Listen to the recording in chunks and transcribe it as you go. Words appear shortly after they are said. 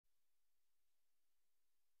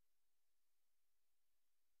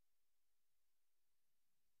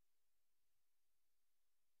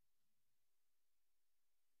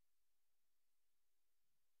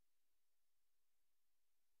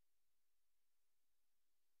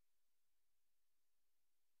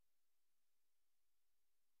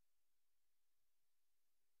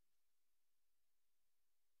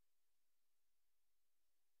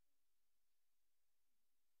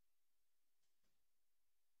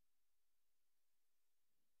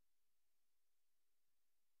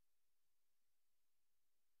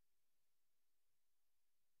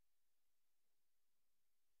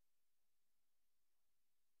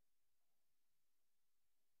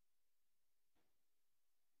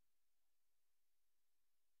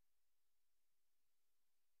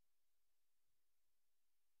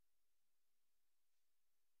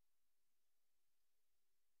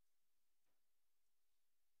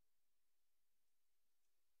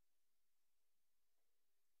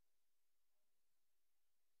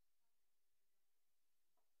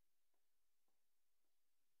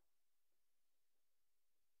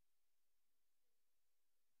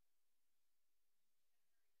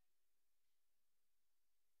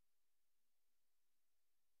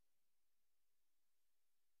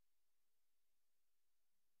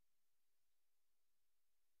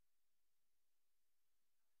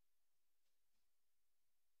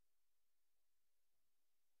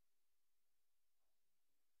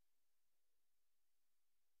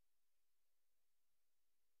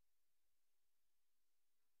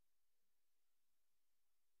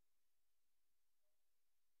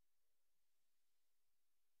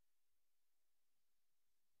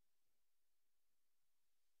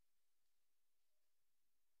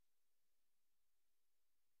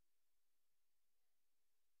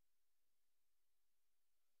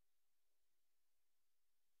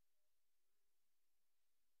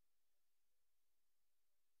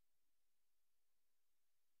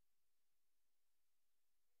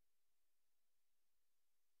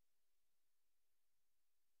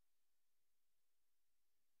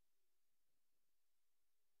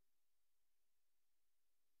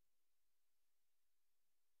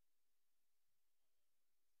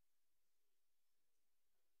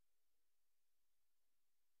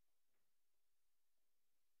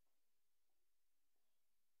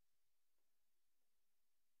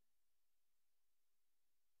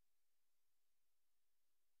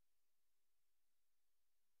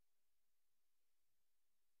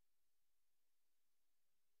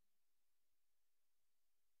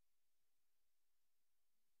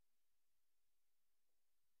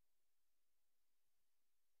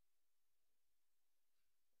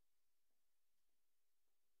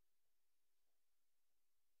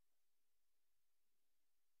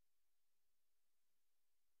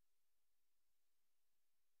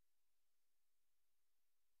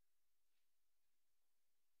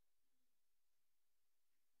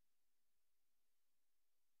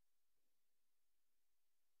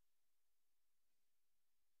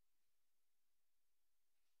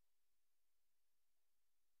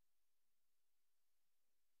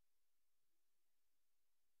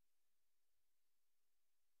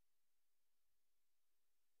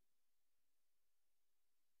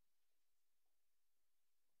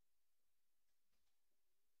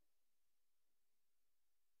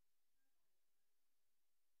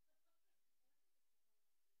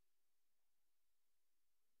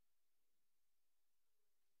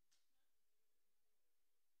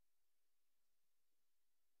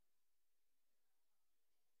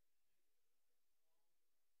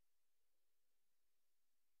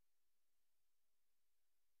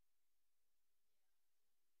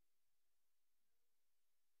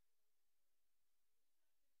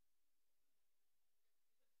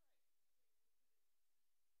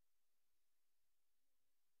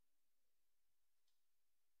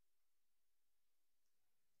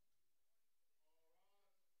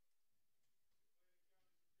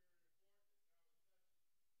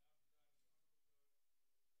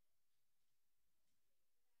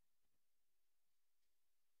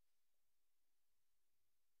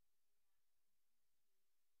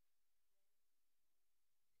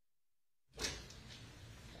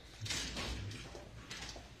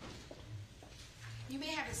You may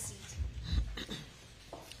have a seat.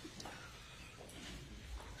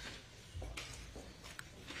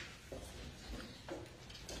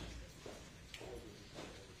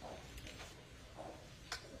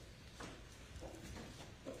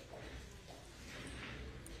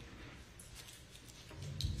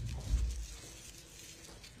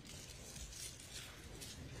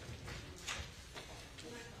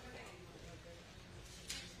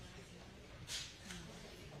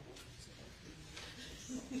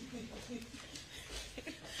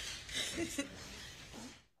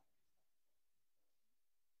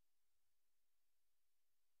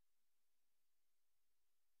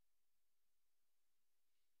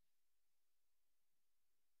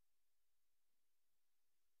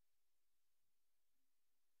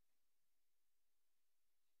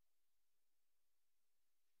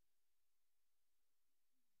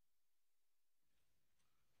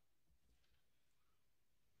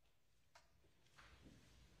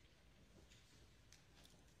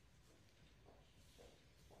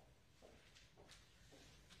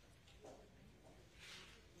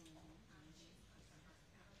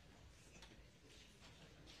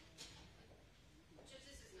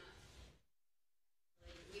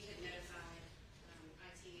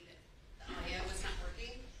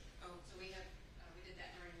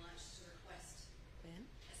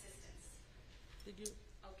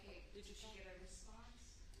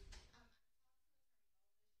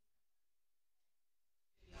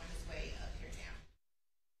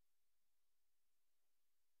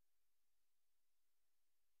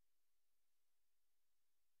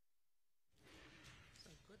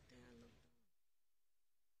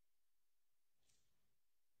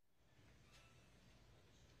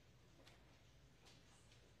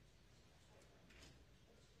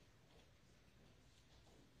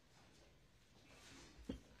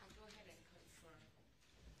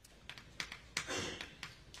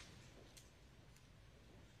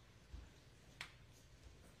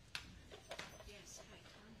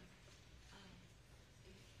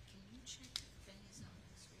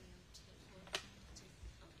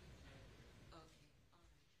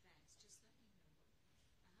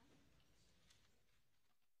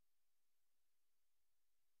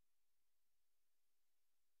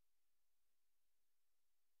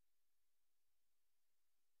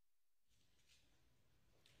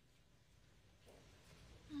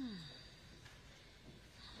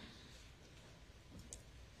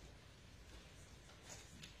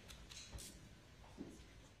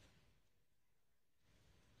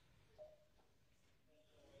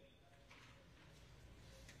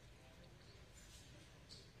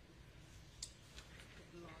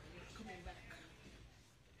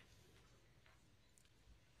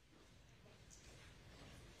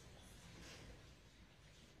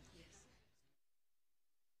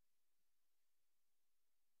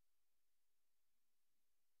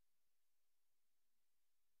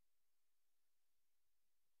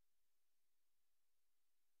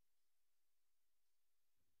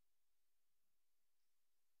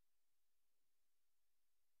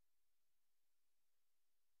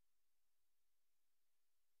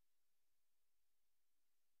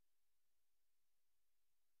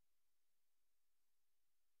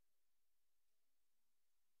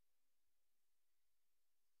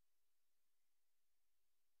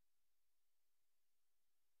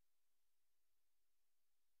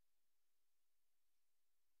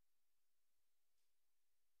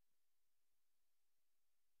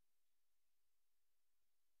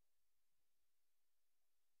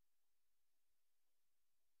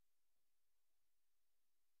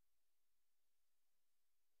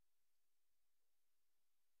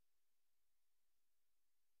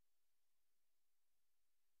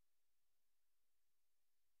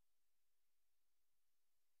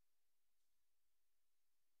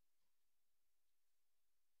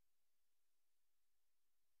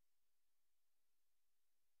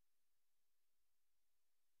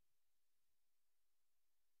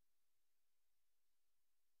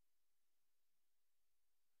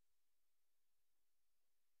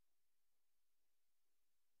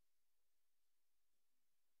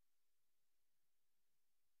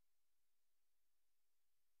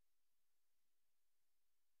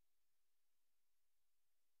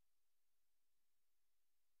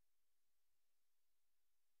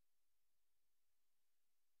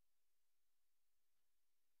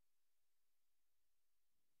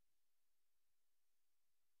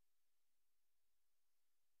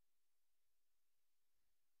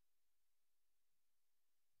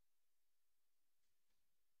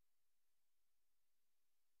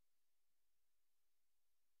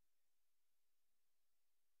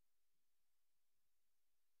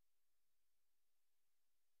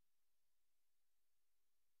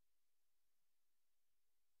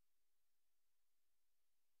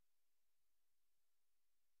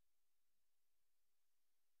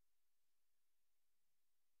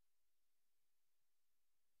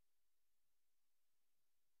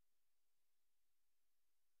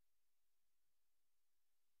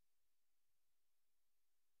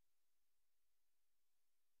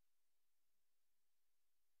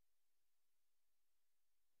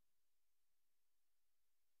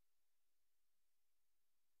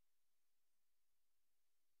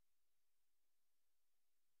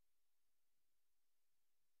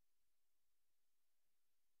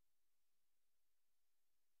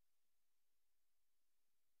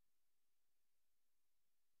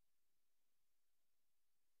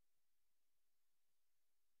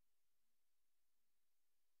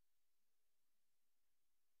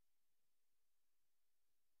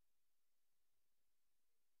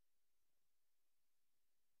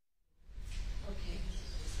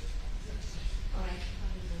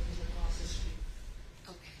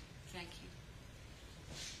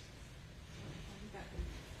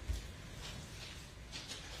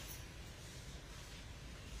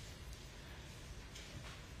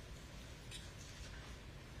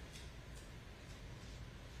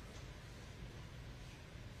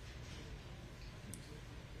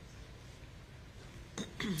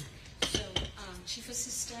 Chief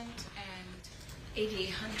Assistant and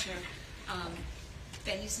ADA Hunter.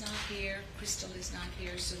 Ben is not here, Crystal is not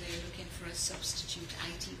here, so they're looking for a substitute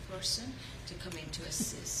IT person to come in to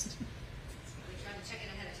assist. We tried to check it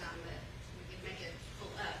ahead of time, but we could make it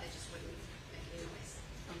pull up. It just wouldn't make any noise.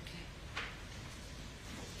 Okay.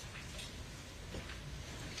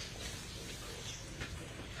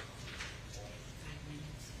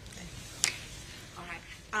 All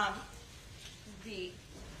right. The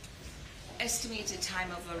estimated time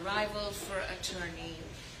of arrival for Attorney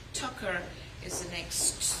Tucker is the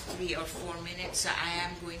next 3 or 4 minutes. So I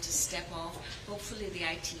am going to step off. Hopefully the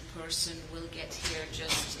IT person will get here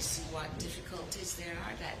just to see what difficulties there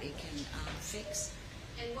are that they can fix.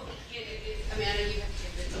 And what we can, I mean, I know you have to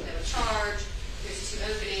give them a charge. There's 2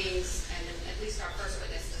 openings, and at least our first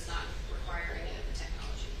witness does not require any of the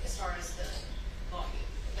technology as far as the volume.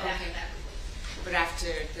 But after that, we will. But after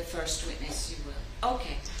the first witness, you will.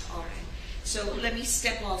 Okay, all right. So let me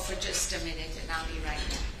step off for just a minute, and I'll be right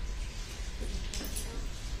back.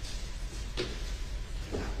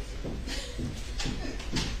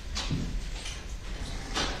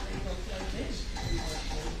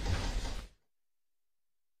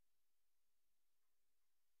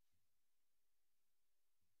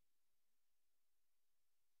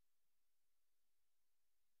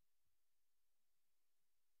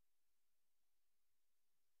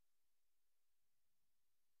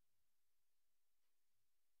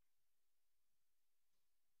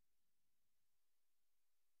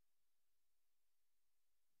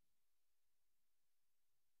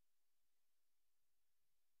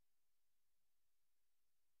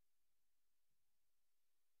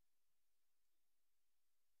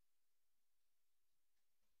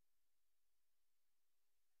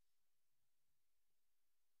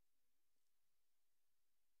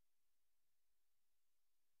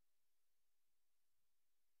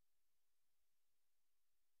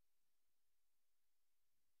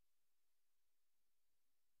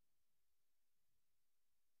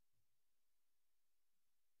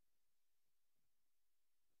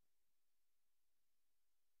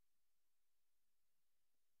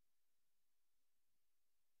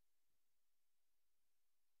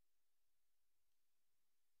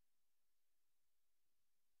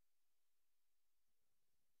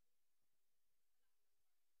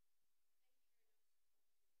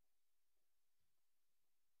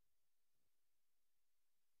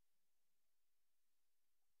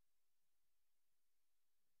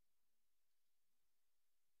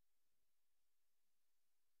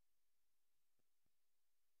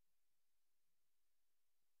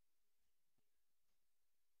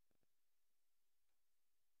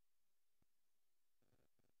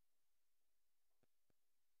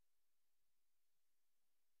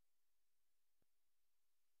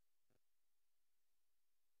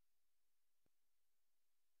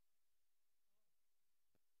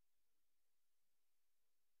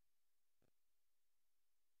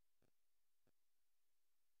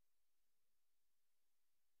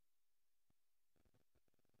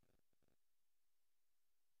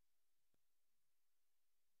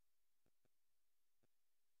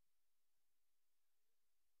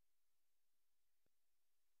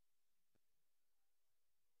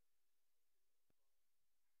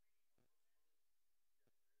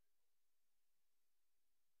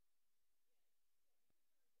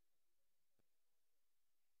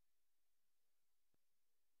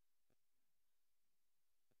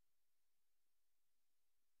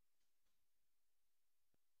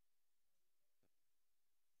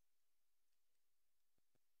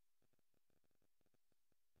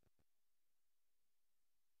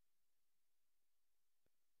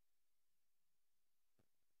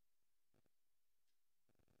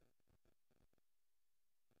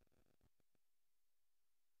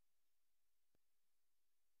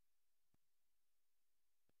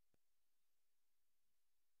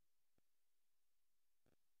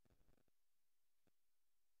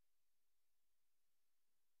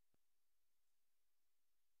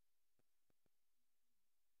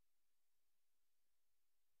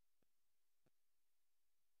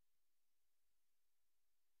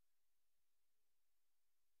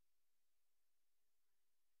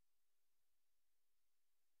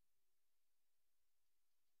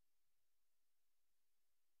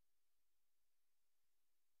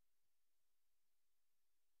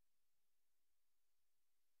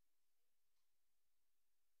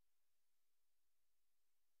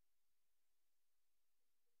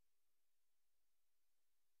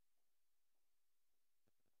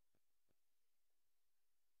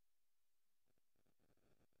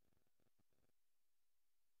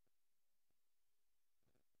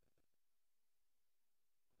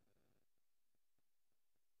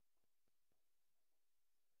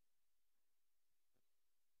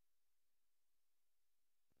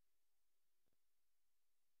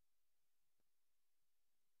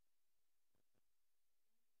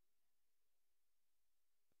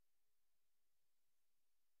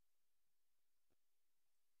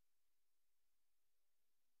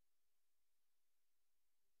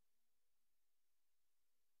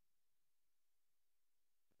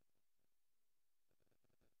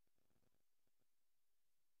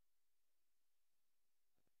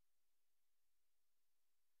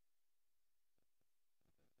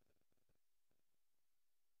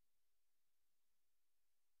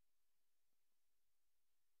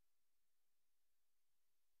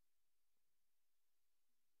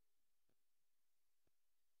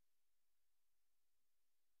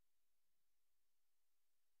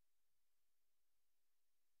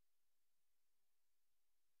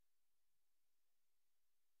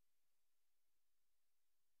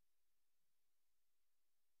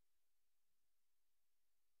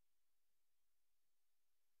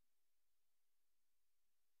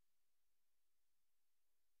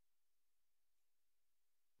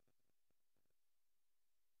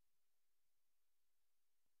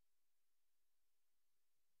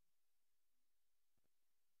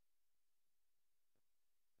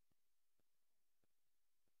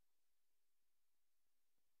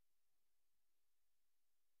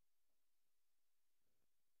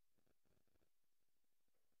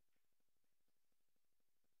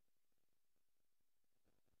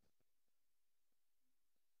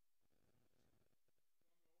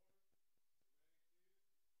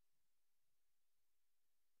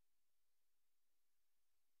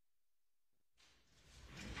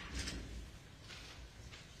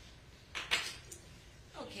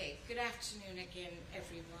 afternoon again,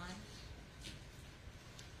 everyone.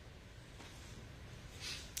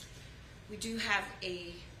 We do have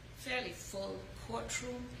a fairly full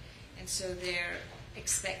courtroom, and so there are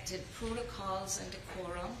expected protocols and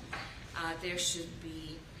decorum. There should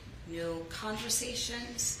be no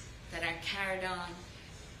conversations that are carried on,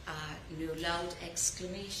 no loud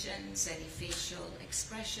exclamations, any facial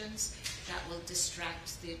expressions that will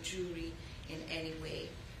distract the jury in any way.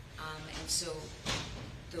 And so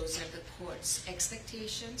those are the court's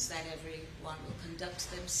expectations, that everyone will conduct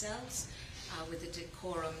themselves with the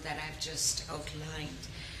decorum that I've just outlined.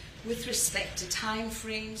 With respect to time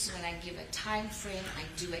frames, when I give a time frame, I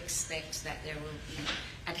do expect that there will be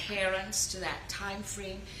adherence to that time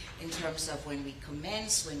frame in terms of when we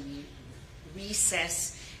commence, when we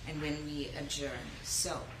recess, and when we adjourn.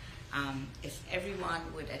 So if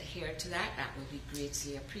everyone would adhere to that, that will be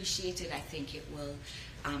greatly appreciated. I think it will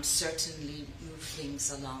certainly move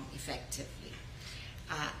things along effectively.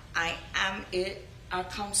 Are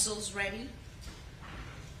counsels ready?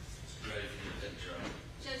 Ready for the adjourn.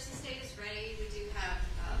 Judge, the state is ready. We do have,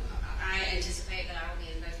 I anticipate that I will be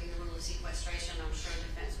invoking the rule of sequestration. I'm sure the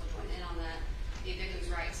defense will join in on that. The victim's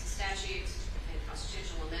rights statute and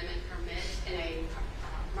constitutional amendment permit in a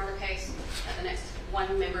murder case that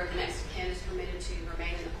one member of the next of kin is permitted to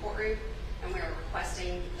remain in the courtroom, and we are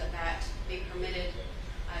requesting that that be permitted.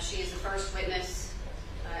 She is the first witness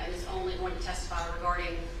and is only going to testify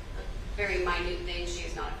regarding very minute things. She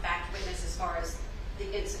is not a fact witness as far as the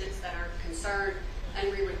incidents that are concerned, and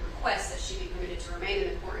we would request that she be permitted to remain in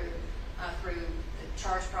the courtroom through the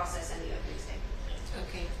charge process and the opening statement.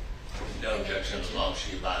 Okay. No objection as long as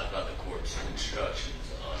she abides by the court's instructions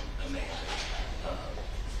on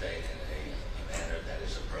staying in a manner that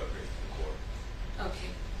is appropriate for the court.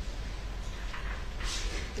 Okay.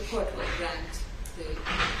 The court will grant the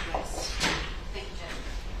request. Thank you,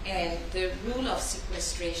 Judge. And the rule of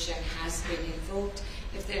sequestration has been invoked.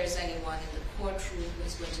 If there is anyone in the courtroom who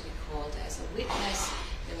is going to be called as a witness,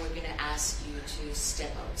 then we're going to ask you to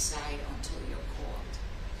step outside until you're called.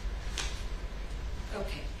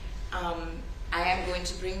 Okay. I am going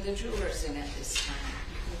to bring the jurors in at this time.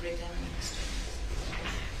 You can bring them in, Mr.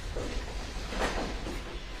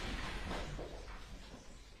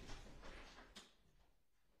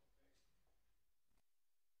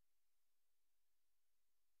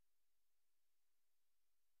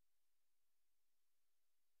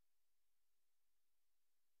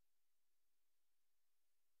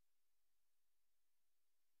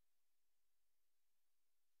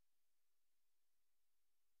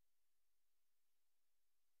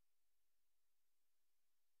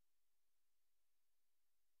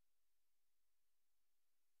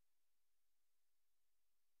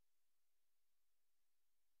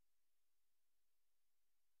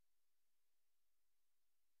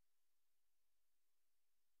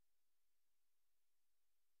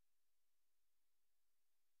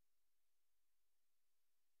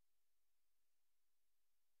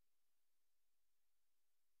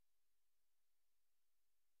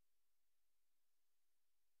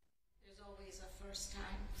 There's always a first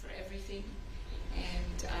time for everything,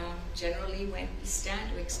 and generally when we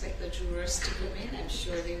stand, we expect the jurors to come in. I'm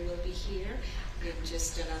sure they will be here in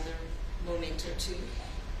just another moment or two.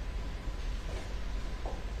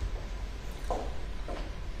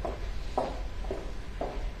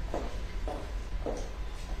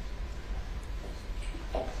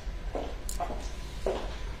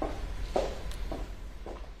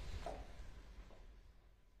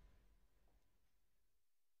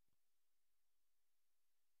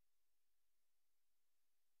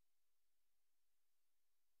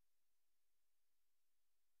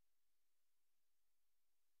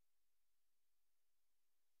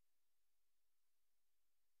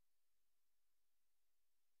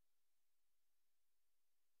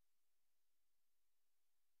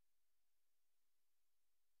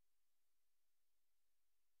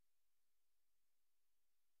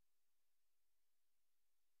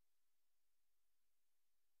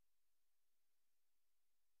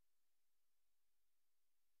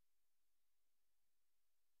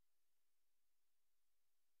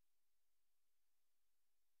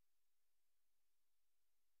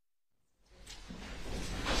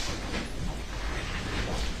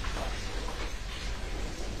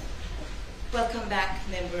 Welcome back,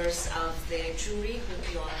 members of the jury.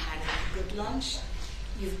 Hope you all had a good lunch.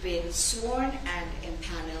 You've been sworn and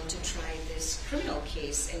empaneled to try this criminal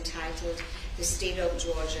case entitled The State of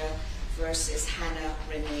Georgia versus Hannah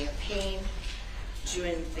Renee Payne.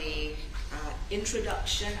 During the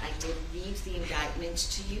introduction, I did read the indictment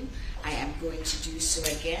to you. I am going to do so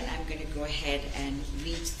again. I'm going to go ahead and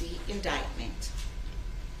read the indictment.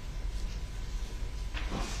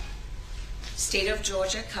 State of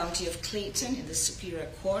Georgia, County of Clayton, in the Superior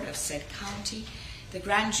Court of said county, the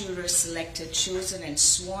grand jurors selected, chosen, and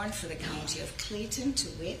sworn for the County of Clayton to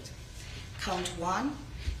wit: Count 1,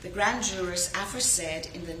 the grand jurors aforesaid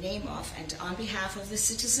in the name of and on behalf of the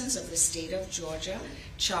citizens of the State of Georgia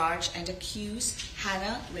charge and accuse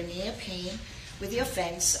Hannah Renea Payne with the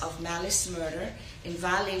offense of malice murder in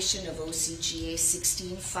violation of OCGA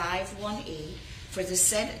 16-5-1A for the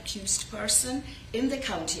said accused person in the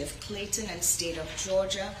County of Clayton and State of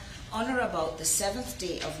Georgia on or about the 7th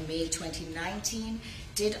day of May 2019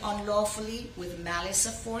 did unlawfully with malice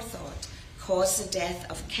aforethought cause the death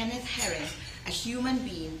of Kenneth Herring, a human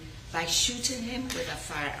being, by shooting him with a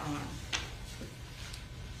firearm.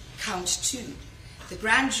 Count 2. The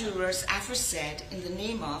grand jurors aforesaid in the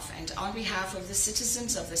name of and on behalf of the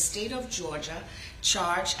citizens of the State of Georgia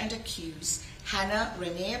charge and accuse Hannah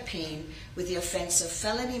Renea Payne with the offense of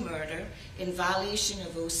felony murder in violation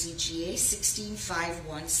of OCGA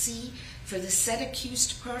 16-5-1C for the said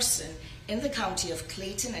accused person in the County of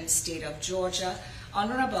Clayton and State of Georgia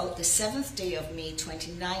on or about the 7th day of May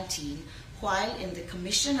 2019, while in the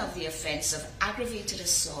commission of the offense of aggravated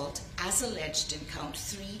assault as alleged in Count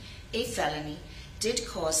 3, a felony, did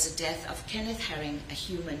cause the death of Kenneth Herring, a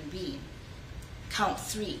human being. Count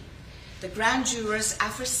 3. The grand jurors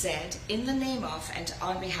aforesaid in the name of and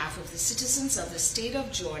on behalf of the citizens of the State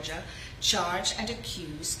of Georgia charge and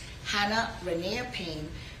accuse Hannah Renea Payne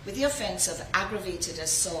with the offense of aggravated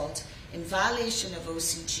assault in violation of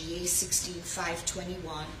OCGA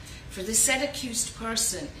 16-5-21 for the said accused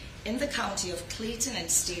person in the County of Clayton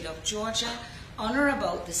and State of Georgia on or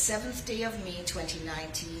about the 7th day of May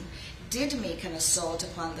 2019 did make an assault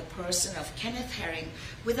upon the person of Kenneth Herring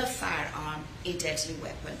with a firearm, a deadly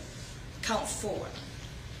weapon. Count 4.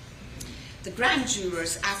 The grand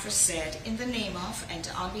jurors aforesaid in the name of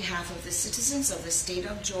and on behalf of the citizens of the State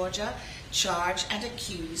of Georgia charge and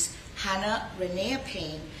accuse Hannah Renea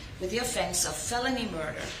Payne with the offense of felony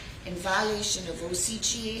murder in violation of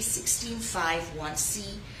OCGA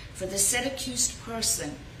 16-5-1C for the said accused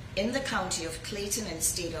person in the County of Clayton and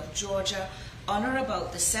State of Georgia on or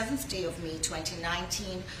about the 7th day of May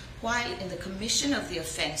 2019, while in the commission of the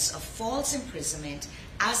offense of false imprisonment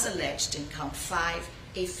as alleged in Count 5,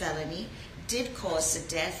 a felony, did cause the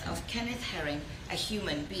death of Kenneth Herring, a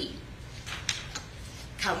human being.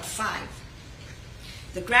 Count 5.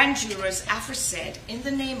 The grand jurors aforesaid in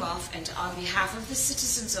the name of and on behalf of the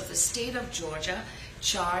citizens of the State of Georgia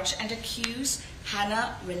charge and accuse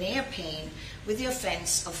Hannah Renea Payne with the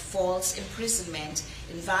offense of false imprisonment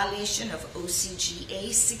in violation of OCGA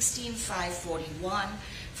 16-5-41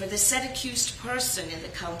 for the said accused person in the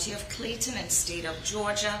County of Clayton and State of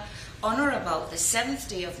Georgia on or about the 7th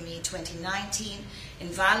day of May 2019 in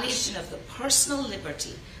violation of the personal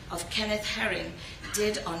liberty of Kenneth Herring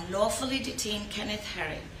did unlawfully detain Kenneth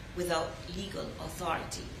Herring without legal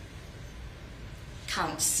authority.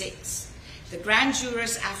 Count 6. The grand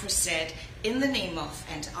jurors aforesaid in the name of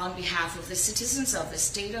and on behalf of the citizens of the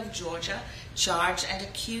State of Georgia charge and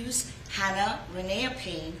accuse Hannah Renea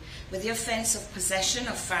Payne with the offense of possession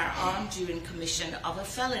of firearm during commission of a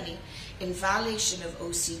felony in violation of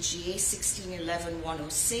OCGA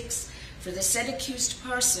 16-11-106 for the said accused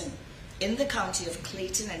person in the County of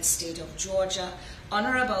Clayton and State of Georgia on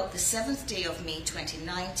or about the 7th day of May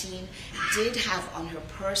 2019 did have on her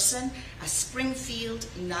person a Springfield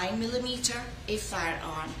 9mm, a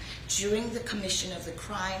firearm, during the commission of the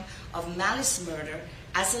crime of malice murder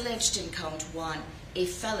as alleged in Count 1, a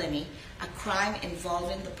felony, a crime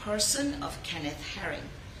involving the person of Kenneth Herring.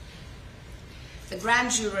 The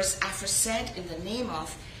grand jurors aforesaid in the name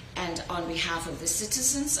of and on behalf of the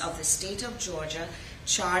citizens of the State of Georgia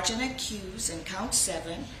charge and accuse in Count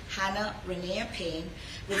 7 Hannah Renea Payne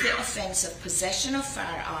with the offense of possession of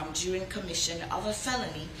firearm during commission of a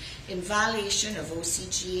felony in violation of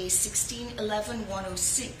OCGA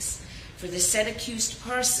 16-11-106 for the said accused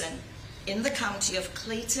person in the County of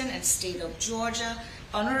Clayton and State of Georgia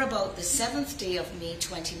on or about the 7th day of May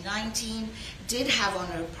 2019 did have on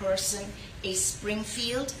her person a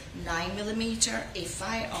Springfield 9mm, a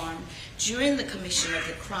firearm, during the commission of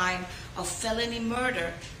the crime of felony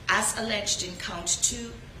murder as alleged in Count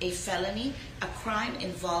 2, a felony, a crime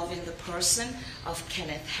involving the person of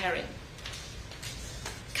Kenneth Herring.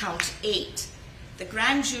 Count 8. The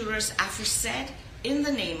grand jurors aforesaid in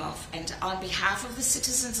the name of and on behalf of the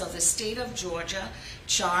citizens of the State of Georgia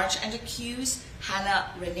charge and accuse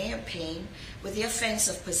Hannah Renea Payne with the offense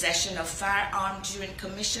of possession of firearm during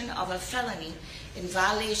commission of a felony in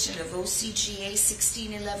violation of OCGA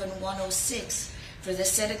 16-11-106 for the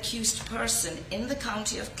said accused person in the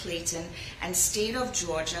County of Clayton and State of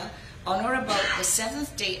Georgia on or about the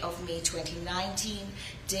 7th day of May 2019,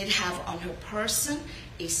 did have on her person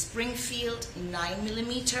a Springfield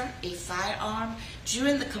 9mm, a firearm,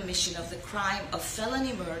 during the commission of the crime of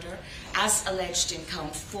felony murder, as alleged in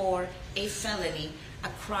count 4, a felony, a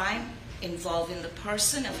crime involving the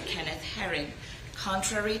person of Kenneth Herring,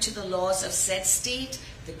 contrary to the laws of said state,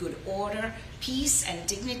 the good order, peace, and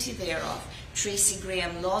dignity thereof. Tracy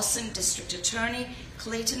Graham Lawson, District Attorney,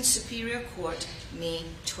 Clayton Superior Court, May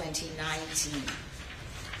 2019.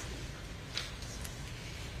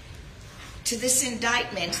 To this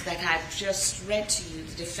indictment that I've just read to you,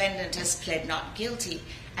 the defendant has pled not guilty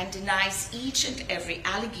and denies each and every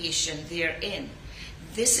allegation therein.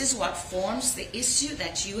 This is what forms the issue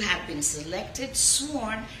that you have been selected,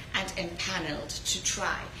 sworn, and empaneled to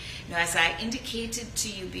try. Now, as I indicated to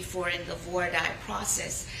you before in the voir dire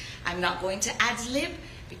process, I'm not going to ad-lib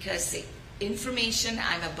because the information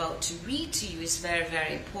I'm about to read to you is very,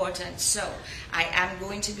 very important. So I am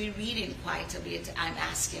going to be reading quite a bit. I'm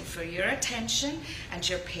asking for your attention and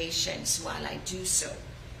your patience while I do so.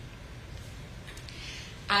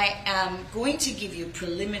 I am going to give you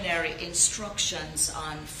preliminary instructions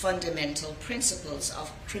on fundamental principles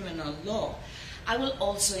of criminal law. I will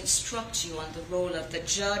also instruct you on the role of the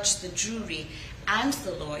judge, the jury, and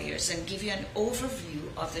the lawyers, and give you an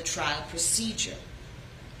overview of the trial procedure.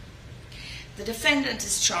 The defendant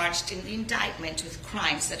is charged in the indictment with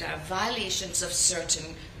crimes that are violations of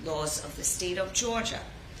certain laws of the state of Georgia.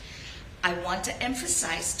 I want to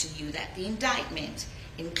emphasize to you that the indictment,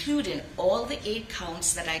 including all the 8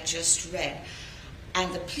 counts that I just read,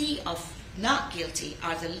 and the plea of not guilty,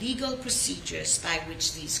 are the legal procedures by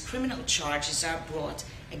which these criminal charges are brought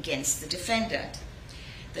against the defendant.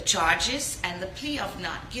 The charges and the plea of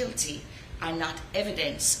not guilty are not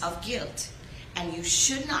evidence of guilt, and you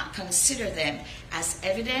should not consider them as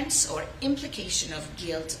evidence or implication of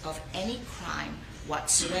guilt of any crime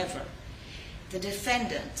whatsoever. The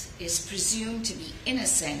defendant is presumed to be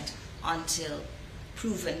innocent until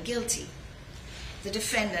proven guilty. The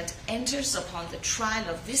defendant enters upon the trial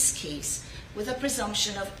of this case with a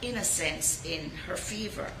presumption of innocence in her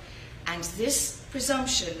favor, and this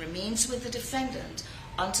presumption remains with the defendant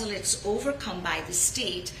until it's overcome by the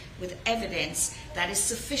state with evidence that is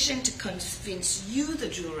sufficient to convince you, the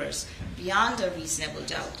jurors, beyond a reasonable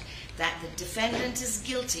doubt, that the defendant is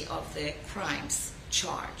guilty of the crimes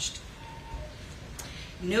charged.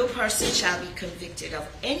 No person shall be convicted of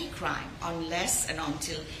any crime unless and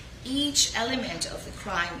until each element of the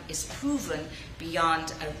crime is proven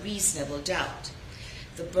beyond a reasonable doubt.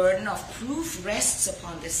 The burden of proof rests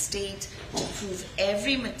upon the state to prove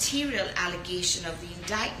every material allegation of the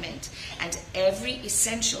indictment and every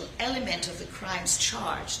essential element of the crimes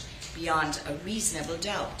charged beyond a reasonable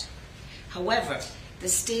doubt. However, the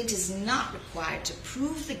state is not required to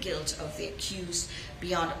prove the guilt of the accused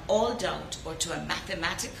beyond all doubt or to a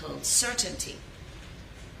mathematical certainty.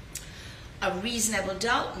 A reasonable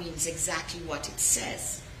doubt means exactly what it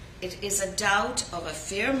says. It is a doubt of a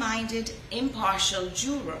fair-minded, impartial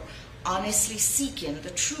juror honestly seeking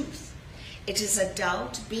the truth. It is a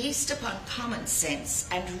doubt based upon common sense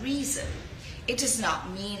and reason. It does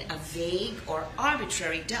not mean a vague or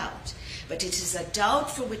arbitrary doubt, but it is a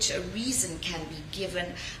doubt for which a reason can be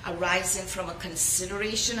given arising from a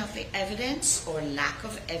consideration of the evidence or lack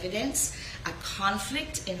of evidence, a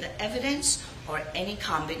conflict in the evidence, or any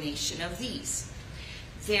combination of these.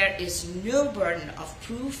 There is no burden of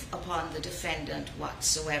proof upon the defendant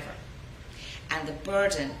whatsoever, and the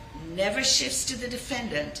burden never shifts to the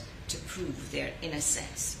defendant to prove their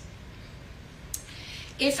innocence.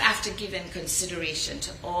 If, after giving consideration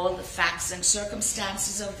to all the facts and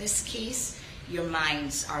circumstances of this case, your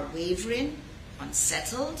minds are wavering,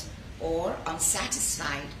 unsettled, or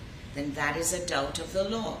unsatisfied, then that is a doubt of the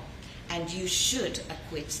law, and you should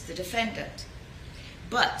acquit the defendant.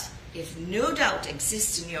 But if no doubt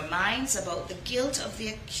exists in your minds about the guilt of the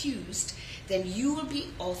accused, then you will be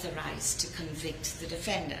authorized to convict the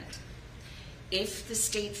defendant. If the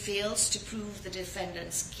state fails to prove the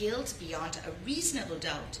defendant's guilt beyond a reasonable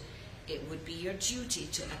doubt, it would be your duty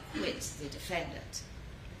to acquit the defendant.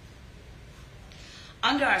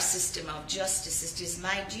 Under our system of justice, it is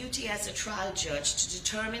my duty as a trial judge to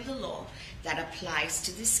determine the law that applies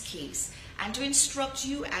to this case and to instruct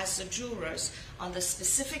you as the jurors on the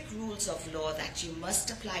specific rules of law that you must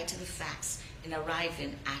apply to the facts in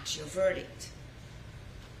arriving at your verdict.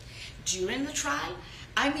 During the trial,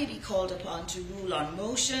 I may be called upon to rule on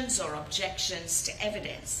motions or objections to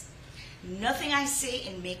evidence. Nothing I say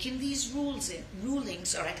in making these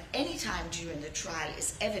rulings or at any time during the trial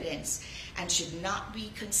is evidence and should not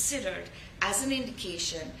be considered as an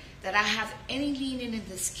indication that I have any leaning in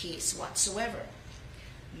this case whatsoever.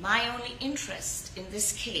 My only interest in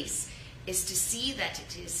this case is to see that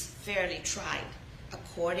it is fairly tried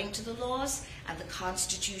according to the laws and the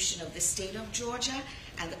Constitution of the state of Georgia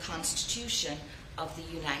and the Constitution of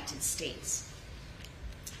the United States.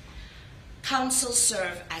 Counsel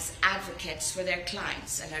serve as advocates for their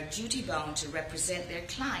clients and are duty-bound to represent their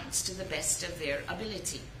clients to the best of their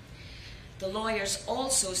ability. The lawyers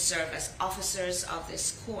also serve as officers of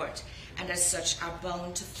this court and as such are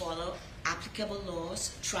bound to follow applicable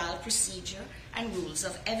laws, trial procedure, and rules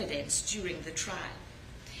of evidence during the trial.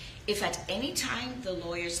 If at any time the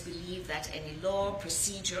lawyers believe that any law,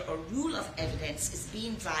 procedure, or rule of evidence is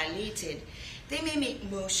being violated, they may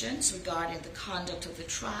make motions regarding the conduct of the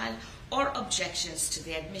trial or objections to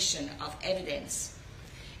the admission of evidence.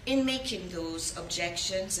 In making those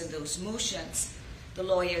objections and those motions, the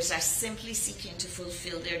lawyers are simply seeking to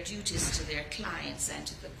fulfill their duties to their clients and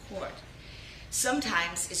to the court.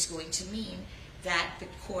 Sometimes it's going to mean that the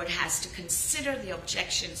court has to consider the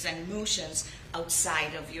objections and motions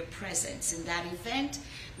outside of your presence. In that event,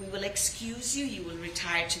 we will excuse you, you will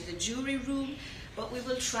retire to the jury room, but we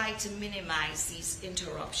will try to minimize these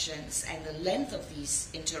interruptions and the length of these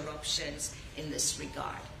interruptions in this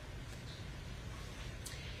regard.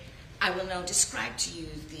 I will now describe to you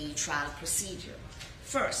the trial procedure.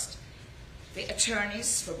 First, the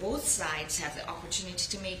attorneys for both sides have the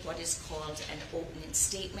opportunity to make what is called an opening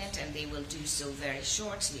statement, and they will do so very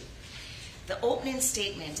shortly. The opening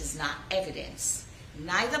statement is not evidence.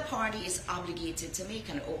 Neither party is obligated to make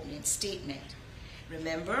an opening statement.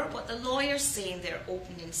 Remember, what the lawyers say in their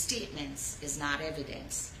opening statements is not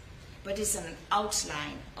evidence, but is an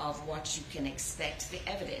outline of what you can expect the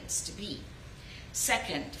evidence to be.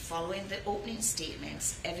 Second, following the opening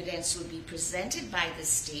statements, evidence will be presented by the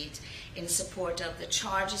state in support of the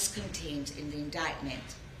charges contained in the indictment.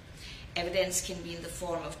 Evidence can be in the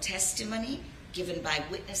form of testimony given by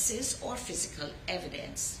witnesses or physical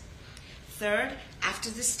evidence. Third, after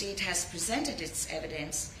the state has presented its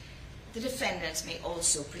evidence, the defendant may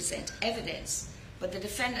also present evidence, but the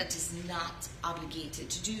defendant is not obligated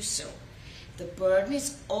to do so. The burden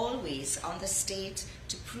is always on the state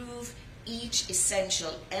to prove each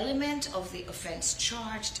essential element of the offense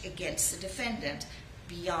charged against the defendant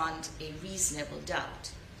beyond a reasonable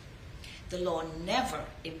doubt. The law never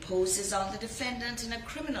imposes on the defendant in a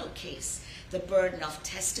criminal case the burden of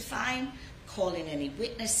testifying, calling any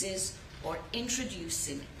witnesses, or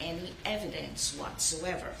introducing any evidence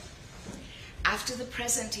whatsoever. After the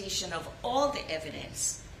presentation of all the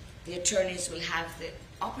evidence, the attorneys will have the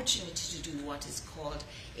opportunity to do what is called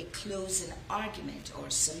a closing argument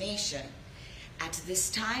or summation. At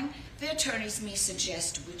this time, the attorneys may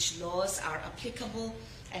suggest which laws are applicable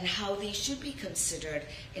and how they should be considered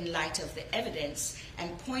in light of the evidence,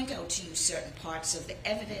 and point out to you certain parts of the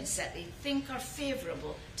evidence that they think are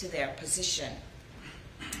favorable to their position.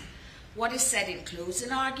 What is said in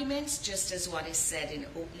closing arguments, just as what is said in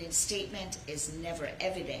opening statement, is never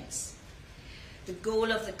evidence. The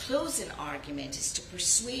goal of the closing argument is to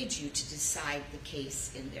persuade you to decide the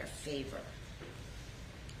case in their favor.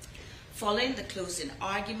 Following the closing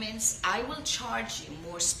arguments, I will charge you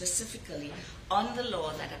more specifically on the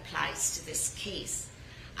law that applies to this case.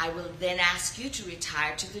 I will then ask you to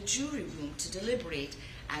retire to the jury room to deliberate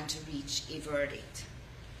and to reach a verdict.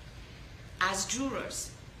 As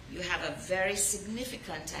jurors, you have a very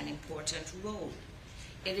significant and important role.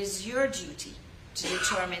 It is your duty to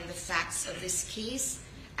determine the facts of this case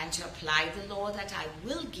and to apply the law that I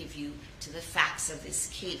will give you to the facts of this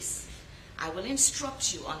case. I will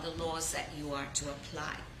instruct you on the laws that you are to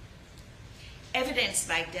apply. Evidence,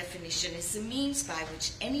 by definition, is the means by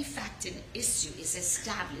which any fact in issue is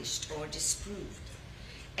established or disproved.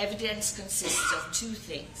 Evidence consists of two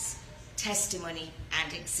things: testimony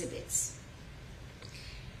and exhibits.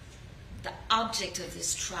 The object of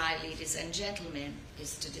this trial, ladies and gentlemen,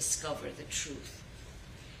 is to discover the truth.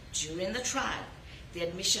 During the trial, the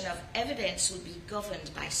admission of evidence will be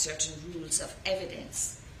governed by certain rules of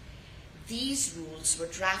evidence. These rules were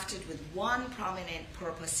drafted with one prominent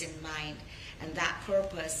purpose in mind, and that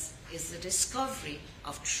purpose is the discovery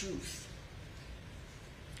of truth.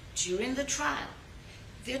 During the trial,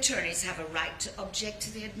 the attorneys have a right to object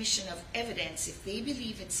to the admission of evidence if they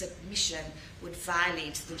believe its admission would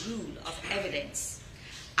violate the rule of evidence.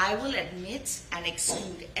 I will admit and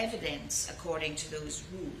exclude evidence according to those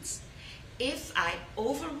rules. If I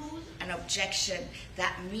overrule an objection,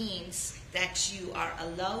 that means that you are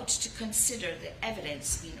allowed to consider the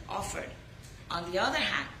evidence being offered. On the other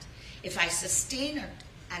hand, if I sustain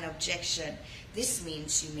an objection, this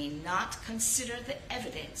means you may not consider the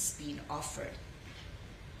evidence being offered.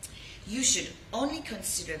 You should only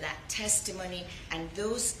consider that testimony and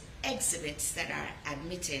those exhibits that are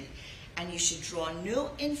admitted, and you should draw no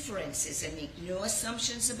inferences and make no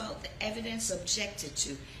assumptions about the evidence objected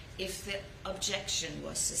to if the objection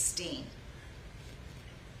was sustained.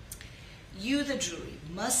 You, the jury,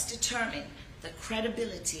 must determine the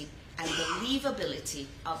credibility and believability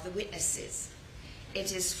of the witnesses.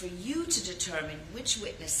 It is for you to determine which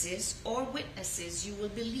witnesses or witnesses you will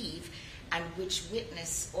believe and which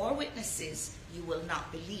witness or witnesses you will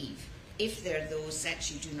not believe, if there are those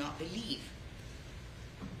that you do not believe.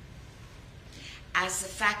 As the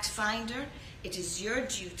fact finder, it is your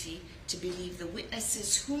duty to believe the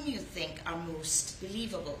witnesses whom you think are most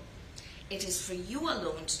believable. It is for you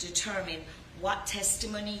alone to determine what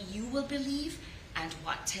testimony you will believe and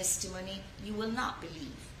what testimony you will not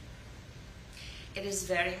believe. It is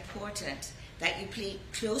very important that you pay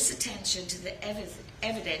close attention to the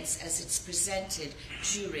evidence as it's presented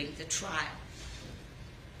during the trial.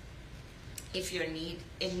 If you're in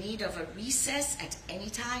need of a recess at any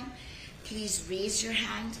time, please raise your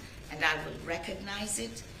hand and I will recognize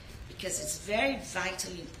it, because it's very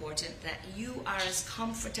vitally important that you are as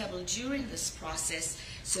comfortable during this process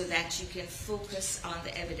so that you can focus on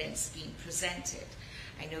the evidence being presented.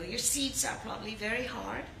 I know your seats are probably very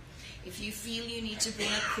hard. If you feel you need to bring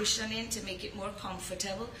a cushion in to make it more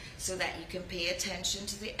comfortable so that you can pay attention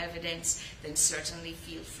to the evidence, then certainly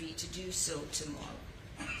feel free to do so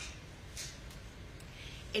tomorrow.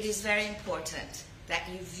 It is very important that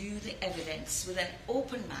you view the evidence with an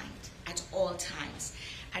open mind at all times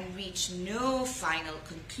and reach no final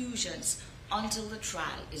conclusions until the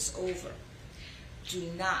trial is over. Do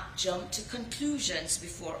not jump to conclusions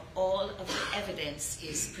before all of the evidence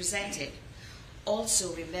is presented.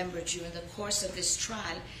 Also, remember, during the course of this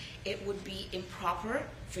trial, it would be improper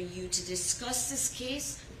for you to discuss this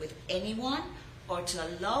case with anyone or to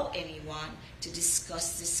allow anyone to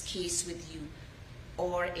discuss this case with you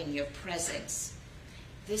or in your presence.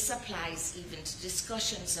 This applies even to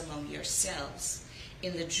discussions among yourselves,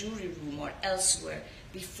 in the jury room or elsewhere,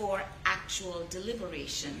 before actual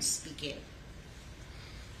deliberations begin.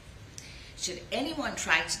 Should anyone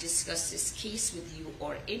try to discuss this case with you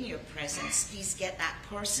or in your presence, please get that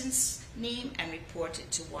person's name and report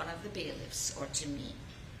it to one of the bailiffs or to me.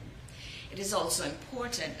 It is also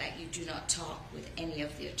important that you do not talk with any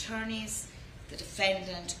of the attorneys, the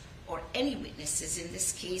defendant, or any witnesses in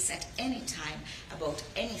this case at any time about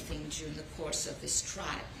anything during the course of this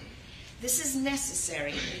trial. This is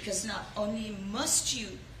necessary because not only must you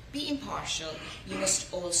be impartial, you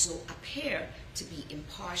must also appear to be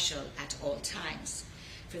impartial at all times.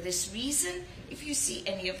 For this reason, if you see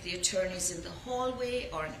any of the attorneys in the hallway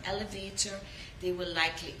or an elevator, they will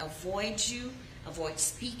likely avoid you, avoid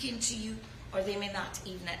speaking to you, or they may not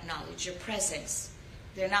even acknowledge your presence.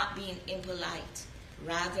 They're not being impolite.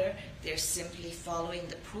 Rather, they're simply following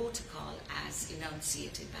the protocol as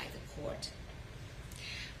enunciated by the court.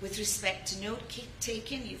 With respect to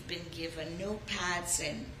note-taking, you've been given notepads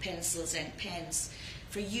and pencils and pens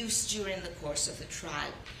for use during the course of the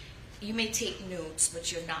trial. You may take notes,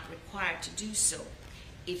 but you're not required to do so.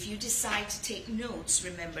 If you decide to take notes,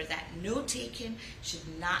 remember that note-taking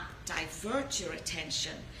should not divert your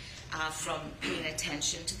attention from paying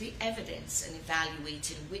attention to the evidence and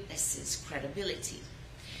evaluating witnesses' credibility.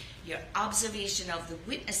 Your observation of the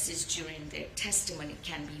witnesses during their testimony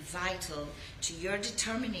can be vital to your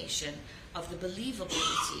determination of the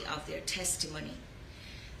believability of their testimony.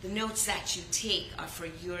 The notes that you take are for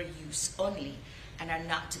your use only and are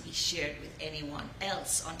not to be shared with anyone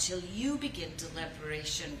else until you begin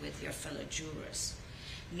deliberation with your fellow jurors.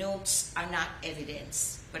 Notes are not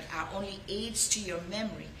evidence, but are only aids to your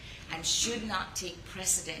memory and should not take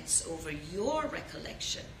precedence over your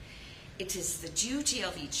recollection. It is the duty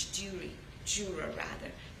of each juror,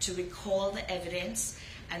 to recall the evidence,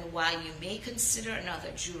 and while you may consider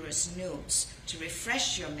another juror's notes to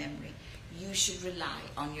refresh your memory, you should rely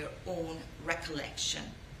on your own recollection.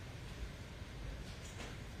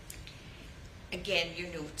 Again,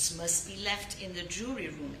 your notes must be left in the jury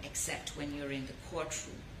room except when you're in the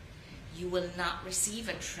courtroom. You will not receive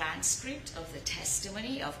a transcript of the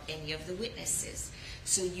testimony of any of the witnesses,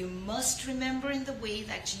 so you must remember in the way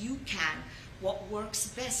that you can what works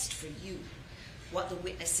best for you, what the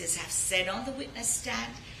witnesses have said on the witness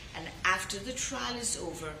stand, and after the trial is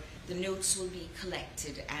over, the notes will be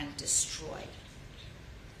collected and destroyed.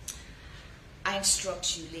 I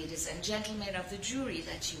instruct you, ladies and gentlemen of the jury,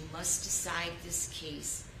 that you must decide this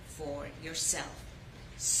case for yourself,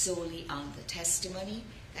 solely on the testimony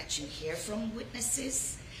that you hear from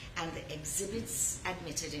witnesses and the exhibits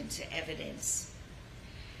admitted into evidence.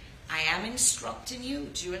 I am instructing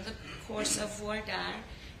you during the course of voir dire.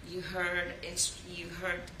 You heard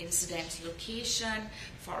incident location,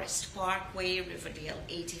 Forest Parkway, Riverdale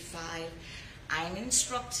 85. I'm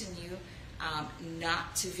instructing you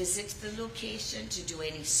not to visit the location, to do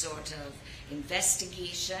any sort of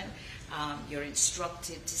investigation. You're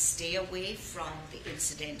instructed to stay away from the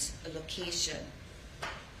incident location.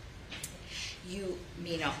 You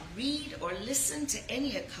may not read or listen to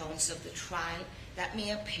any accounts of the trial that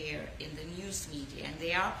may appear in the news media, and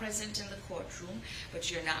they are present in the courtroom,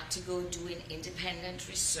 but you're not to go doing independent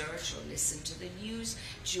research or listen to the news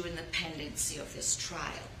during the pendency of this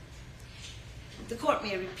trial. The court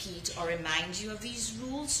may repeat or remind you of these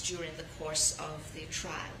rules during the course of the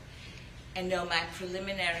trial. And now my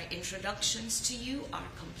preliminary introductions to you are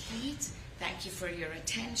complete. Thank you for your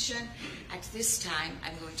attention. At this time,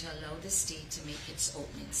 I'm going to allow the state to make its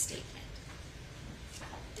opening statement.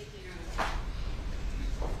 Thank you, Your Honor.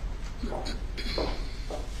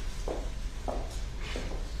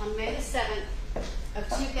 On May the 7th of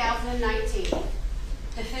 2019,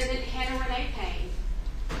 defendant Hannah Renee Payne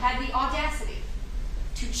had the audacity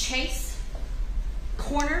to chase,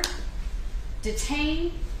 corner,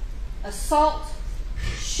 detain, assault,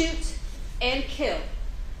 shoot, and kill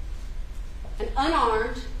an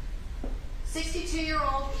unarmed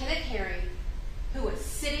 62-year-old Kenneth Herring who was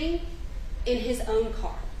sitting in his own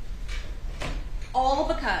car. All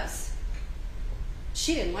because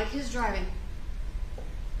she didn't like his driving.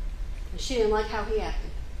 And she didn't like how he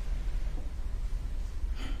acted.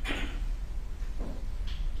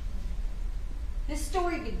 This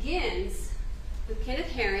story begins with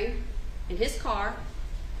Kenneth Herring in his car,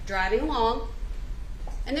 driving along,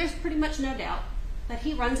 and there's pretty much no doubt that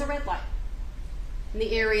he runs a red light in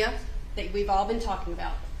the area that we've all been talking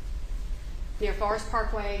about, near Forest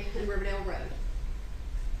Parkway and Riverdale Road.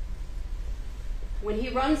 When he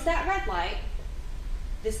runs that red light,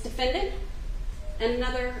 this defendant and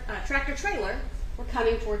another tractor trailer were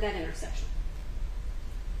coming toward that intersection.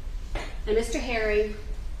 And Mr. Herring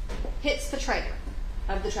hits the trailer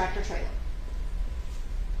of the tractor trailer.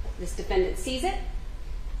 This defendant sees it,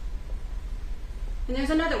 and there's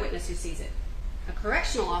another witness who sees it, a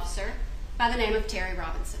correctional officer by the name of Terry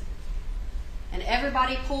Robinson. And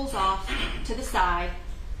everybody pulls off to the side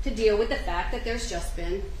to deal with the fact that there's just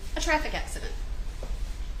been a traffic accident.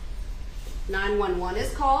 911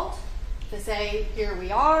 is called to say, here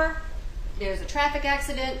we are, there's a traffic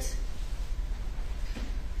accident.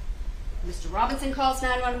 Mr. Robinson calls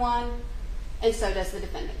 911, and so does the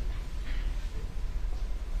defendant.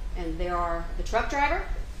 And there are the truck driver,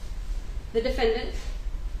 the defendant,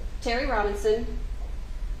 Terry Robinson,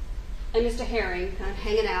 and Mr. Herring kind of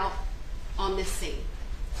hanging out on this scene.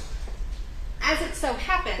 As it so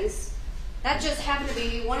happens, that just happened to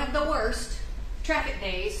be one of the worst traffic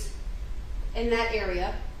days in that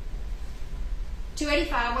area.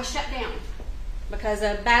 285 was shut down because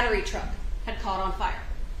a battery truck had caught on fire.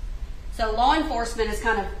 So law enforcement is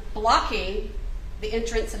kind of blocking the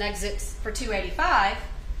entrance and exits for 285,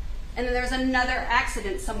 and then there's another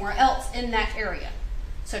accident somewhere else in that area.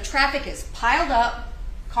 So traffic is piled up,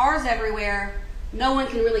 cars everywhere, no one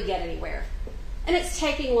can really get anywhere. And it's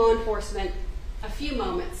taking law enforcement a few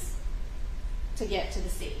moments to get to the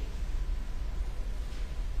scene.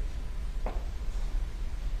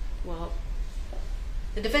 Well,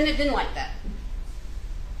 the defendant didn't like that.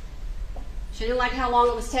 She didn't like how long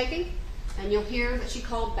it was taking, and you'll hear that she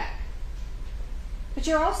called back. But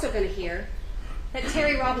you're also going to hear that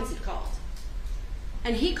Terry Robinson called.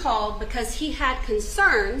 And he called because he had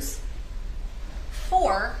concerns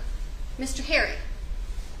for Mr. Herring.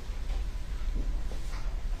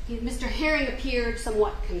 Mr. Herring appeared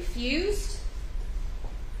somewhat confused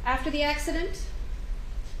after the accident.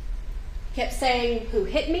 Kept saying, who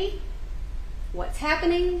hit me? What's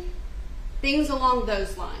happening? Things along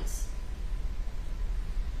those lines.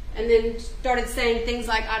 And then started saying things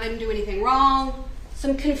like, I didn't do anything wrong.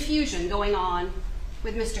 Some confusion going on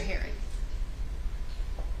with Mr. Herring.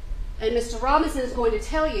 And Mr. Robinson is going to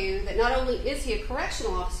tell you that not only is he a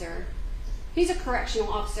correctional officer, he's a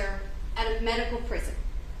correctional officer at a medical prison.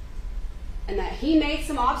 And that he made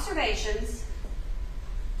some observations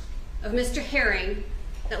of Mr. Herring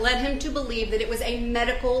that led him to believe that it was a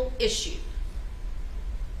medical issue.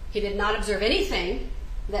 He did not observe anything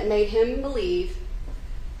that made him believe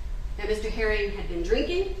that Mr. Herring had been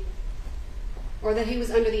drinking or that he was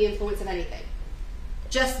under the influence of anything.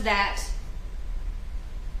 Just that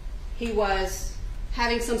he was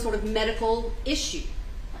having some sort of medical issue.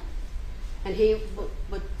 And he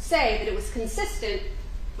would say that it was consistent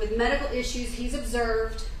with medical issues he's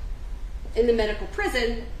observed in the medical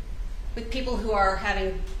prison with people who are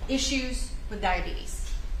having issues with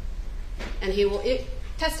diabetes. And he will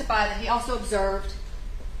testify that he also observed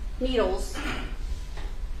needles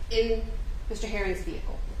in Mr. Herring's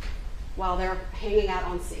vehicle while they're hanging out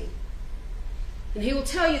on scene. And he will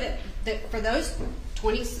tell you that for those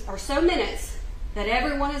 20 or so minutes that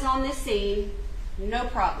everyone is on this scene, no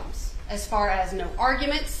problems. As far as no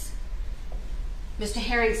arguments, Mr.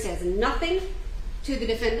 Herring says nothing to the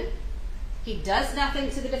defendant. He does nothing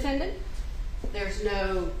to the defendant. There's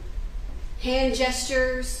no hand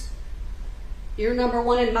gestures. You're number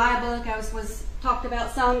one in my book. I was talked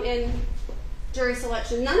about some in jury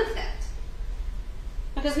selection. None of that.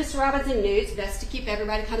 Because Mr. Robinson knew it's best to keep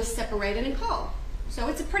everybody kind of separated and calm. So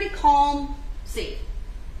it's a pretty calm scene.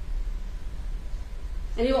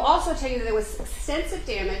 And he will also tell you that there was extensive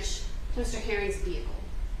damage to Mr. Herring's vehicle.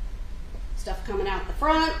 Stuff coming out the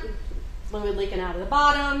front, fluid leaking out of the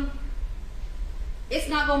bottom. It's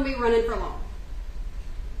not going to be running for long.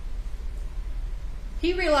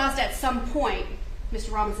 He realized at some point,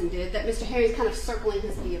 Mr. Robinson did, that Mr. Herring's kind of circling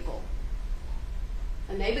his vehicle.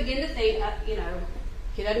 And they begin to think,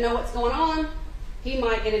 he doesn't know what's going on. He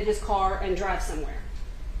might get in his car and drive somewhere.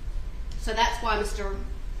 So that's why Mr.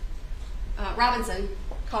 Robinson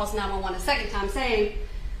calls 911 a second time saying,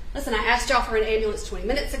 listen, I asked y'all for an ambulance 20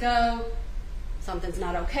 minutes ago. Something's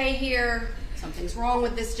not okay here. Something's wrong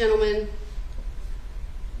with this gentleman.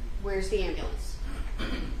 Where's the ambulance?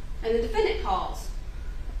 And the defendant calls.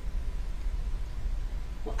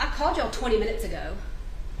 Well, I called y'all 20 minutes ago.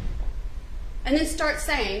 And then starts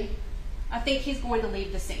saying, I think he's going to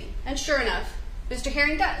leave the scene. And sure enough, Mr.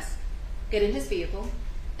 Herring does get in his vehicle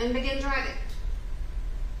and begin driving.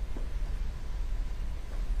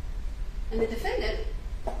 And the defendant,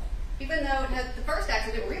 even though the first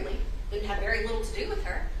accident really didn't have very little to do with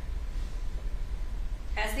her,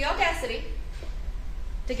 has the audacity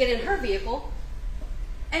to get in her vehicle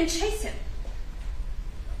and chase him.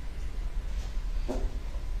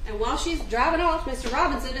 And while she's driving off, Mr.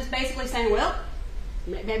 Robinson is basically saying, well,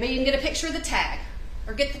 maybe you can get a picture of the tag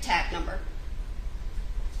or get the tag number.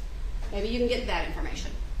 Maybe you can get that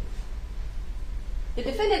information. The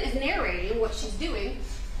defendant is narrating what she's doing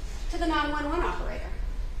to the 911 operator,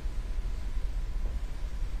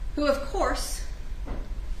 who of course,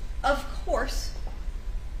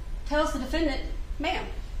 tells the defendant, ma'am,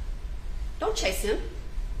 don't chase him.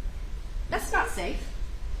 That's not safe.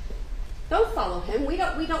 Don't follow him. We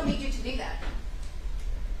don't need you to do that.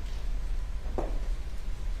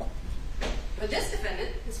 But this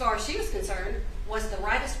defendant, as far as she was concerned, was the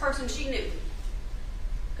rightest person she knew.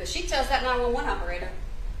 Because she tells that 911 operator,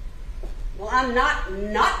 well, I'm not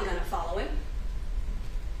going to follow him.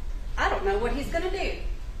 I don't know what he's going to do.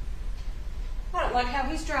 I don't like how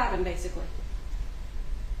he's driving, basically.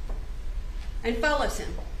 And follows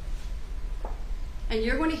him. And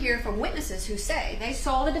you're going to hear from witnesses who say they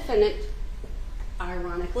saw the defendant,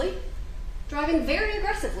 ironically, driving very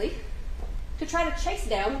aggressively to try to chase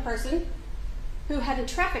down the person who had a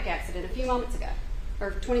traffic accident a few moments ago,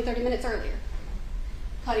 or 20, 30 minutes earlier.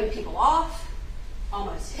 Cutting people off,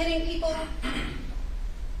 almost hitting people,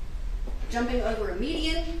 jumping over a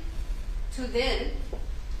median to then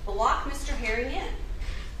block Mr. Herring in.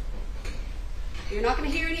 You're not going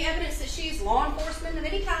to hear any evidence that she's law enforcement of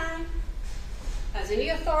any kind, has any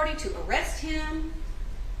authority to arrest him,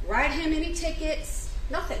 write him any tickets,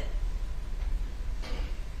 nothing.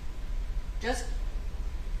 Just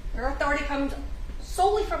her authority comes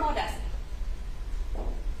solely from audacity.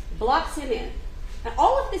 Blocks him in. And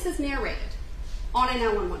all of this is narrated on a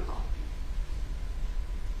 911 call.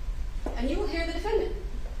 And you will hear the defendant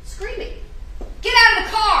screaming, "Get out of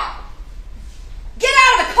the car! Get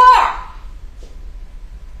out of the car!"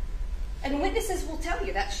 And witnesses will tell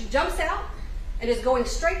you that she jumps out and is going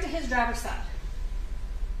straight to his driver's side.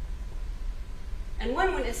 And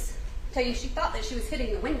one witness tell you she thought that she was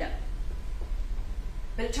hitting the window.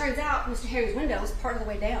 But it turns out Mr. Herring's window is part of the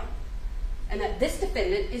way down. And that this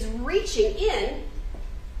defendant is reaching in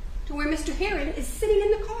to where Mr. Herring is sitting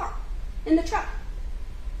in the car, in the truck.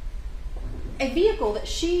 A vehicle that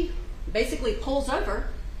she basically pulls over,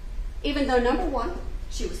 even though, number one,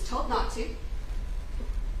 she was told not to.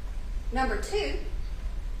 Number two,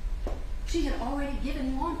 she had already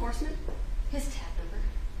given law enforcement his tab number.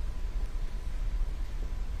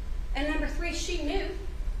 And number three, she knew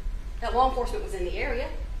that law enforcement was in the area.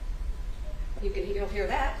 You'll hear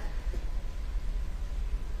that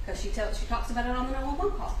because she talks about it on the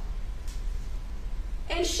 911 call.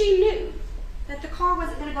 And she knew that the car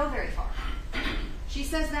wasn't going to go very far. She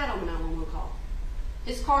says that on the 911 call.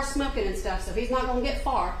 His car's smoking and stuff, so he's not going to get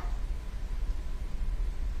far.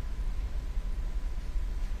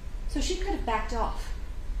 So she could have backed off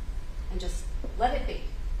and just let it be.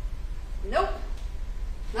 Nope,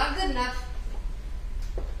 not good enough.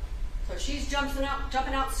 So she's jumping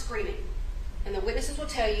out screaming. And the witnesses will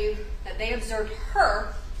tell you that they observed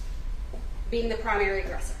her being the primary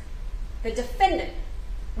aggressor. The defendant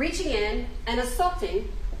reaching in and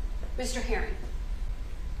assaulting Mr. Herring.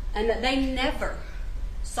 And that they never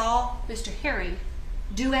saw Mr. Herring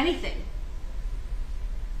do anything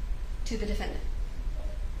to the defendant.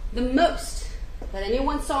 The most that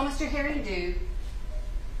anyone saw Mr. Herring do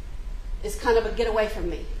is kind of a get away from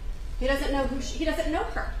me. He doesn't know he doesn't know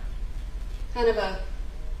her. Kind of a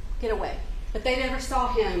get away. But they never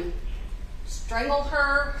saw him strangle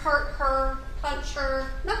her, hurt her, punch her,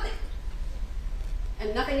 nothing.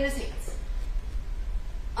 And nothing in his hands.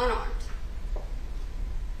 Unarmed.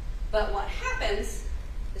 But what happens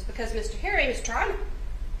is because Mr. Herring is trying to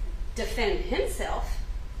defend himself,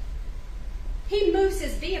 he moves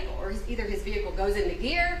his vehicle, or either his vehicle goes into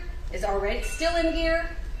gear, is already still in gear.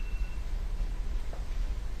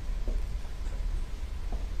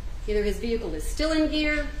 Either his vehicle is still in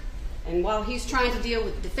gear, and while he's trying to deal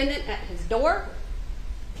with the defendant at his door,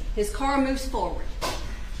 his car moves forward.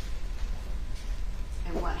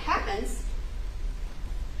 And what happens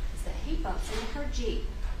is that he bumps into her Jeep.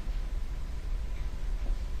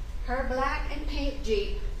 Her black and pink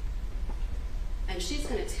Jeep. And she's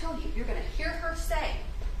going to tell you, you're going to hear her say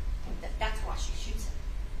that that's why she shoots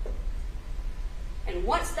him. And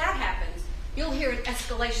once that happens, you'll hear an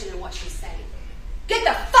escalation in what she's saying. Get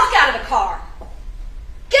the fuck out of the car!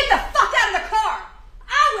 Get the fuck out of the car!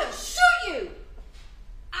 I will shoot you!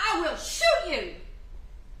 I will shoot you!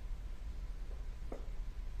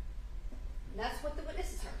 And that's what the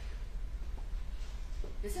witnesses heard.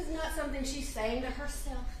 This is not something she's saying to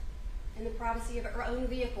herself in the privacy of her own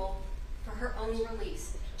vehicle for her own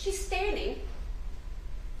release. She's standing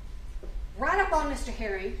right up on Mr.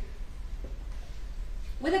 Herring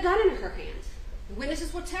with a gun in her hand. The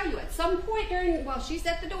witnesses will tell you at some point while she's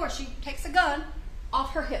at the door, she takes a gun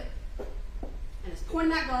off her hip and is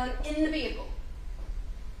pointing that gun in the vehicle.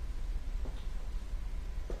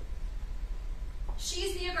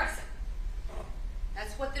 She's the aggressor.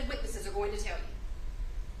 That's what the witnesses are going to tell you.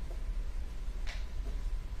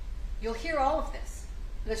 You'll hear all of this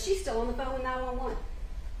because she's still on the phone with 911.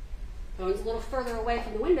 Phone's a little further away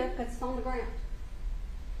from the window because it's on the ground.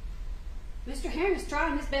 Mr. Herring is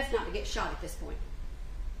trying his best not to get shot at this point.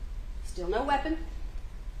 Still no weapon.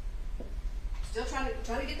 Still trying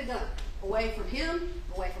to get the gun away from him,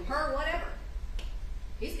 away from her, whatever.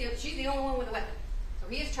 She's the only one with a weapon. So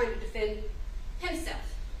he is trying to defend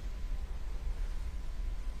himself.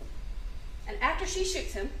 And after she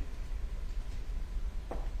shoots him,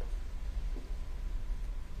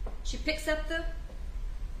 she picks up the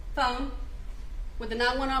phone with the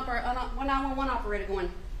 911 operator going,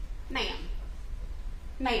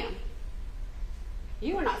 Ma'am,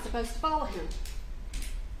 you are not supposed to follow him.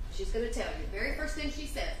 She's going to tell you. The very first thing she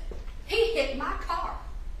says, he hit my car.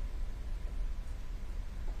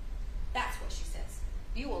 That's what she says.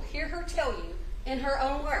 You will hear her tell you in her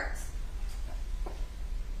own words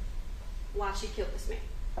why she killed this man.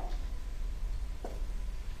 And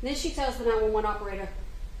then she tells the 911 operator,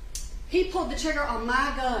 he pulled the trigger on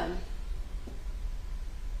my gun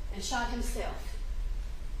and shot himself.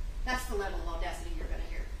 That's the level of audacity you're going to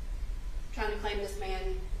hear. Trying to claim this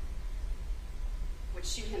man would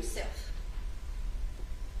shoot himself.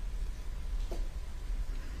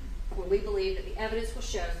 When we believe that the evidence will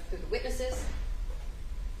show through the witnesses,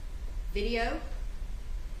 video,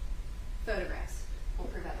 photographs will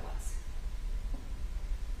prove otherwise.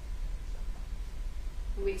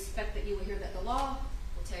 And we expect that you will hear that the law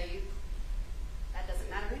will tell you that doesn't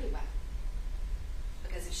matter anyway.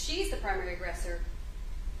 Because if she's the primary aggressor,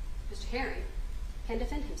 Mr. Herring can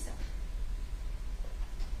defend himself.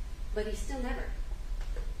 But he still never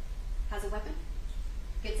has a weapon,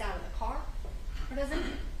 gets out of the car, or does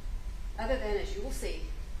anything. Other than, as you will see,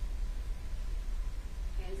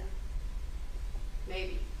 hands up.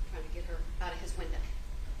 Maybe trying to get her out of his window.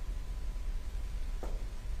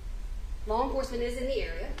 Law enforcement is in the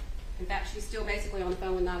area. In fact, she's still basically on the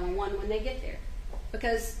phone with 911 when they get there.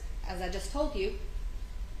 Because, as I just told you,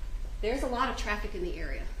 there's a lot of traffic in the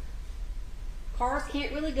area. Cars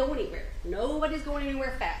can't really go anywhere. Nobody's going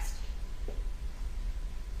anywhere fast.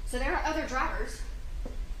 So there are other drivers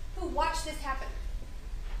who watch this happen.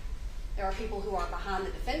 There are people who are behind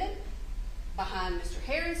the defendant. behind Mr.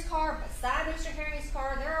 Herring's car, beside Mr. Herring's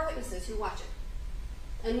car. There are witnesses who watch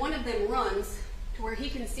it. And one of them runs to where he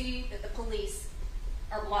can see that the police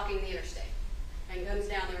are blocking the interstate and comes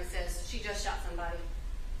down there and says, she just shot somebody.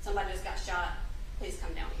 Somebody just got shot. Please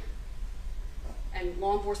come down here. And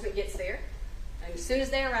law enforcement gets there. And as soon as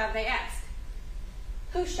they arrive, they ask,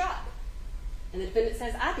 who shot? And the defendant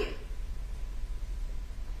says, I did.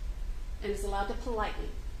 And is allowed to politely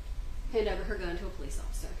hand over her gun to a police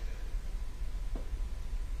officer.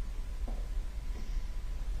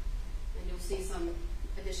 And you'll see some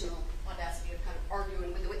additional audacity of kind of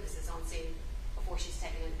arguing with the witnesses on scene before she's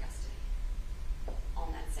taken into custody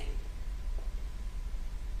on that scene.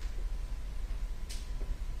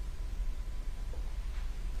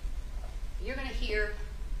 You're going to hear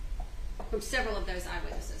from several of those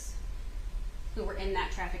eyewitnesses who were in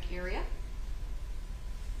that traffic area,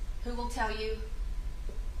 who will tell you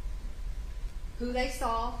who they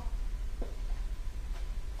saw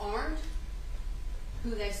armed,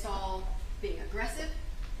 who they saw being aggressive,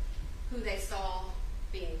 who they saw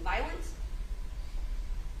being violent.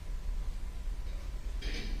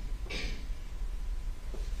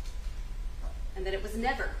 And that it was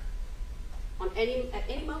never at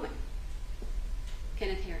any moment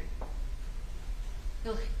Kenneth Herring.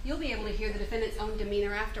 You'll be able to hear the defendant's own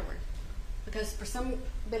demeanor afterward, because for some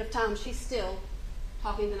bit of time she's still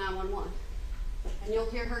talking to 911. And you'll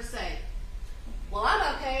hear her say, well,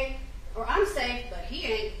 I'm okay, or I'm safe, but he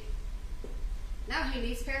ain't. Now he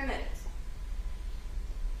needs paramedics.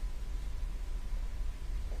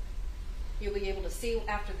 You'll be able to see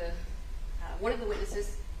after one of the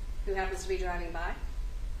witnesses, who happens to be driving by,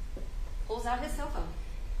 pulls out his cell phone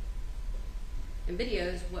and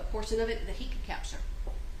videos what portion of it that he could capture.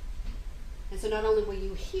 And so not only will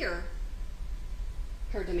you hear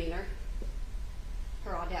her demeanor,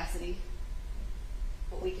 her audacity,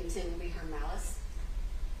 what we contend will be her malice,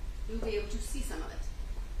 you'll be able to see some of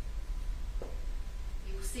it.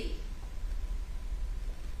 You will see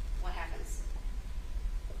what happens.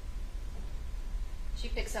 She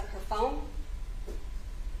picks up her phone,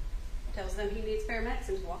 tells them he needs paramedics,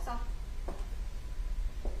 and just walks off.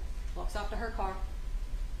 Walks off to her car.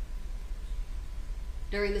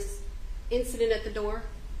 During this incident at the door,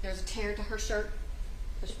 there's a tear to her shirt,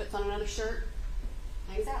 so she puts on another shirt,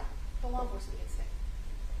 hangs out till law enforcement gets there.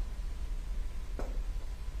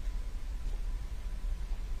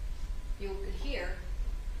 You could hear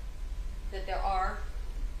that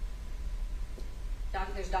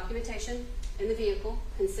there's documentation in the vehicle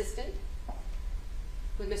consistent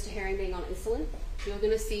with Mr. Herring being on insulin. You're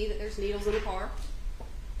going to see that there's needles in the car.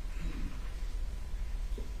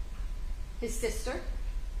 His sister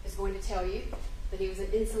is going to tell you that he was an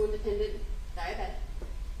insulin-dependent diabetic.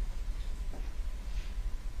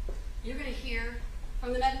 You're going to hear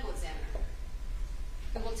from the medical examiner,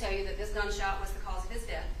 who will tell you that this gunshot was the cause of his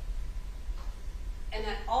death, and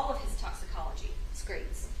that all of his toxicology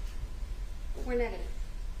screens were negative.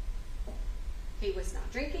 He was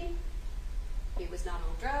not drinking. He was not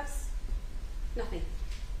on drugs. Nothing.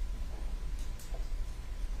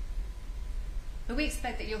 But we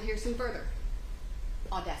expect that you'll hear some further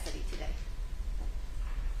audacity today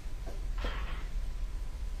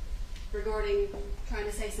regarding trying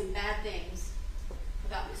to say some bad things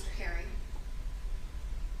about Mr. Herring.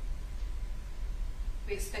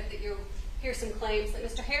 We expect that you'll hear some claims that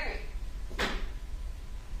Mr. Herring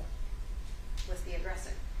was the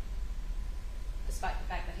aggressor, despite the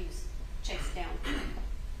fact that he was chased down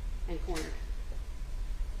and cornered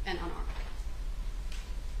and unarmed.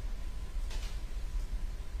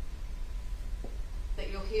 That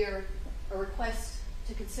you'll hear a request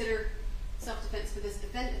to consider self-defense for this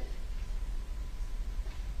defendant,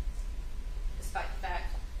 despite the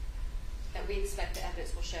fact that we expect the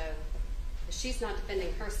evidence will show that she's not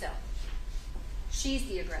defending herself. She's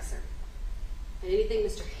the aggressor. And anything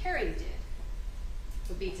Mr. Herring did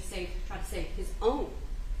would be to try to save his own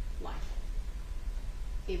life,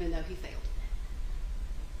 even though he failed.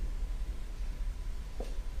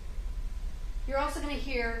 You're also going to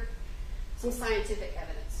hear some scientific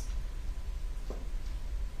evidence.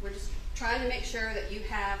 We're just trying to make sure that you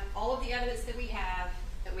have all of the evidence that we have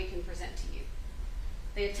that we can present to you.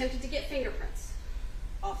 They attempted to get fingerprints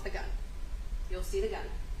off the gun. You'll see the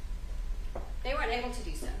gun. They weren't able to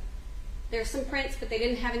do so. There are some prints, but they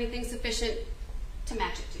didn't have anything sufficient to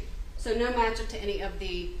match it to. So no match up to any of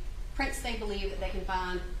the prints they believe that they can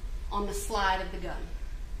find on the slide of the gun.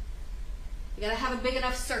 You gotta have a big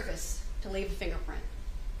enough surface to leave a fingerprint.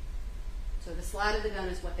 So the slide of the gun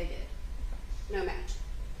is what they did. No match.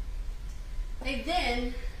 They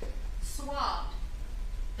then swabbed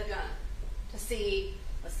the gun to see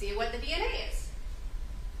Let's see what the DNA is.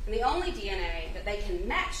 And the only DNA that they can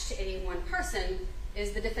match to any one person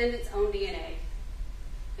is the defendant's own DNA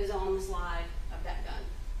is on the slide of that gun.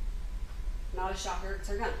 Not a shocker, it's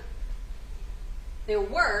her gun. There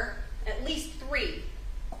were at least 3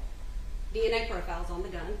 DNA profiles on the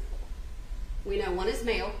gun. We know one is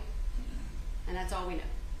male, and that's all we know.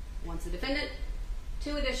 One's the defendant,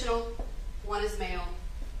 2 additional, one is male,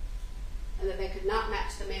 and that they could not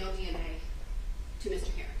match the male DNA to Mr.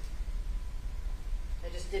 Herring.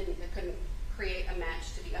 They couldn't create a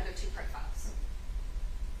match to the other 2 profiles.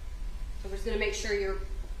 So we're just going to make sure you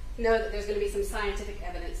know that there's going to be some scientific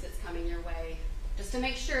evidence that's coming your way, just to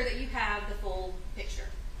make sure that you have the full picture.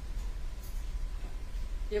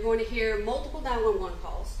 You're going to hear multiple 911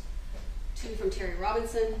 calls, 2 from Terry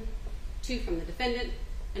Robinson, 2 from the defendant,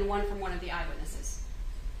 and 1 from one of the eyewitnesses.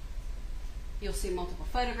 You'll see multiple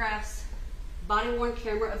photographs, body-worn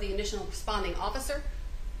camera of the initial responding officer,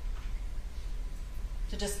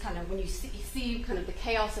 to just kind of, when you see kind of the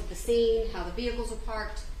chaos of the scene, how the vehicles are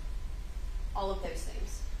parked, all of those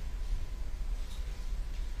things.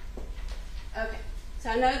 Okay, so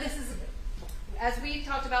I know this is, as we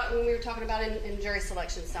talked about when we were talking about in jury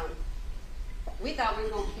selection some, we thought we were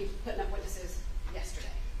going to be putting up witnesses yesterday.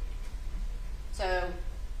 So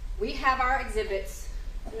we have our exhibits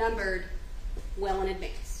numbered well in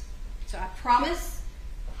advance. So I promise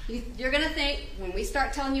you're going to think when we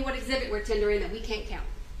start telling you what exhibit we're tendering that we can't count.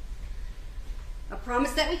 I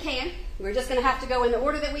promise that we can. We're just going to have to go in the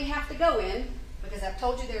order that we have to go in, because I've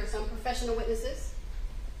told you there are some professional witnesses.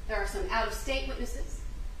 There are some out-of-state witnesses.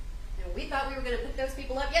 And we thought we were going to put those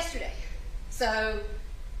people up yesterday. So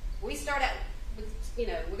we start out with, we're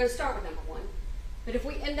going to start with number 1. But if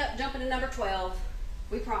we end up jumping to number 12,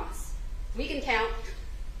 we promise. We can count.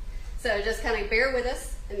 So just kind of bear with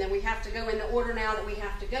us. And then we have to go in the order now that we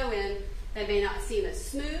have to go in. They may not seem as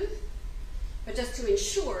smooth, but just to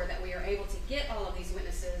ensure that we are able to get all of these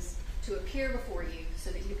witnesses to appear before you so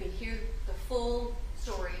that you can hear the full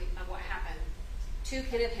story of what happened to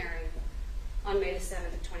Kenneth Herring on May the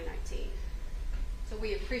 7th of 2019. So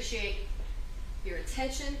we appreciate your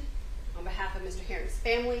attention on behalf of Mr. Herring's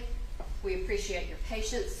family. We appreciate your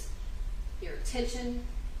patience, your attention.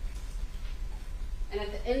 And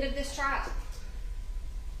at the end of this trial,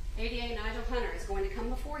 ADA Nigel Hunter is going to come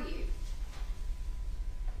before you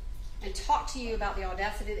and talk to you about the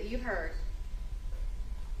audacity that you heard,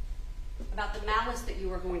 about the malice that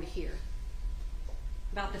you are going to hear,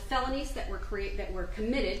 about the felonies that were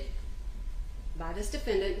committed by this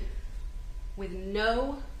defendant with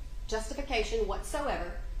no justification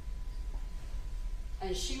whatsoever,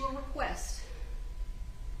 and she will request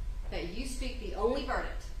that you speak the only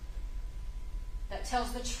verdict that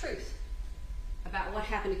tells the truth about what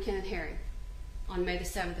happened to Kenneth Herring on May the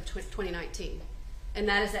 7th of 2019. And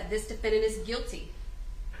that is that this defendant is guilty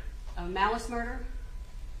of malice murder,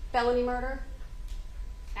 felony murder,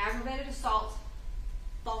 aggravated assault,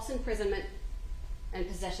 false imprisonment, and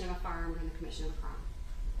possession of a firearm during the commission of a crime.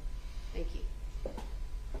 Thank you.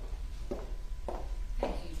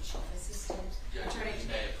 Thank you, Chief Assistant Attorney. You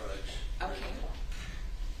may approach. Okay.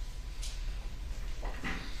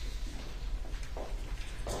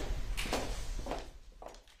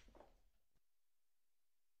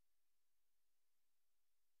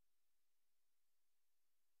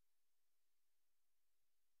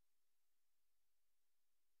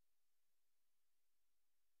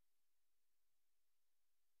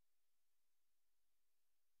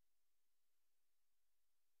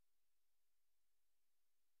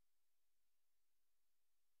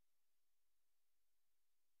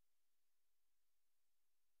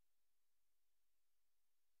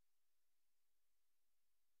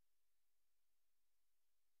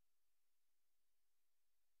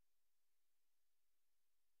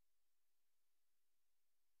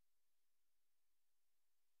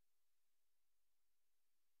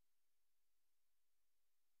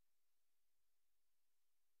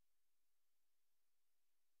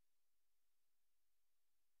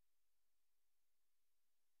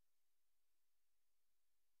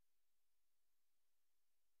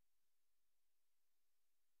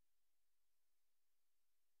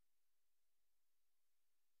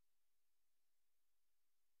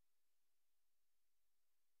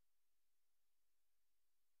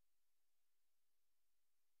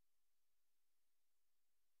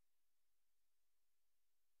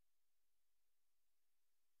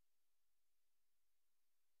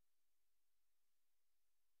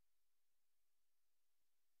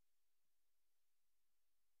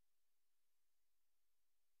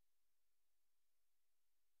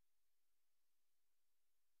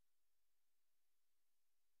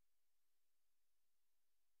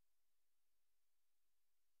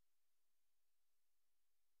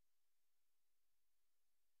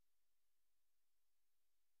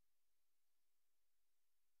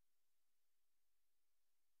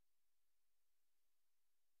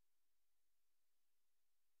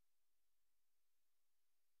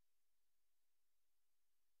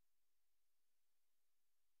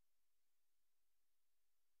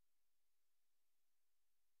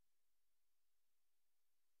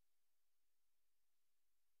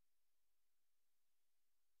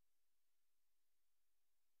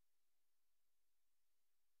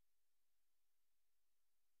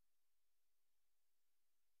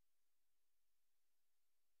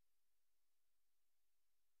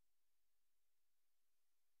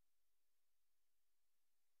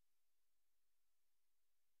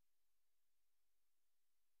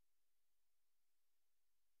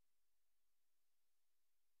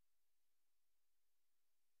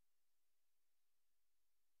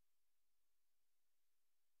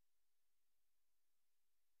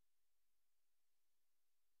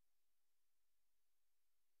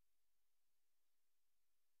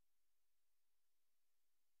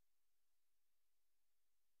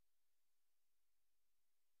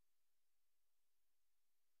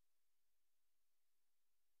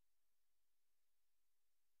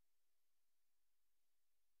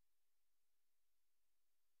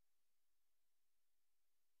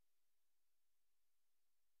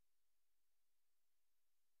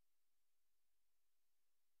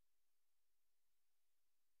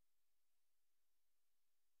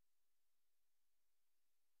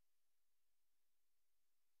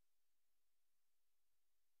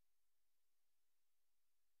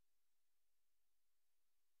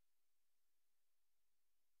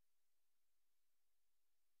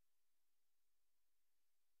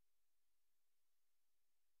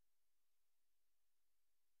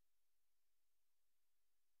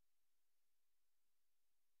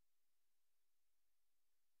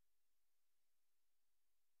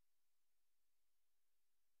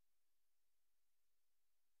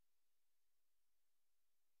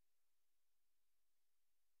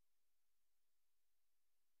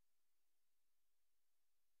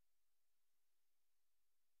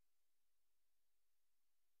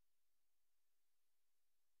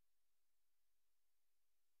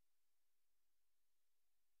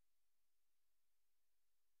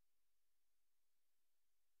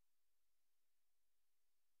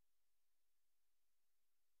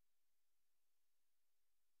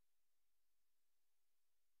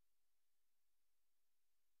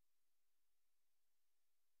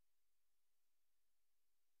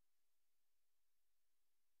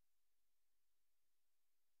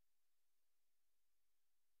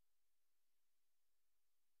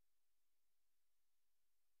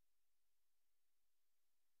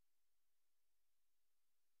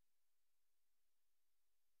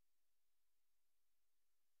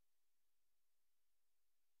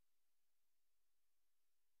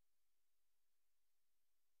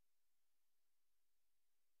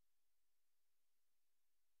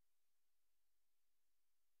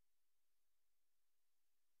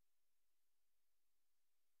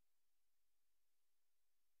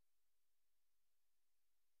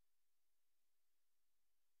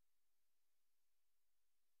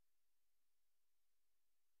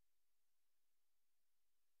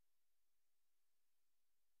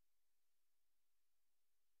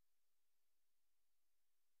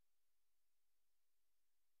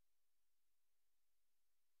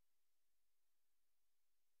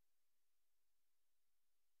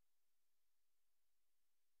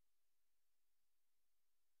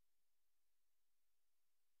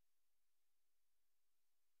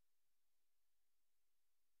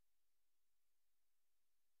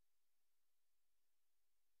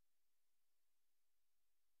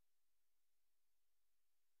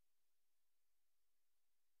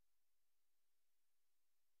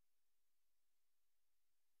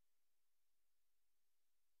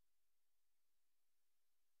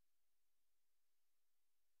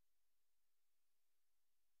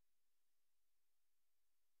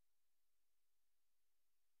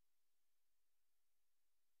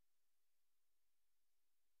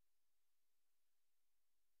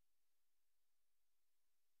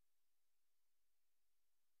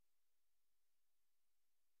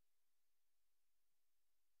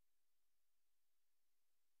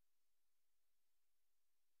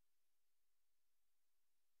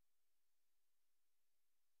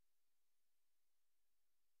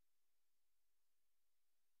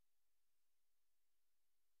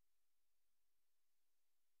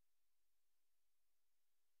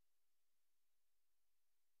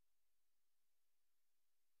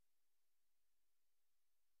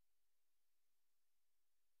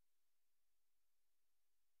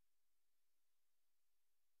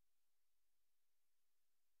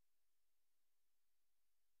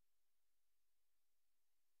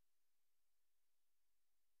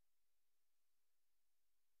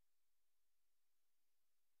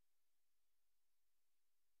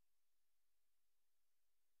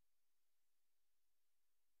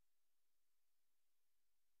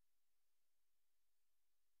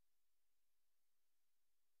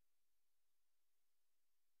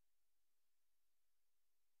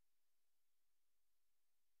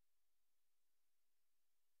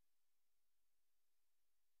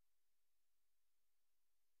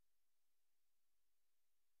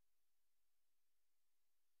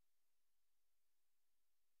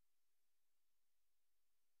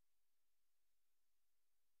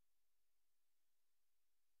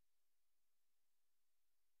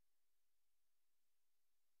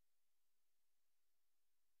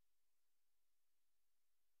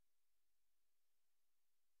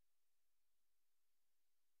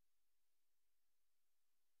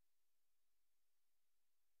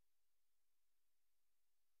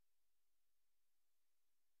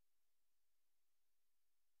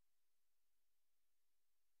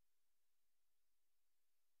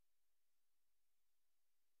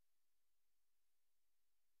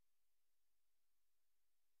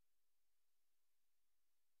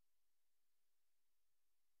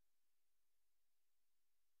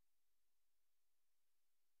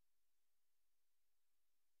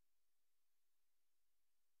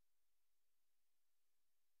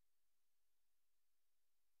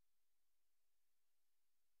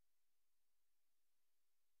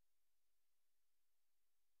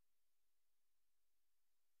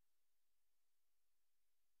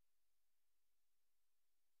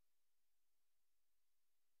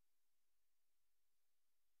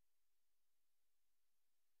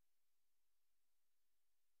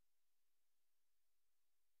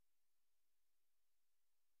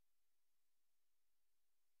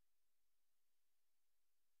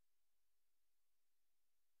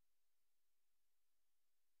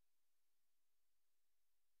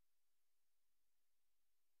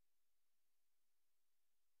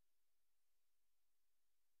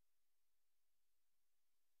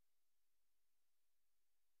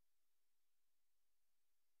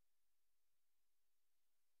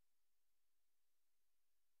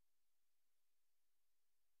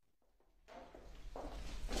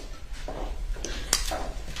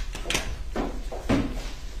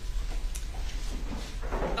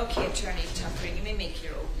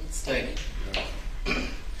 with your opening statement.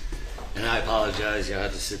 And I apologize, I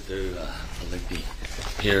had to sit through a lengthy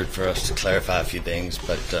period for us to clarify a few things,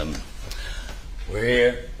 but we're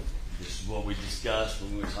here. This is what we discussed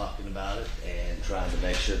when we were talking about it and trying to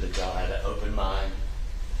make sure that y'all had an open mind,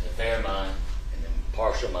 a fair mind, and an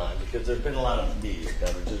impartial mind, because there's been a lot of media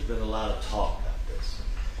coverage, there's been a lot of talk about this.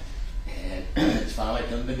 And it's finally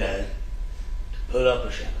come the day to put up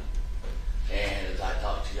a show. And as I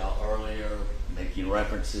talked to y'all earlier, making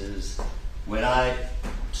references, when I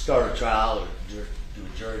start a trial or do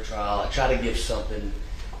a jury trial, I try to give something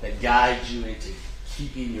that guides you into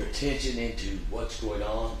keeping your attention into what's going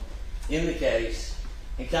on in the case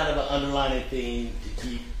and kind of an underlying theme to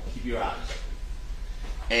keep your eyes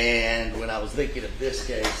open. And when I was thinking of this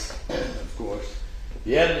case, of course,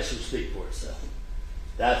 the evidence will speak for itself.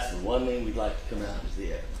 That's the one thing we'd like to come out is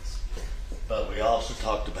the evidence. But we also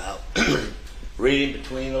talked about reading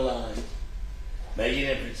between the lines, making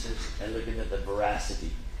inferences, and looking at the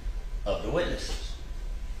veracity of the witnesses,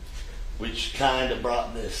 which kind of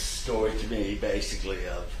brought this story to me basically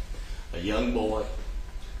of a young boy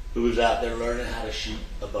who was out there learning how to shoot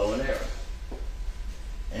a bow and arrow.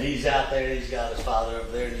 And he's out there, he's got his father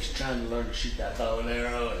over there, and he's trying to learn to shoot that bow and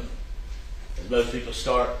arrow, and as most people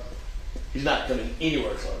start, he's not coming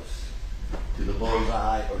anywhere close to the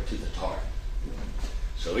bullseye or to the target.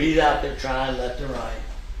 So he's out there trying left and right,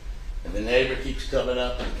 and the neighbor keeps coming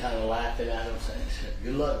up and kind of laughing at him, saying,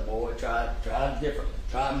 "Good luck, boy, try it differently,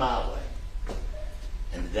 try it my way."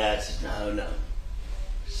 And the dad says, "No,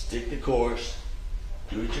 stick the course,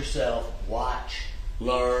 do it yourself, watch,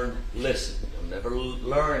 learn, listen. You'll never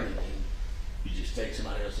learn anything, you just take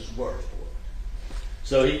somebody else's word for it."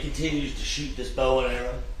 So he continues to shoot this bow and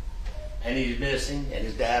arrow, and he's missing, and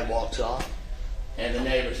his dad walks off, and the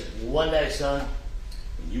neighbor says, "One day, son,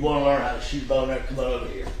 when you want to learn how to shoot a bow and arrow, come on over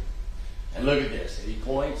here. And look at this." And he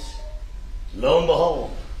points. Lo and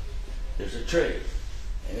behold, there's a tree.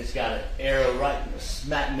 And it's got an arrow right in the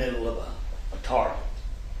smack middle of a target.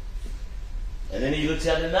 And then he looks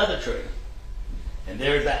at another tree. And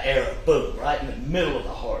there's that arrow, boom, right in the middle of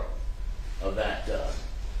the heart of that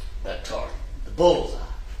target, the bullseye.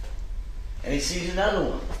 And he sees another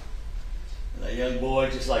one. And that young boy,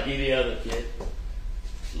 just like any other kid,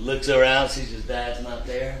 looks around, sees his dad's not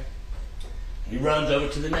there. And he runs over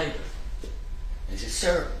to the neighbor. And he says,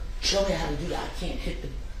 "Sir, show me how to do that. I can't hit the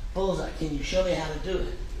bullseye. Can you show me how to do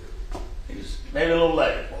it?" He goes, "Maybe a little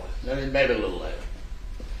later, boy. Maybe a little later."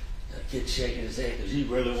 The kid's shaking his head because he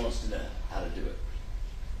really wants to know how to do it.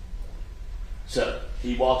 So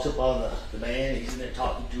he walks up on the man. He's in there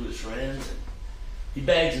talking to his friends. And he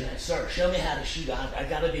begs him, "Sir, show me how to shoot. I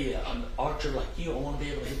got to be an archer like you. I want to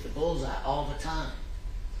be able to hit the bullseye all the time."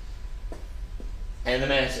 And the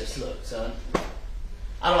man says, "Look, son,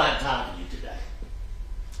 I don't have time for you today.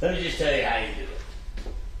 Let me just tell you how you do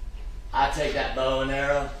it. I take that bow and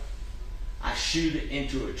arrow, I shoot it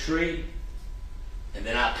into a tree, and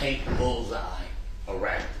then I paint the bullseye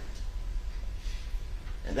around it."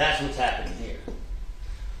 And that's what's happening here.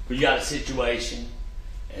 We got a situation,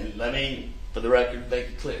 and let me, for the record, make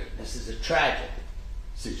it clear. This is a tragic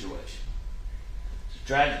situation. It's a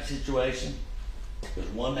tragic situation because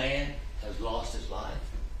one man has lost his life,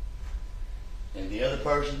 and the other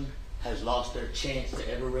person has lost their chance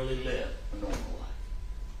to ever really live a normal life.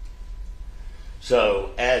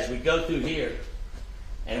 So as we go through here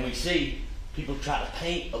and we see people try to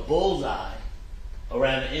paint a bullseye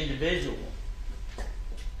around an individual,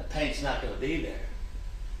 the paint's not going to be there.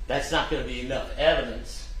 That's not going to be enough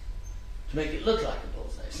evidence to make it look like a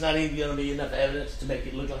bullseye. It's not even going to be enough evidence to make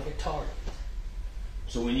it look like a target.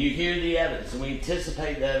 So when you hear the evidence, and we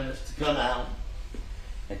anticipate the evidence to come out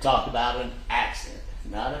and talk about an accident,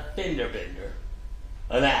 not a fender bender,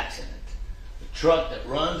 an accident. A truck that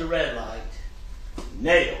runs a red light,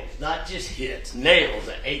 nails, not just hits, nails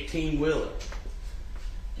an 18-wheeler,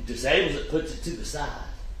 and disables it, puts it to the side.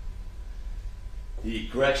 The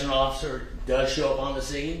correctional officer does show up on the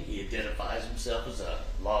scene. He identifies himself as a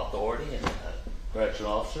law authority and a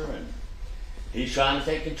correctional officer, and he's trying to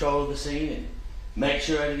take control of the scene and make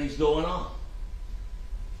sure everything's going on.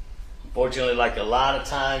 Unfortunately, like a lot of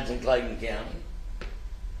times in Clayton County,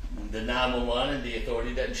 the 911 and the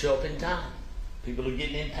authority doesn't show up in time. People are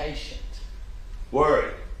getting impatient,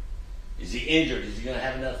 worried. Is he injured? Is he going to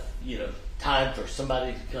have enough, time for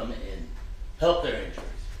somebody to come and help their injuries?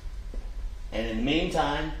 And in the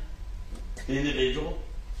meantime, the individual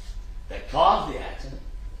that caused the accident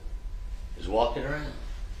is walking around.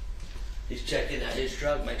 He's checking out his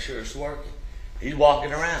truck, make sure it's working. He's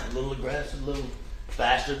walking around, a little aggressive, a little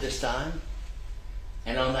faster this time.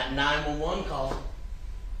 And on that 911 call,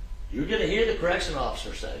 you're going to hear the correction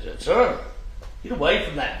officer say, "Sir, get away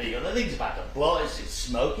from that vehicle. That thing's about to blow. It's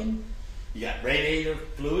smoking. You got radiator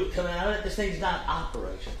fluid coming out of it. This thing's not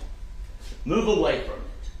operational. Move away from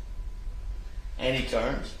it." And he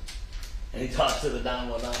turns and he talks to the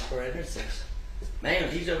 911 operator and says, "Man,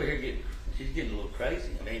 he's over here getting a little crazy.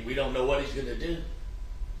 I mean, we don't know what he's going to do."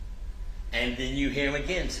 And then you hear him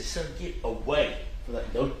again say, "Sir, get away from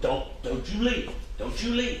that. Don't you leave. Don't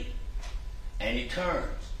you leave." And he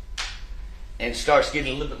turns and starts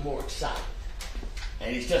getting a little bit more excited.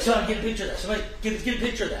 And he's telling, "Somebody get a picture of that. Somebody get a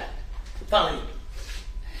picture of that." Finally,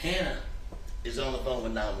 Hannah is on the phone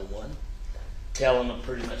with 911, telling them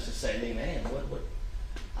pretty much the same thing. "Man, what?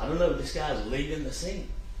 I don't know. This guy's leaving the scene.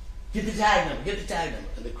 Get the tag number. Get the tag number."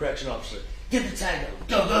 And the correction officer, "Get the tag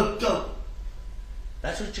number. Go."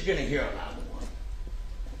 That's what you're going to hear on 911.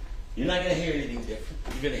 You're not going to hear anything different.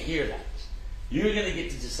 You're going to hear that. You're going to get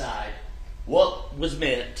to decide what was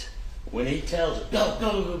meant when he tells her,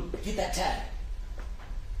 go, get that tag.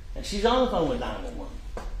 And she's on the phone with 911.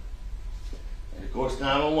 And of course,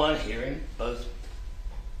 911 hearing both,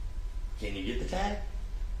 "Can you get the tag?"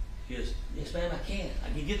 She goes, "Yes, ma'am, I can. I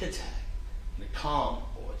can get the tag." In a calm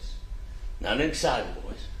voice. Not an excited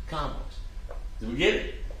voice, calm voice. "Did we get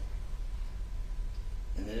it?"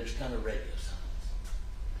 And then there's kind of radio silence.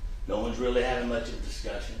 No one's really having much of a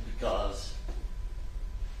discussion because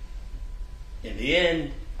in the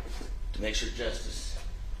end, to make sure justice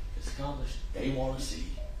is accomplished, they want to see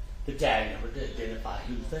the tag number to identify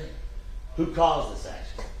who's there, who caused this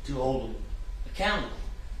action, to hold them accountable.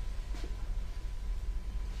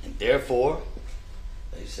 And therefore,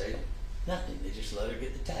 they say nothing. They just let her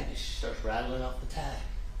get the tag. She starts rattling off the tag.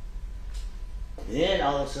 Then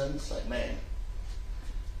all of a sudden, it's like, "Man,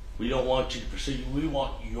 we don't want you to pursue. We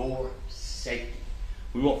want your safety.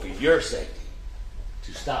 We want for your safety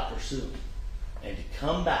to stop pursuing and to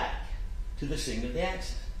come back to the scene of the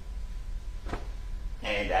accident."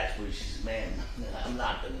 And that's where she says, "Man, I'm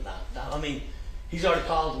not going to knock down. I mean, he's already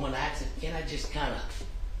caused one accident. Can't I just kind of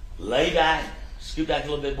lay back, scoot back a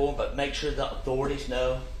little bit more, but make sure the authorities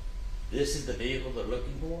know this is the vehicle they're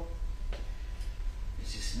looking for?" And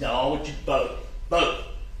she says, "No, I want you both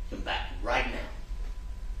come back right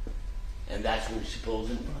now." And that's where she pulls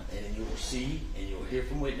in front. And then you will see and you'll hear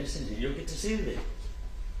from witnesses and you'll get to see the video.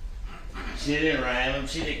 She didn't ram him.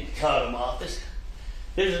 She didn't cut him off.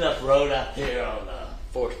 There's enough road out there on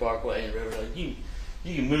Forest Parkway and River Road. You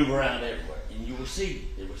can move around everywhere. And you will see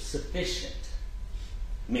there was sufficient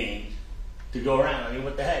means to go around. I mean,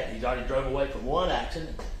 what the heck? He's already drove away from one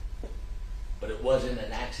accident. But it wasn't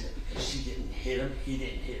an accident because she didn't hit him. He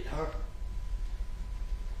didn't hit her.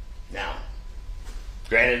 Now,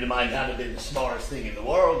 granted, it might not have been the smartest thing in the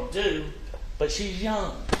world to do, but she's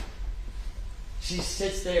young. She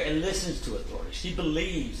sits there and listens to authorities. She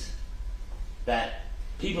believes that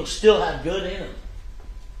people still have good in them.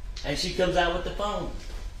 And she comes out with the phone.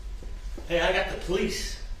 "Hey, I got the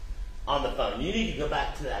police on the phone. You need to go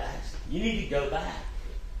back to that accident. You need to go back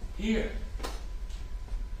here."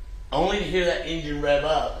 Only to hear that engine rev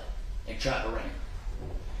up and try to ram.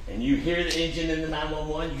 And you hear the engine in the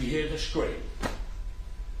 911, you hear the scream.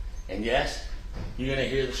 And yes, you're going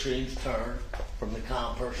to hear the screams turn from the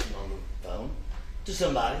calm person on the phone to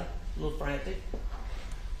somebody a little frantic.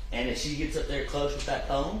 And as she gets up there close with that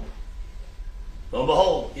phone, lo and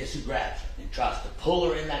behold, guess who grabs her and tries to pull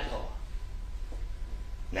her in that car?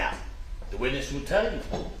 Now, the witness will tell you,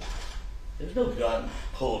 there's no gun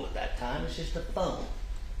pulled at that time. It's just a phone.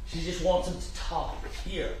 She just wants them to talk.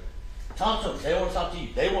 Here, talk to them. They want to talk to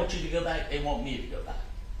you. They want you to go back. They want me to go back.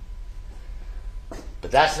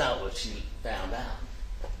 But that's not what she found out.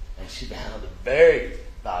 And she found a very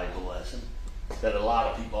valuable lesson that a lot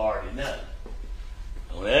of people already know.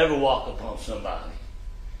 Don't ever walk upon somebody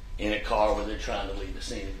in a car where they're trying to leave the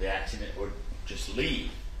scene of the accident or just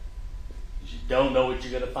leave. You don't know what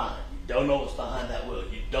you're going to find. You don't know what's behind that wheel.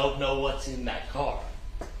 You don't know what's in that car.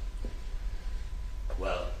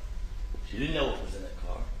 Well, she didn't know what was in that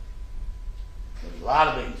car. There was a lot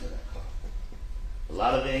of things in that car. A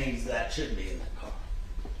lot of things that shouldn't be in that car.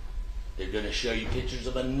 They're going to show you pictures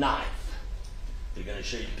of a knife. They're going to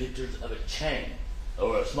show you pictures of a chain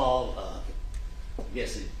or a small,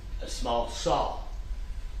 a small saw.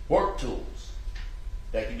 Work tools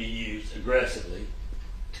that can be used aggressively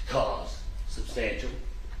to cause substantial,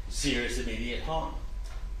 serious, immediate harm.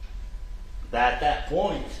 But at that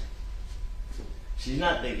point, she's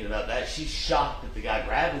not thinking about that. She's shocked that the guy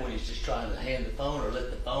grabbed her when he's just trying to hand the phone or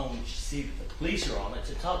let the phone see that the police are on it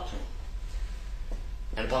to talk to him.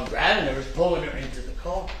 And upon grabbing her, it's pulling her into the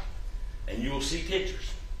car. And you will see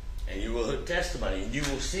pictures. and you will hear testimony, and you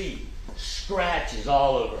will see scratches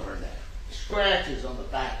all over her neck, scratches on the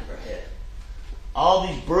back of her head, all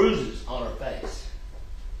these bruises on her face.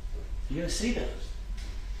 You're going to see those.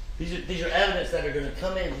 These are evidence that are going to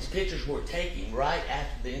come in. These pictures were taken right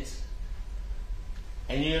after the incident.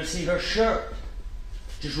 And you're going to see her shirt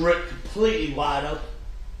just ripped completely wide open.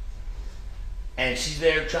 And she's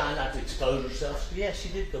there trying not to expose herself. So yeah, she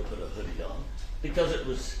did go put a hoodie on because it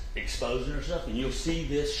was exposing herself. And you'll see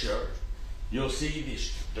this shirt. You'll see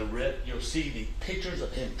the rip. You'll see the pictures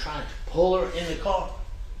of him trying to pull her in the car.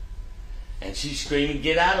 And she's screaming,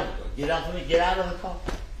 "Get out of the car. Get off of me. Get out of the car."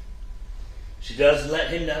 She does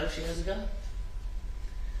let him know she has a gun.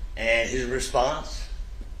 And his response,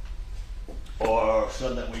 or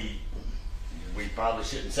something that we probably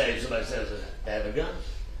shouldn't say if somebody says they have a gun.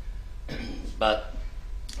 But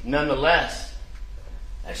nonetheless,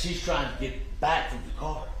 as she's trying to get back from the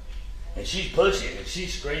car, and she's pushing and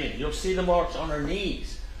she's screaming, you'll see the marks on her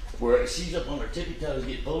knees where she's up on her tippy toes,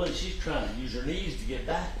 get pulled, and she's trying to use her knees to get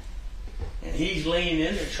back. And he's leaning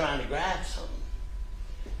in there trying to grab something.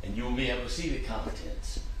 And you will be able to see the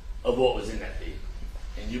contents of what was in that vehicle.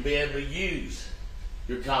 And you'll be able to use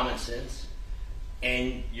your common sense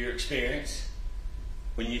and your experience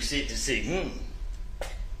when you see it to see,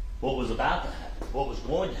 what was about to happen, what was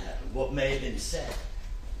going to happen, what may have been said.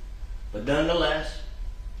 But nonetheless,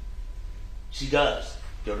 she does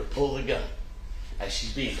go to pull the gun. As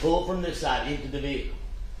she's being pulled from this side into the vehicle,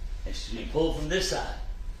 and she's being pulled from this side,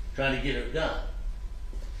 trying to get her gun,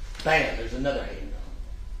 bam, there's another hand.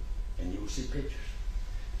 And you will see pictures.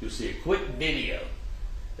 You'll see a quick video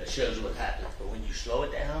that shows what happened. But when you slow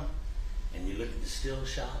it down and you look at the still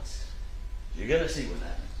shots, you're going to see what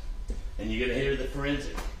happened. And you're going to hear the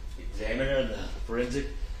forensic examiner, the forensic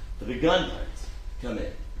for the gun prints come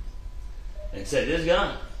in and say this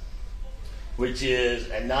gun, which is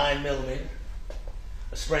a 9mm,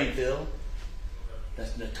 a Springfield,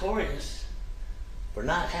 that's notorious for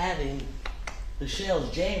not having the shells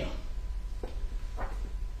jammed.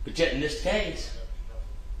 But yet in this case,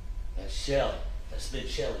 that spent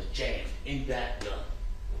shell is jammed in that gun.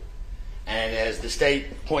 And as the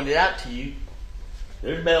state pointed out to you,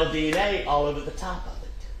 there's male DNA all over the top of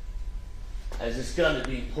it. As this gun is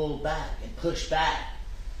being pulled back and pushed back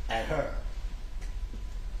at her.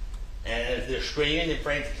 And as they're screaming and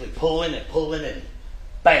frantically pulling and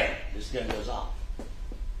bam, this gun goes off.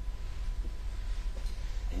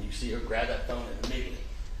 And you see her grab that phone and immediately,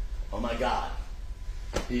 oh my God.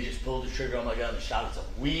 He just pulled the trigger on my gun and shot himself.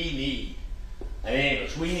 We need an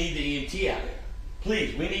ambulance. We need the EMT out here.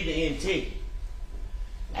 Please, we need the EMT.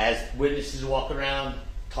 As witnesses walk around,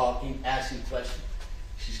 talking, asking questions,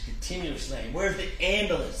 she's continuously saying, where's the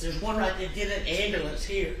ambulance? There's one right there. Get an ambulance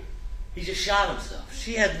here. He just shot himself.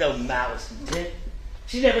 She has no malice intent.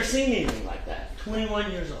 She's never seen anything like that.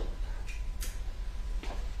 21 years old.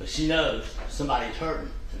 But she knows somebody's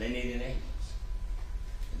hurting and they need an ambulance.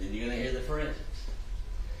 And then you're going to hear the forensics.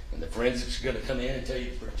 And the forensics are going to come in and tell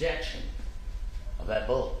you the projection of that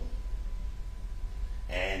bullet.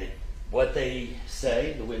 And what they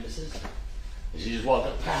say, the witnesses, is you just walk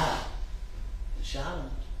up, pow, and shot him.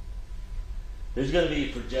 There's going to be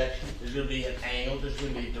a projection. There's going to be an angle. There's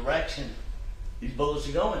going to be a direction these bullets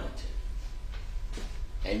are going into.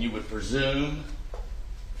 And you would presume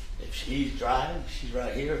if she's driving, she's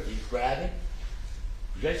right here, if he's grabbing,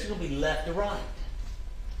 the projection's going to be left to right.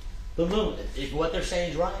 The movement, if what they're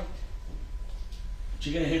saying is right, but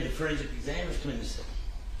you're going to hear the forensic examiner come in and say,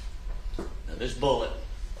 now this bullet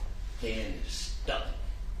can is stuck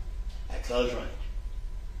at close range.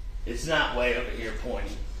 It's not way over here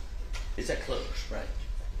pointing. It's at close range.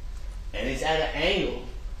 And it's at an angle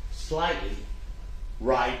slightly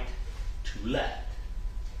right to left.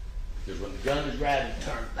 Because when the gun is grabbed and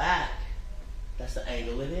turned back, that's the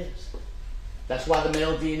angle it is. That's why the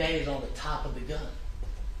male DNA is on the top of the gun.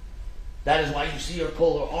 That is why you see her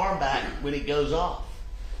pull her arm back when it goes off,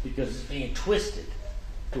 because it's being twisted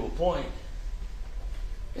to a point.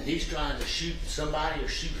 And he's trying to shoot somebody or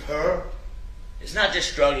shoot her. It's not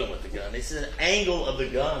just struggling with the gun. It's an angle of the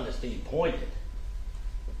gun that's being pointed.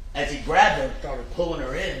 As he grabbed her and started pulling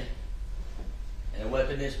her in, and the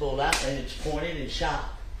weapon is pulled out and it's pointed and shot.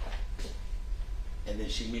 And then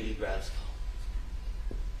she immediately grabs the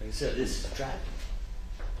phone. Like I said, this is tragic.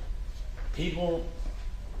 People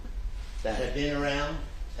that have been around,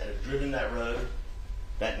 that have driven that road,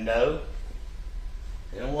 that know,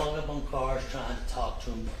 they don't walk up on cars trying to talk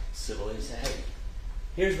to them civilly and say, hey,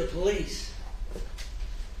 here's the police.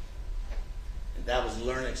 And that was a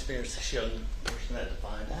learning experience to show the person had to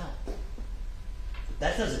find out. But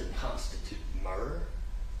that doesn't constitute murder.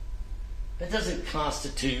 That doesn't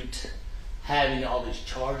constitute having all these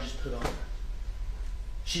charges put on her.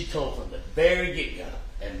 She told from the very get-go,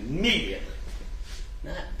 immediately,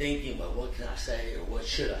 not thinking, well, what can I say or what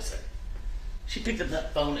should I say? She picked up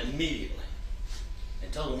that phone immediately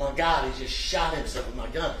and told him, my God, he just shot himself with my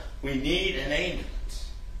gun. We need an ambulance.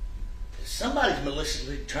 If somebody's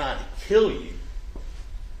maliciously trying to kill you,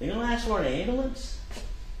 they're going to ask for an ambulance?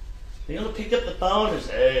 They're going to pick up the phone and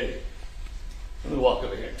say, hey, let me walk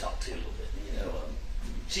over here and talk to you a little bit.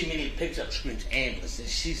 She immediately picks up, screams ambulance, and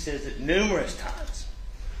she says it numerous times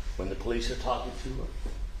when the police are talking to her,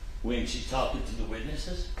 when she's talking to the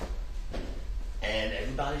witnesses, and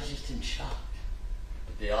everybody's just in shock.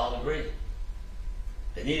 But they all agree.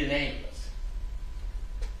 They need an ambulance.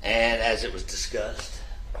 And as it was discussed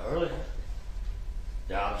earlier,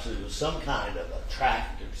 there obviously was some kind of a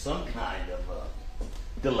traffic or some kind of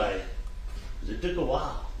a delay. Because it took a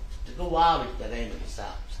while. It took a while to get that ambulance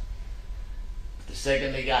out. The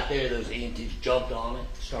second they got there, those EMTs jumped on it,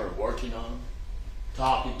 started working on him,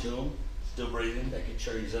 talking to him, still breathing, making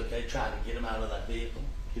sure he's okay, trying to get him out of that vehicle,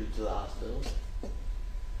 get him to the hospital.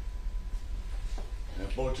 And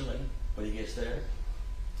unfortunately, when he gets there,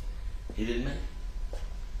 he didn't make it.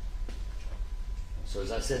 So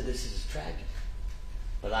as I said, this is tragic.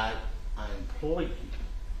 But I implore you,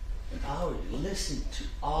 empower you, listen to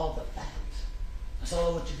all the facts. That's all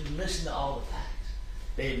I want you to do, listen to all the facts.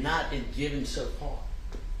 They have not been given so far.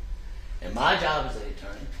 And my job as an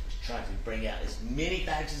attorney is to try to bring out as many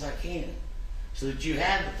facts as I can so that you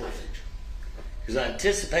have the full picture. Because I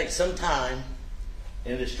anticipate sometime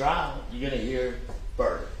in this trial, you're going to hear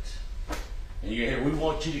verdicts. And you're going to hear, we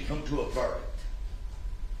want you to come to a verdict.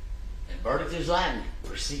 And verdict is Latin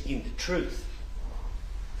for seeking the truth.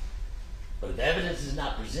 But if evidence is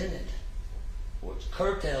not presented, or it's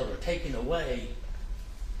curtailed or taken away,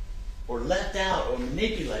 or left out or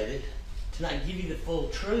manipulated to not give you the full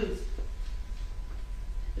truth,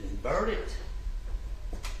 then verdict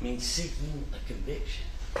means seeking a conviction.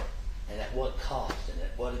 And at what cost, and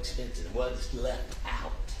at what expense, and what is left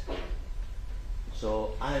out.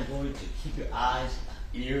 So I am going to keep your eyes,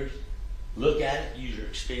 ears, look at it, use your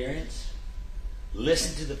experience,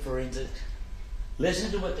 listen to the forensics,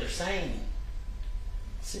 listen to what they're saying.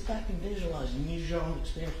 Sit back and visualize and use your own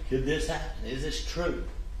experience. Could this happen? Is this true?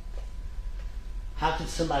 How could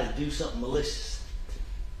somebody do something malicious?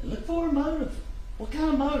 And look for a motive. What kind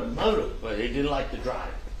of motive? Motive. Well, they didn't like the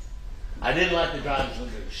drive. I didn't like the drive when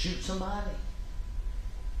they shoot somebody.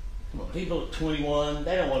 Come on, people at 21,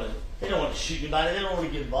 they don't want to shoot anybody. They don't want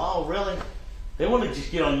to get involved, really. They want to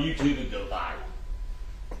just get on YouTube and go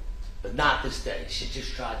viral. But not this day. She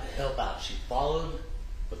just tried to help out. She followed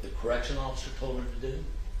what the correction officer told her to do.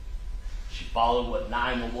 She followed what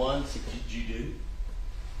 911 said, could you do?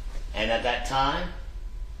 And at that time,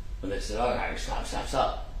 when they said, all right,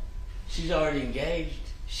 stop, she's already engaged.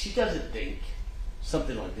 She doesn't think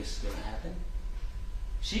something like this is going to happen.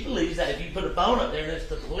 She believes that if you put a phone up there and it's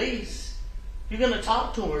the police, you're going to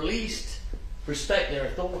talk to them or at least respect their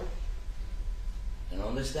authority. And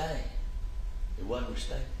on this day, it wasn't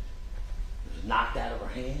respected. It was knocked out of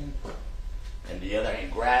her hand, and the other hand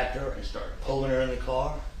grabbed her and started pulling her in the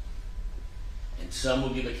car. And some will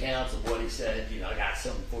give accounts of what he said, I got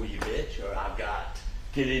something for you, bitch, or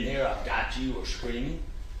get in here, I've got you, or screaming.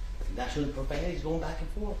 And that's when the profanity is going back and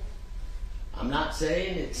forth. I'm not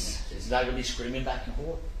saying it's not going to be screaming back and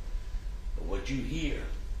forth. But what you hear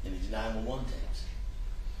in these 911 tapes,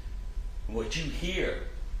 and what you hear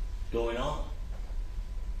going on,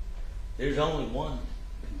 there's only one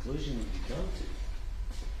conclusion you can come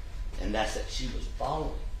to. And that's that she was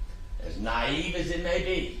following. As naive as it may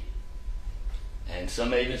be, and some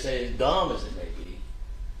may even say as dumb as it may be,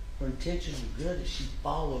 her intentions were good as she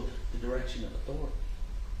followed the direction of authority.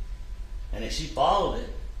 And as she followed it,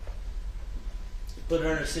 it put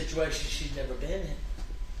her in a situation she'd never been in.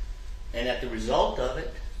 And at the result of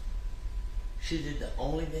it, she did the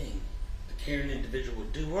only thing a caring individual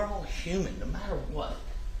would do. We're all human, no matter what.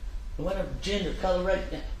 No matter gender, color, race,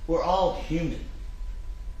 we're all human.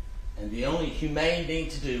 And the only humane thing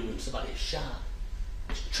to do when somebody is shot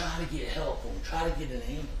is try to get help or try to get an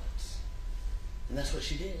ambulance. And that's what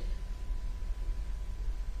she did.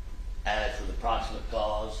 As for the proximate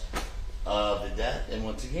cause of the death, and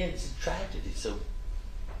once again, it's a tragedy. So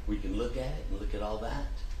we can look at it and look at all that.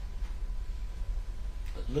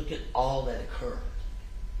 But look at all that occurred.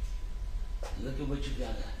 And look at what you've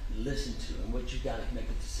got to listen to and what you've got to make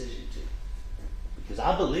a decision to. Because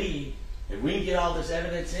I believe if we can get all this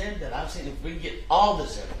evidence in that I've seen, if we can get all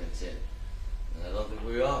this evidence in, and I don't think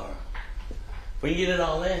we are, if we can get it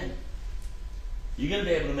all in, you're going to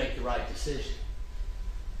be able to make the right decision.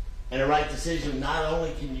 And a right decision, not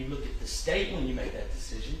only can you look at the state when you make that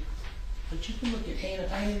decision, but you can look at Hannah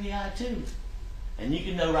Payne in the eye too. And you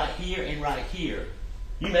can know right here and right here,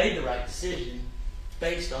 you made the right decision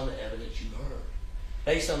based on the evidence you heard,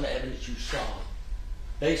 based on the evidence you saw,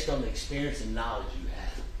 based on the experience and knowledge you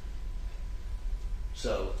have.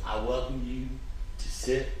 So I welcome you to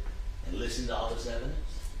sit and listen to all this evidence.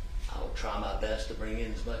 I will try my best to bring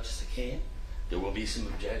in as much as I can. There will be some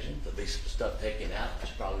objections. There'll be some stuff taken out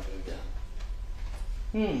that's probably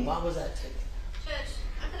going down. Why was that taken out? Judge,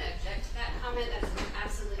 I'm going to object to that comment. That's an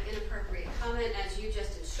absolutely inappropriate comment. As you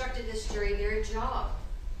just instructed this jury, their job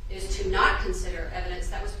is to not consider evidence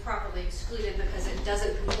that was properly excluded because it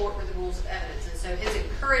doesn't comport with the rules of evidence. And so his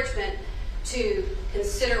encouragement to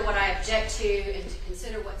consider what I object to and to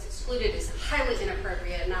consider what's excluded is highly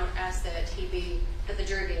inappropriate, and I would ask that the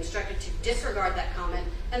jury be instructed to disregard that comment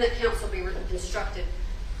and that counsel be instructed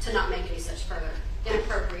to not make any such further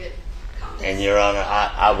inappropriate comments. And Your Honor,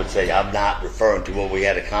 I would say I'm not referring to what we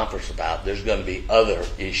had a conference about. There's going to be other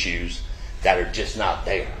issues that are just not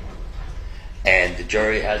there. And the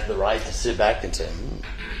jury has the right to sit back and say,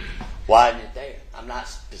 why isn't it there? I'm not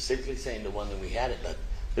specifically saying the one that we had it, but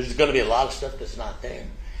there's going to be a lot of stuff that's not there.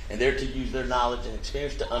 And they're to use their knowledge and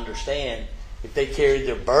experience to understand if they carried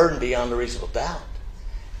their burden beyond a reasonable doubt.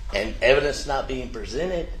 And evidence not being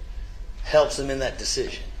presented helps them in that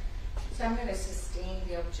decision. So I'm going to sustain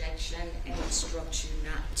the objection and instruct you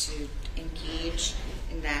not to engage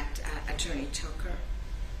in that, Attorney Tucker.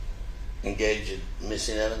 Engage in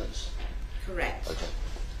missing evidence? Correct. Okay.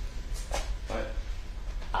 All right.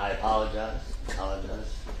 I apologize.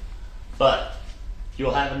 But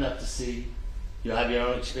you'll have enough to see. You'll have your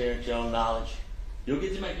own experience, your own knowledge. You'll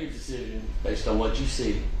get to make your decision based on what you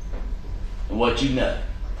see and what you know.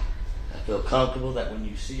 I feel comfortable that when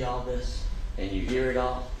you see all this and you hear it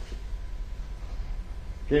all,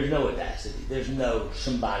 there's no audacity. There's no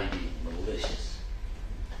somebody being malicious.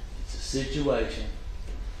 It's a situation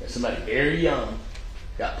that somebody very young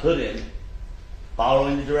got put in,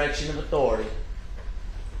 following the direction of authority,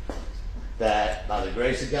 that by the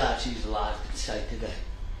grace of God, she's alive to say today.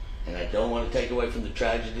 And I don't want to take away from the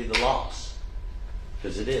tragedy of the loss,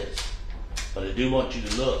 because it is. But I do want you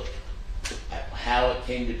to look at how it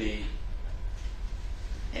came to be,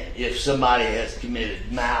 and if somebody has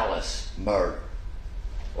committed malice murder,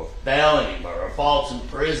 or felony murder, or false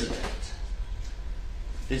imprisonment.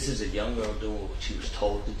 This is a young girl doing what she was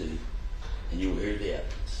told to do, and you will hear the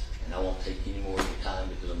evidence. And I won't take any more of your time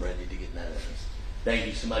because I'm ready to get that evidence. Thank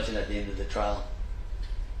you so much, and at the end of the trial,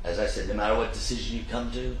 as I said, no matter what decision you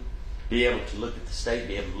come to, be able to look at the state,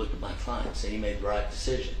 be able to look at my client, say he made the right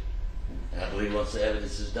decision. And I believe once the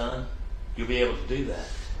evidence is done, you'll be able to do that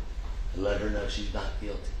and let her know she's not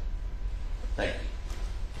guilty. Thank you.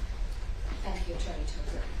 Thank you, Attorney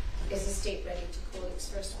Tucker. Is the state ready to call its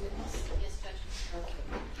first witness? Yes, Judge. Okay.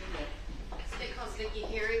 You may. State calls Vicki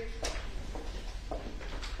Herring.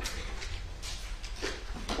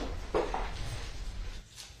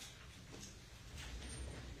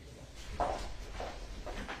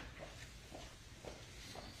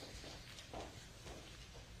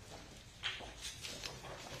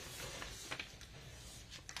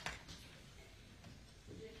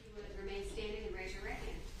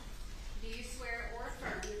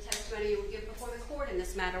 You will give before the court in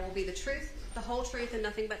this matter will be the truth, the whole truth, and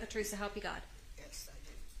nothing but the truth, so help you God. Yes, I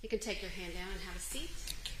do. You can take your hand down and have a seat.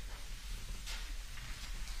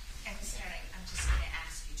 And Ms. Herring, I'm just going to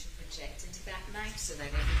ask you to project into that mic so that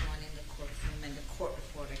everyone in the courtroom and the court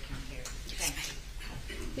reporter can hear you. Thank you.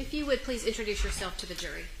 If you would please introduce yourself to the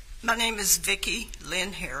jury. My name is Vicki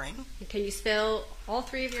Lynn Herring. And can you spell all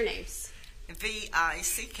three of your names?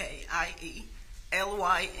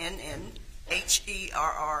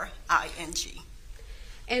 VICKIELYNNHERRING.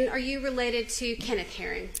 And are you related to Kenneth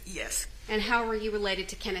Herring? Yes, And how were you related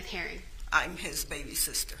to Kenneth Herring? I'm his baby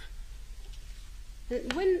sister.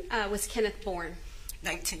 When was Kenneth born?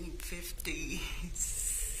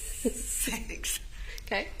 1956.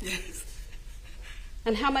 Okay. Yes.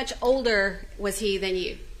 And how much older was he than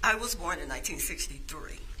you? I was born in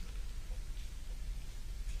 1963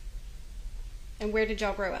 And where did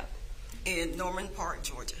y'all grow up? in Norman Park,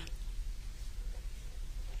 Georgia.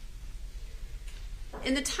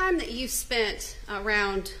 In the time that you spent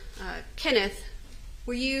around Kenneth,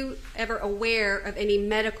 were you ever aware of any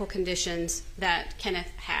medical conditions that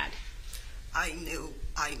Kenneth had? I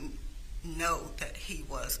know that he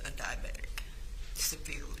was a diabetic,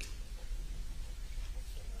 severely.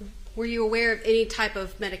 Were you aware of any type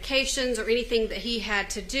of medications or anything that he had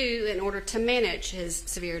to do in order to manage his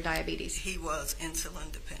severe diabetes? He was insulin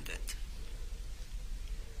dependent.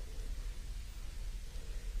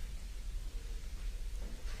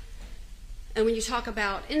 And when you talk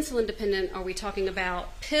about insulin dependent, are we talking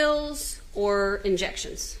about pills or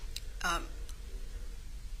injections?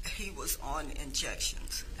 He was on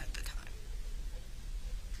injections at the time.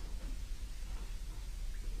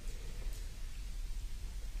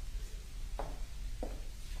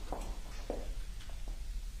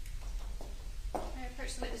 May I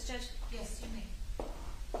approach the witness, Judge? Yes, you may.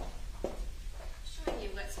 Showing you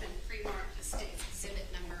what's been pre-marked as State's Exhibit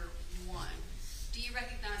number 1. Do you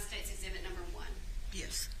recognize State's Exhibit number 1?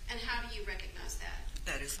 Yes, And how do you recognize that?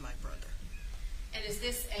 that is my brother. And is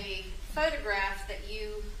this a photograph that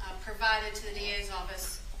you provided to the DA's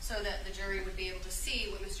office so that the jury would be able to see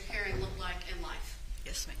what Mr. Herring looked like in life?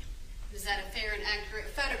 Yes, ma'am. Is that a fair and accurate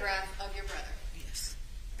photograph of your brother? Yes.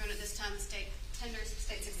 Your Honor, at this time, the State tenders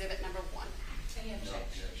State's Exhibit number 1. Any No objection?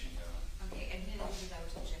 objection, Your Honor. Okay, admitted without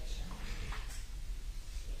objection.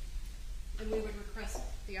 And we would request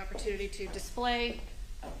the opportunity to display,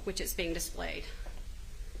 which it's being displayed.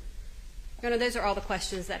 Your Honor, those are all the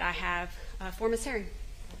questions that I have for Ms. Herring.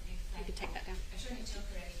 Okay, You fine. can take that down. Attorney Tucker,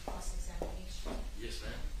 any cross-examination? Yes,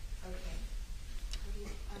 ma'am.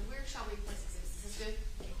 Okay. Where shall we place exhibits? Is this good?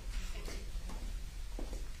 Thank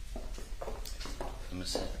you.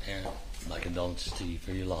 Ms. Herring, my condolences to you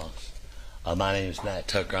for your loss. My name is Matt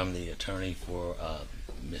Tucker. I'm the attorney for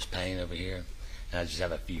Ms. Payne over here, and I just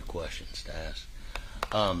have a few questions to ask.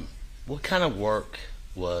 What kind of work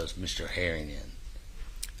was Mr. Herring in?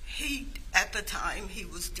 At the time, he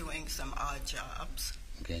was doing some odd jobs.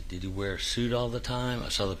 Okay. Did he wear a suit all the time? I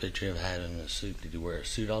saw the picture of him in a suit. Did he wear a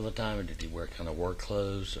suit all the time, or did he wear kind of work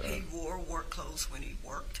clothes? Or? He wore work clothes when he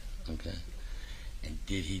worked. Okay. And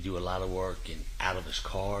did he do a lot of work out of his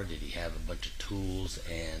car? Did he have a bunch of tools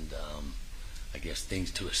and, I guess,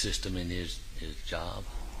 things to assist him in his job?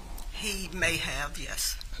 He may have,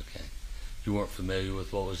 yes. Okay. You weren't familiar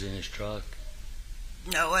with what was in his truck?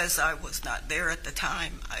 No, as I was not there at the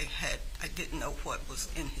time, I didn't know what was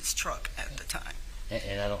in his truck at the time.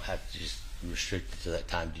 And I don't have to just restrict it to that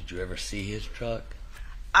time. Did you ever see his truck?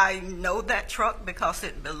 I know that truck because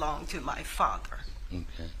it belonged to my father.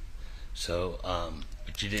 Okay. So,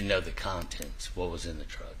 but you didn't know the contents, what was in the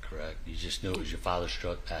truck, correct? You just knew it was your father's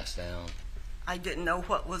truck passed down? I didn't know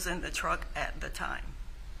what was in the truck at the time.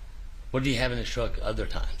 What do you have in his truck other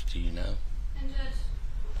times? Do you know? And Judge,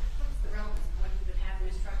 what's the relevance of what he would have in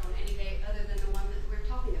his truck on any day other than the one that we're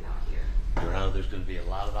talking about here? Your Honor, there's going to be a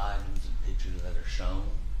lot of items and pictures that are shown.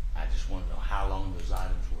 I just want to know how long those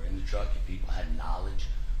items were in the truck, if people had knowledge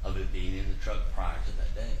of it being in the truck prior to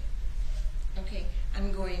that day. Okay,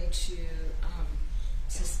 I'm going to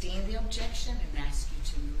sustain the objection and ask you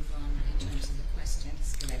to move on in terms of the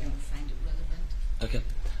questions because I don't find it relevant. Okay.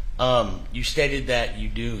 You stated that you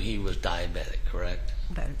knew he was diabetic, correct?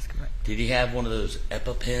 That is correct. Did he have one of those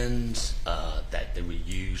EpiPens that they would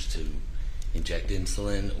use to inject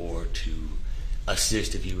insulin or to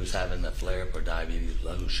assist if he was having a flare-up or diabetes,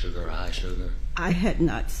 low sugar or high sugar? I had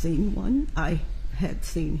not seen one. I had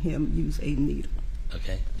seen him use a needle.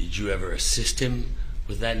 Okay. Did you ever assist him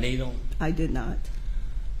with that needle? I did not.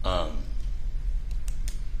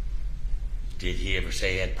 Did he ever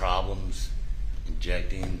say he had problems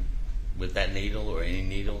injecting with that needle or any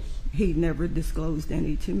needles? He never disclosed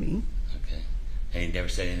any to me. Okay. And he never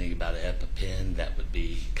said anything about an EpiPen that would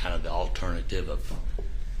be kind of the alternative of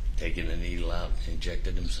taking the needle out and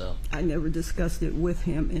injecting himself? I never discussed it with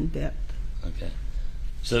him in depth. Okay.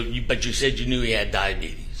 So, but you said you knew he had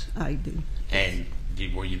diabetes. I do. And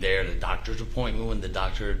were you there at a doctor's appointment when the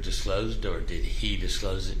doctor disclosed, or did he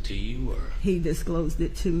disclose it to you? Or He disclosed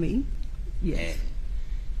it to me. Yes. And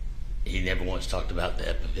he never once talked about the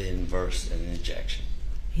EpiPen versus an injection.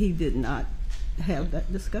 He did not have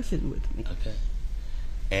that discussion with me. Okay.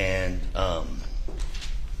 And how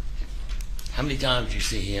many times did you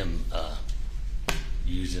see him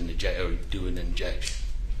use an or do an injection?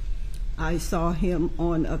 I saw him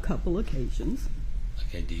on a couple occasions.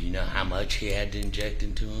 Okay. Do you know how much he had to inject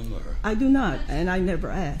into him, or? I do not, and I never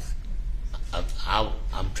asked.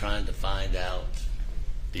 I'm trying to find out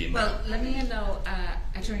the amount. Well, let me allow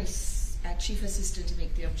Chief Assistant to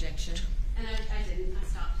make the objection. And I didn't. I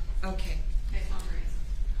stopped. Okay. Based on her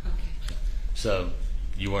answer. Okay. So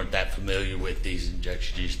you weren't that familiar with these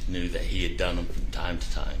injections. You just knew that he had done them from time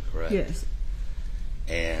to time, correct? Yes.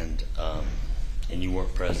 And you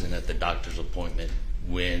weren't present at the doctor's appointment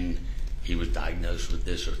when he was diagnosed with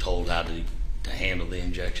this or told how to handle the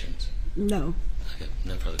injections? No. Okay,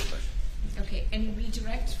 no further questions. Okay. Any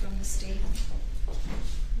redirect from the state?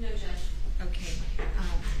 No, Judge. Okay.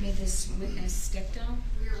 May this witness step down?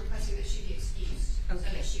 We are requesting that she be excused so Okay.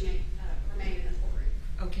 that she may remain in the courtroom.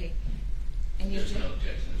 Okay. Any There's no objection?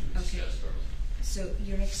 objection as we Okay. discussed earlier. So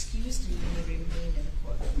you're excused and you may remain in the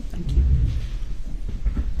courtroom. Thank you.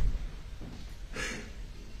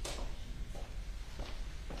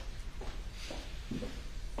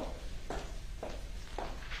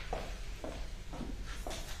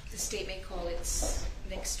 The state may call its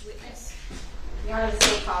next witness. Your Honor, the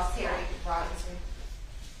state calls Terry Robinson.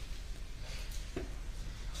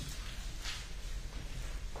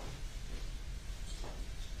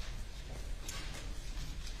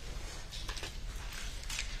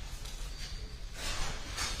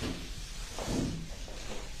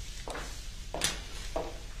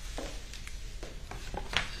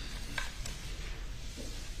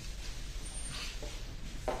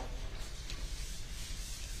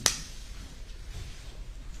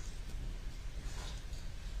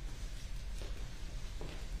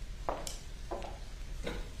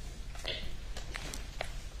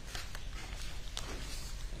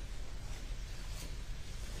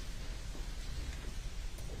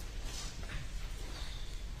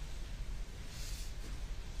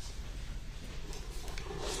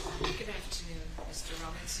 Good afternoon, Mr.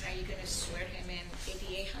 Robinson. Are you going to swear him in,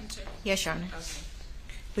 ADA Hunter? Yes, Your Honor. Okay.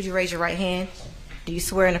 Would you raise your right hand? Do you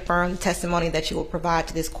swear and affirm the testimony that you will provide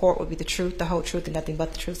to this court will be the truth, the whole truth, and nothing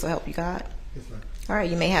but the truth, so help you God? Yes, ma'am. All right,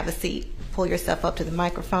 you may have a seat. Pull yourself up to the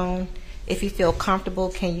microphone. If you feel comfortable,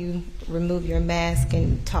 can you remove your mask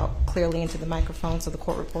and talk clearly into the microphone so the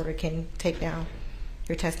court reporter can take down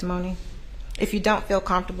your testimony? If you don't feel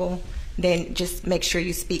comfortable, then just make sure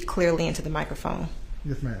you speak clearly into the microphone.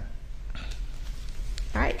 Yes, ma'am.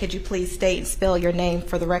 All right, could you please state and spell your name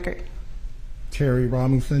for the record? Terry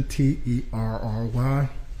Robinson, Terry Robinson.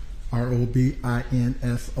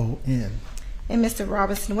 And Mr.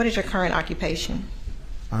 Robinson, what is your current occupation?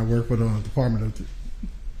 I work for the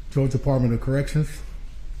Georgia Department of Corrections.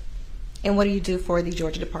 And what do you do for the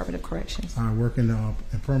Georgia Department of Corrections? I work in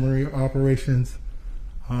infirmary operations,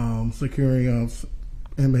 securing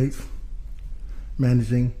inmates,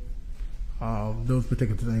 managing those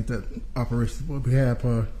particular things, that operations we have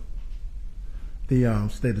for the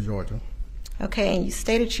state of Georgia. Okay, and you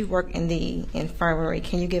stated you work in the infirmary.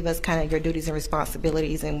 Can you give us kind of your duties and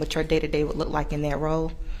responsibilities and what your day-to-day would look like in that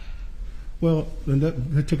role? Well, in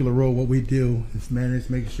that particular role, what we do is manage,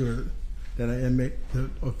 making sure that our inmate, the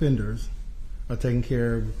offenders, are taken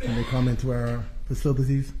care of when they come into our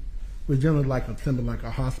facilities. We're generally like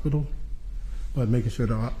a hospital, but making sure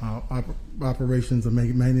the operations are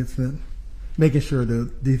management, making sure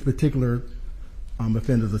that these particular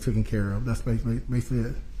offenders are taken care of. That's basically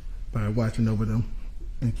it, by watching over them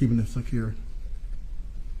and keeping them secure.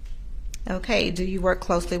 Okay, do you work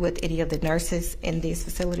closely with any of the nurses in these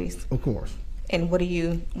facilities? Of course. And what are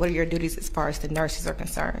your duties as far as the nurses are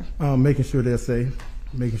concerned? Making sure they're safe,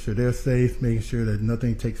 making sure that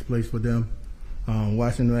nothing takes place with them,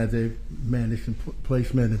 watching them as they manage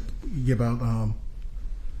placement and give out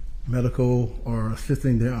medical or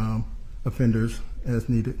assisting the offenders as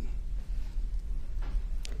needed.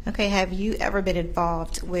 Okay, have you ever been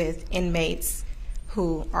involved with inmates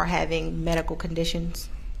who are having medical conditions?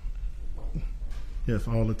 Yes,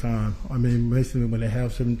 all the time. I mean, basically when they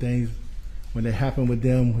have certain things, when they happen with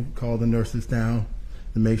them, we call the nurses down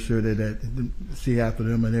to make sure that see after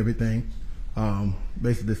them and everything.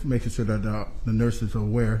 Basically just making sure that the nurses are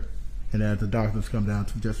aware and that the doctors come down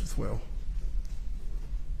to just as well.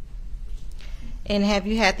 And have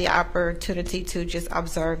you had the opportunity to just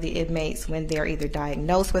observe the inmates when they're either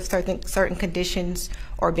diagnosed with certain conditions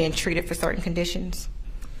or being treated for certain conditions?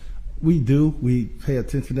 We do. We pay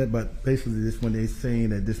attention to that, but basically just when they're saying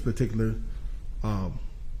that this particular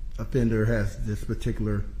offender has this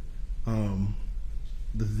particular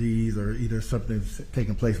disease or either something's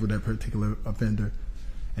taking place with that particular offender,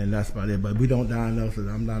 and that's about it. But we don't diagnose it.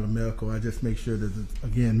 I'm not a medical. I just make sure that,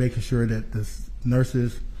 again, making sure that the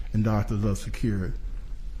nurses and doctors are secured.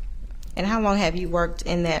 And how long have you worked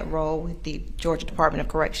in that role with the Georgia Department of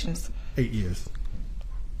Corrections? 8 years.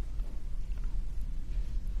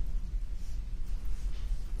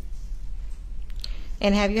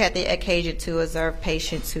 And have you had the occasion to observe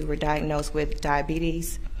patients who were diagnosed with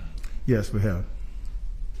diabetes? Yes, we have.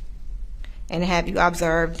 And have you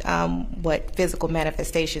observed what physical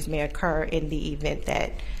manifestations may occur in the event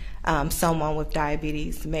that someone with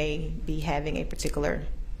diabetes may be having a particular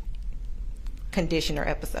condition or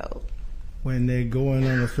episode? When they're going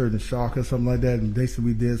on a certain shock or something like that, and basically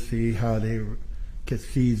we did see how they get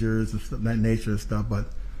seizures and stuff of that nature and stuff, but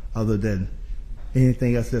other than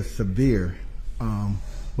anything else that's severe,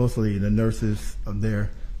 mostly the nurses are there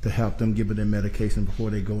to help them give them medication before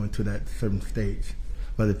they go into that certain stage.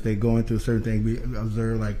 But if they go into a certain thing, we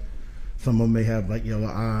observe like some of them may have like yellow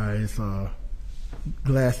eyes,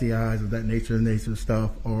 glassy eyes of that nature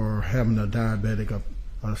stuff, or having a diabetic or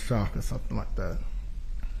a shock or something like that.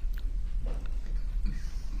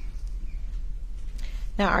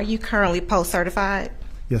 Now, are you currently post-certified?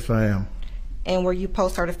 Yes, I am. And were you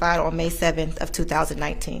post-certified on May 7th of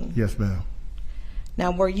 2019? Yes, ma'am.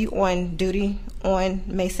 Now, were you on duty on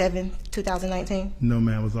May 7th, 2019? No,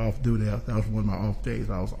 ma'am. I was off duty. That was one of my off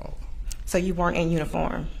days. I was off. So you weren't in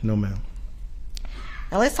uniform? No, ma'am.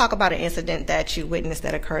 Now let's talk about an incident that you witnessed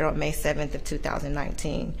that occurred on May 7th of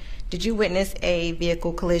 2019. Did you witness a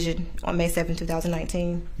vehicle collision on May 7th,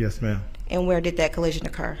 2019? Yes, ma'am. And where did that collision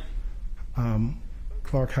occur?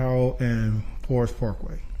 Clark Howell and Forest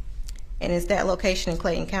Parkway. And is that location in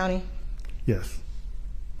Clayton County? Yes.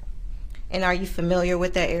 And are you familiar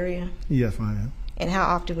with that area? Yes, I am. And how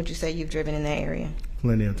often would you say you've driven in that area?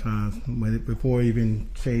 Plenty of times. Before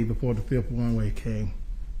the fifth one-way came,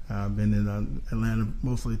 I've been in Atlanta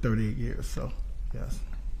mostly 38 years, so yes.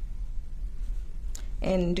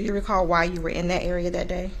 And do you recall why you were in that area that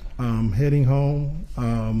day? Heading home.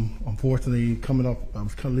 Unfortunately, I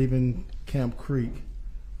was leaving Camp Creek,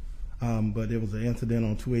 but there was an incident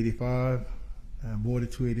on 285. I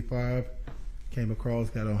boarded 285, came across,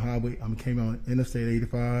 got on highway. Came on Interstate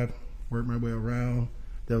 85, worked my way around.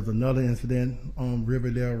 There was another incident on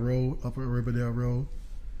Riverdale Road, Upper Riverdale Road.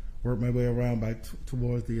 Worked my way around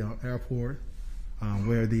towards the airport,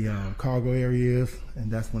 where the cargo area is,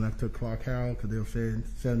 and that's when I took Clark Howell, because they were saying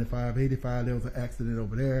 75, 85, there was an accident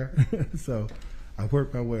over there. So I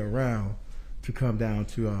worked my way around to come down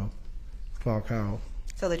to Clark Howell.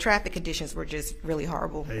 So the traffic conditions were just really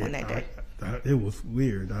horrible on that day? It was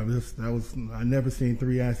weird. I never seen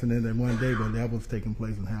 3 accidents in one day, but that was taking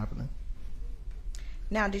place and happening.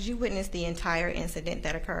 Now, did you witness the entire incident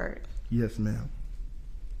that occurred? Yes, ma'am.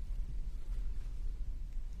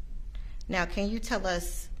 Now, can you tell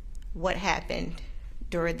us what happened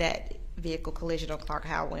during that vehicle collision on Clark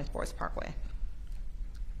Howell and Forest Parkway?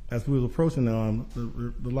 As we were approaching,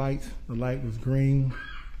 the light was green.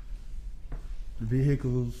 The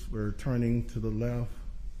vehicles were turning to the left,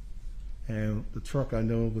 and the truck, I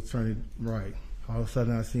know, was turning right. All of a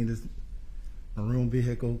sudden, I seen this maroon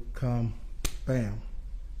vehicle come, bam,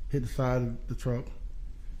 hit the side of the truck.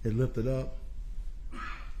 It lifted up,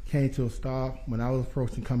 came to a stop. When I was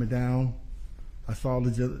approaching, coming down, I saw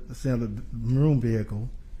the maroon vehicle,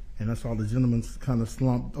 and I saw the gentleman kind of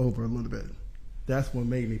slumped over a little bit. That's what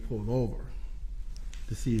made me pull over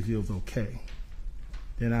to see if he was okay.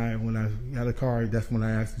 Then when I got a car, that's when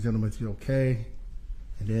I asked the gentleman, is he okay?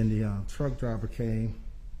 And then the truck driver came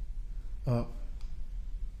up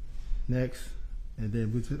next, and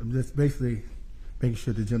then we just basically making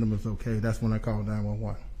sure the gentleman's okay. That's when I called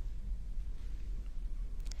 911.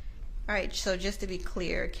 All right, so just to be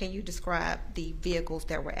clear, can you describe the vehicles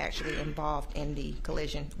that were actually involved in the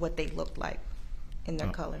collision, what they looked like in their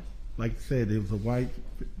color? Like I said, it was a white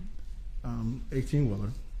 18-wheeler.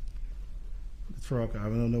 The truck, I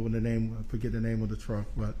don't know what the name, I forget the name of the truck,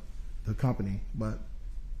 but the company, but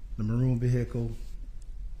the maroon vehicle,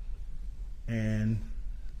 and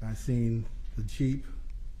I seen the Jeep,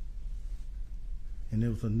 and there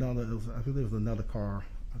was another, I think there was another car,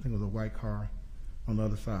 I think it was a white car on the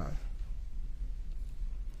other side.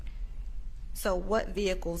 So what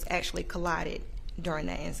vehicles actually collided during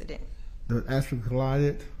that incident? That actually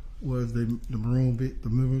collided was the maroon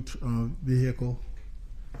vehicle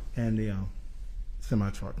and the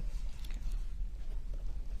semi-truck.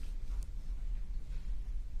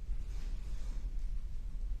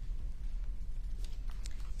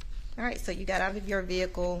 All right, so you got out of your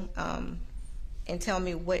vehicle, and tell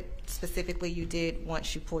me what specifically you did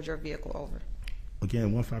once you pulled your vehicle over.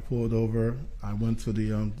 Again, once I pulled over, I went to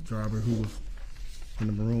the driver who was in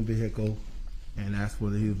the maroon vehicle and asked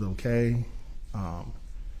whether he was okay.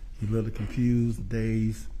 He looked confused,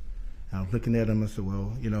 dazed. I was looking at him. I said,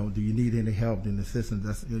 well, do you need any help and assistance?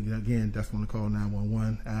 That's when I called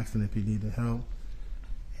 911, asking if he needed help.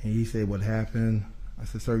 And he said, what happened? I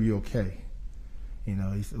said, sir, you okay? He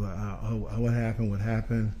said, well, what happened? What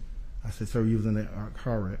happened? I said, sir, you was in a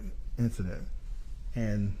car wreck incident.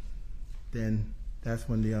 And then that's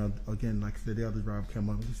when again, like I said, the other driver came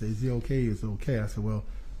up and he said, is he okay? He was okay. I said, well,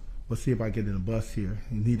 let's see if I get in a bus here.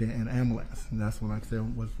 You need an ambulance. And that's when, like I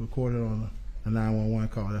said, was recorded on a 911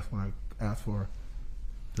 call. That's when I asked for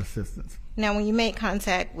assistance. Now, when you made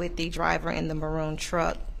contact with the driver in the maroon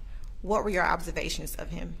truck, what were your observations of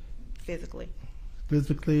him physically?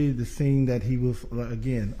 Physically, the scene that he was,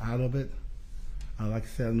 again, out of it. Like I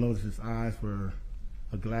said, I noticed his eyes were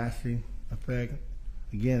a glassy effect.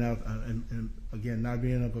 Again, again, not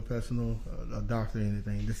being a professional, a doctor or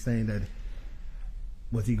anything, just saying that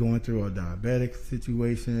was he going through a diabetic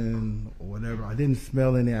situation or whatever. I didn't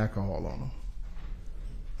smell any alcohol on him,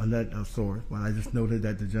 or that of sort. But I just noted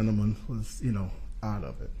that the gentleman was, out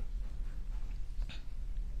of it.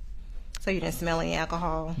 So you didn't smell any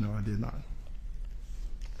alcohol? No, I did not.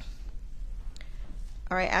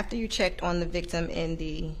 All right, after you checked on the victim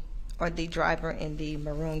or the driver in the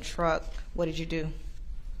maroon truck, what did you do?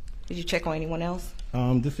 Did you check on anyone else?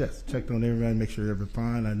 Yes, checked on everybody, make sure they were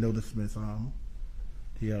fine. I noticed Miss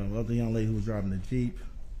the other young lady who was driving the Jeep.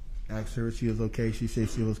 Asked her if she was okay. She said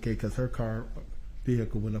she was okay because her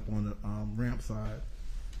vehicle went up on the ramp side.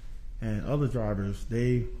 And other drivers,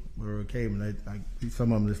 they were okay, but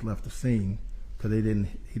some of them just left the scene because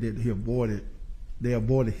they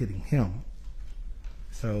avoided hitting him.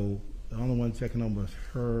 So the only one checking on was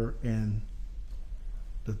her and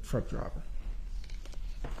the truck driver.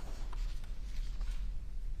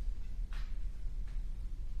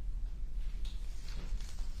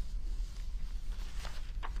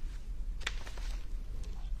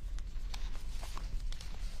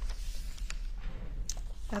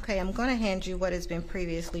 Okay, I'm going to hand you what has been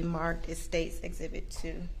previously marked as State's Exhibit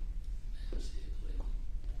 2.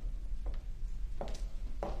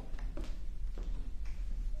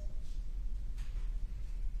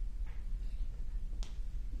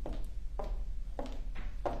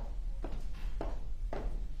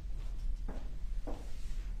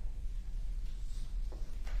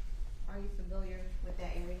 Are you familiar with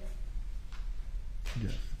that area?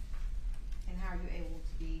 Yes. And how are you able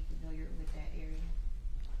to be familiar with that area?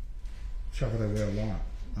 Travel that way a lot.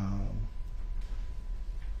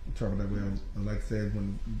 Travel that way, like I said,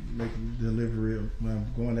 when making delivery, when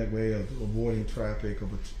I'm going that way of avoiding traffic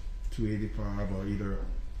of a 285 or either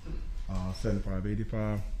 75,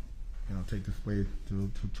 85, take this way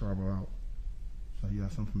to travel out. So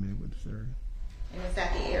yes, I'm familiar with this area. And is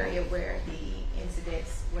that the area where the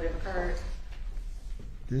incidents would have occurred?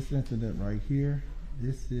 This incident right here,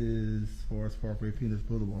 this is Forest Parkway, Penis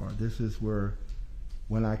Boulevard. This is where,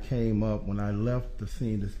 when I came up, when I left the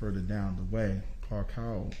scene that's further down the way, Clark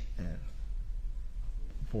Howell and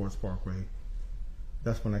Forest Parkway,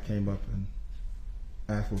 that's when I came up and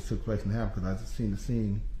asked what took place and happened, because I just seen the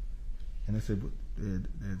scene, and they said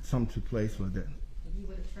something took place with that. You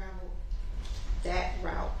would have traveled that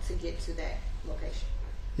route to get to that location?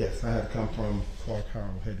 Yes, I had to come from Clark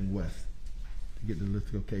Howell heading west to get to the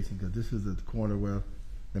location, because this is at the corner where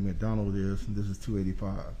the McDonald's is, and this is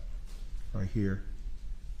 285 right here.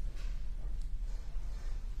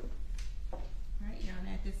 All right, Your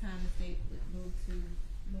Honor, at this time, the state would move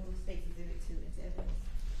State's Exhibit 2 into evidence.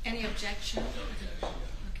 Any objection? No objection.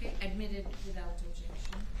 Okay, admitted without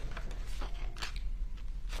objection.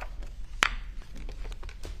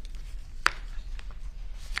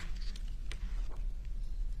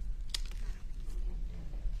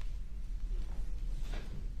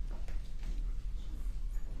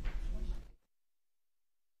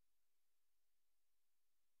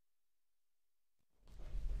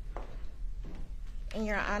 In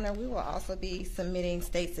Your Honor, we will also be submitting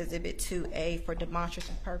State's Exhibit 2A for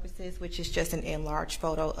demonstrative purposes, which is just an enlarged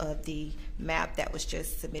photo of the map that was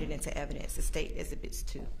just submitted into evidence, the State Exhibits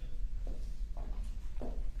 2.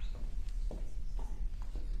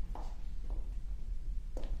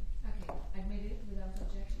 Okay, admitted without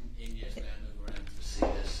objection. And yes, ma'am, move around to see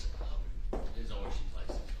this. It's always she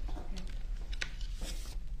places.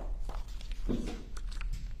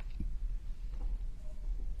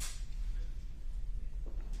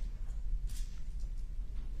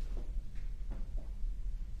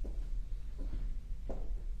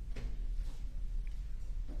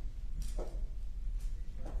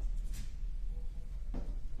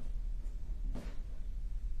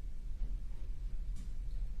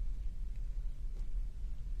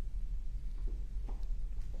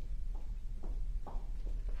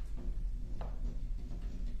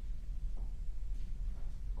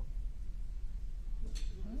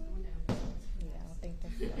 Yeah, I don't think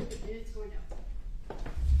that's right. It's going down.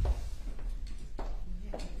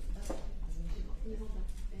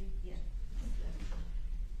 Yeah.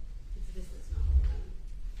 It's this that's not holding on.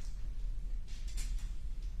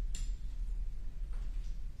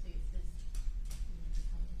 See, it's this.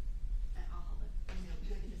 I'll hold it. No,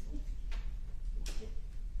 can I just hold it?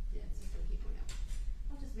 Yeah, it's just gonna keep going down.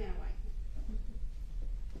 I'll just man away.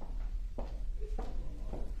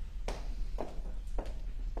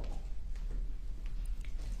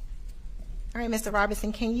 All right, Mr.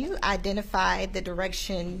 Robinson, can you identify the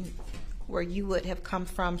direction where you would have come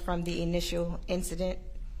from the initial incident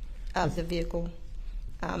of the vehicle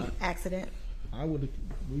accident? I would have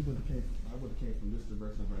came from this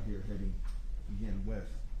direction right here, heading again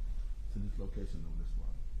west to this location on this one.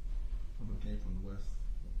 Couple came from the west,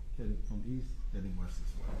 heading from east, heading west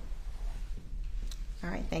as well. All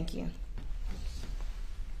right, thank you.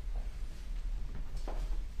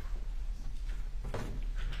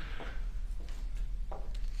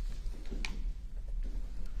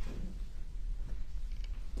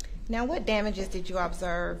 Now, what damages did you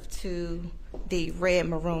observe to the red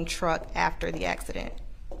maroon truck after the accident?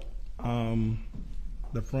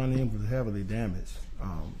 The front end was heavily damaged.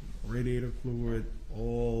 Radiator fluid,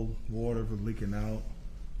 oil, water was leaking out.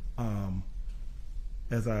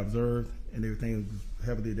 As I observed, and everything was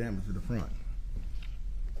heavily damaged to the front.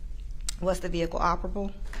 Was the vehicle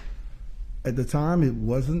operable? At the time, it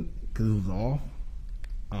wasn't because it was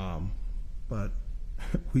off. But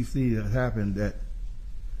we see it happened that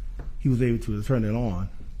he was able to turn it on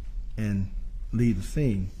and leave the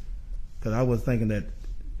scene. Because I was thinking that,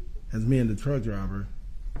 as me and the truck driver,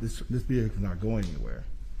 this vehicle is not going anywhere.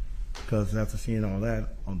 Because after seeing all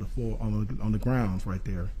that on the floor, on the grounds right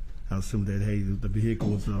there, I assumed that, hey, the vehicle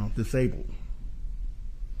was disabled.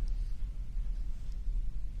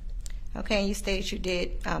 Okay, and you stated you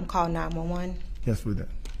did call 911? Yes, we did.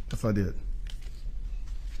 Yes, I did.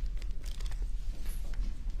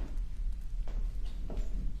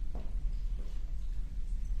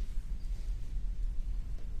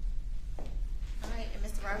 All right, and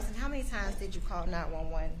Mr. Robertson, how many times did you call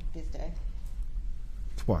 911 this day?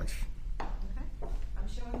 Twice. Okay. I'm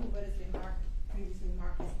showing you what has been previously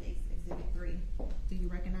marked as Exhibit 3. Do you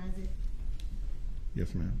recognize it?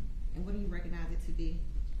 Yes, ma'am. And what do you recognize it to be?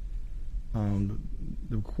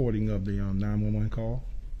 The recording of the 911 call.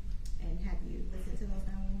 And have you listened to those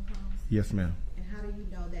 911 calls? Yes, ma'am. And how do you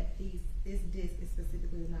know that this disc is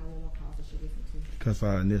specifically the 911 calls that you listen to? Because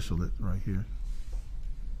I initialed it right here.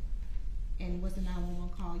 And was the 911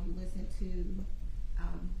 call you listened to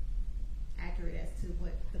accurate as to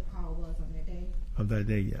what the call was on that day? Of that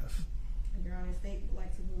day, yes. And Your Honor, State would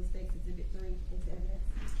like to move State's Exhibit 3 into evidence.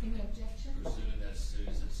 Any objection? Pursuing that as soon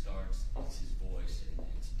as it starts, it's his voice and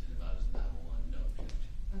it's identified as 911, no objection.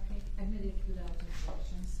 Okay, admitted without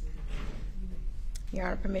objections. Your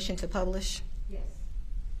Honor, permission to publish? Yes.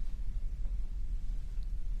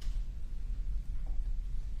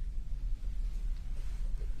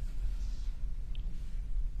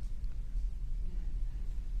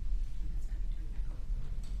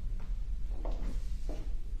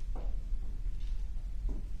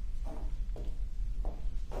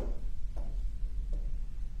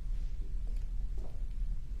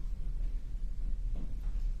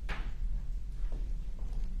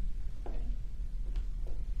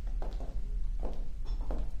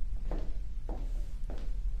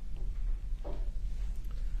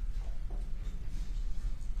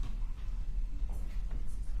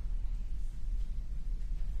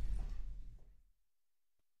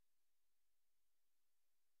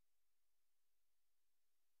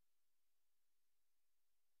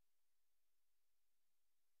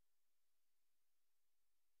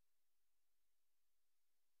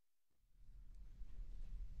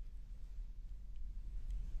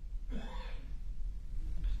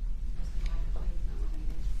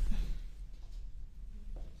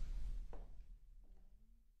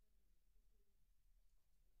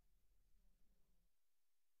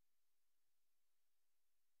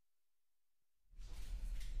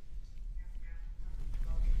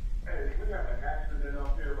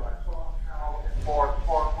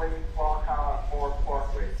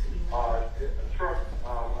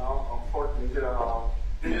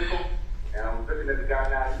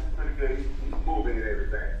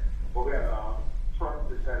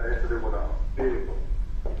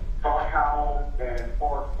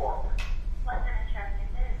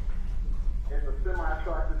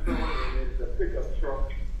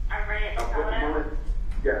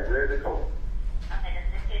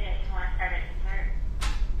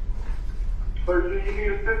 Sir, do you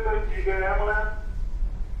need assistance? Do you get an ambulance?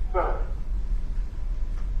 Sir.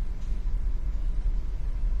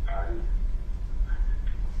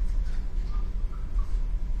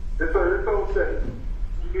 Yes, sir, it's okay.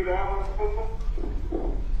 You need an ambulance assistance?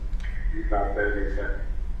 He's not saying anything.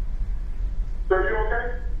 Sir, you okay?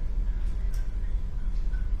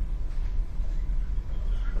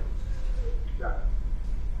 Yeah.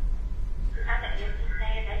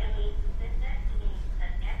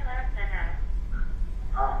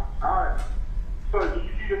 All right. So, do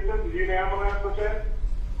you need assistance? Do you need an ambulance, okay?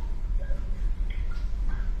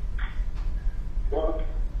 Well,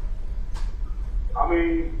 I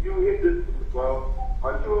mean, you hit this, well,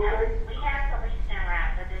 are you okay? We have police now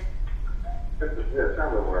around for this. Yeah, tell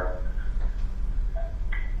me where.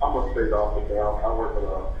 I'm a state officer. I work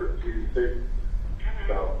for the TDC.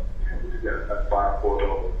 So, yeah, that's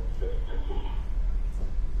 540.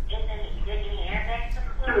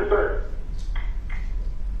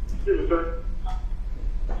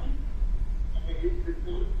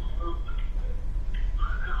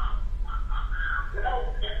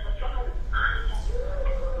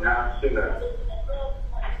 in there? I'm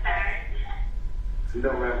sorry. You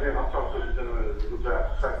know, man, I'm talking to the gentleman who was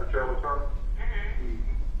at Secretary with her.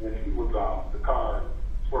 And he was, the car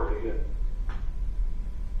twerking in.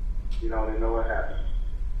 You know, they know what happened.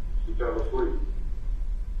 She fell asleep.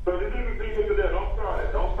 So you need to be into that. Don't start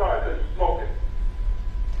it. Don't start it. Smoke it.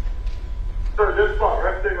 Sir, just spot.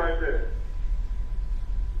 Right there, right there.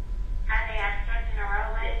 Are they obstructing the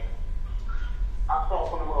roadway? I saw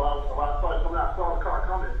from the road. I saw it coming out. I saw the car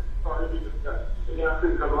coming. So it be discussed. And then I see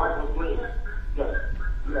the light was green. Yes.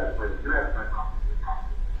 Yes, please. Yes, please.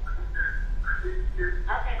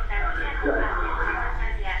 Okay, sir. We have no problem. We're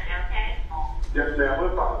going to be out there, okay? Yes, ma'am.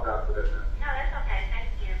 We'll apologize for that, ma'am. No, that's okay. Thank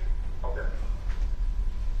you. Okay.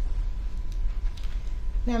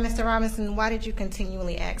 Now, Mr. Robinson, why did you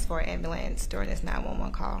continually ask for an ambulance during this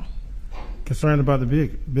 911 call? Concerned about the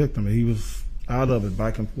victim. He was out of it,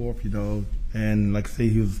 back and forth, you know, and like I say,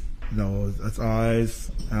 he was, you know, his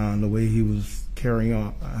eyes, the way he was carrying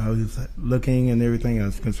on, how he was looking and everything, I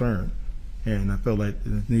was concerned. And I felt like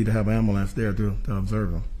I need to have an ambulance there to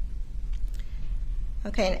observe him.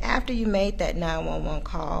 Okay, and after you made that 911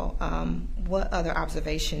 call, what other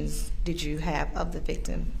observations did you have of the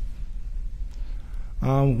victim?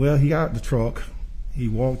 Well, he got out the truck. He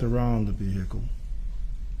walked around the vehicle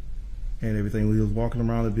and everything. He was walking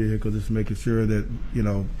around the vehicle, just making sure that, you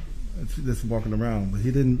know, just walking around. But he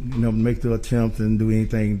didn't, you know, make the attempt and do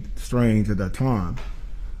anything strange at that time,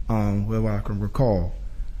 well, I can recall.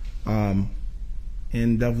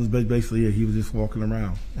 And that was basically it. He was just walking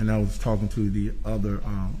around. And I was talking to the other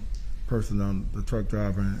person, the truck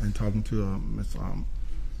driver, and talking to the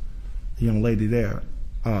young lady there.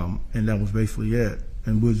 And that was basically it.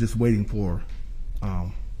 And we was just waiting for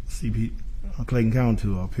Clayton County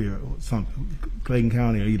to appear, Clayton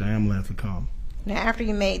County or either ambulance to come. Now, after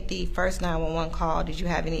you made the first 911 call, did you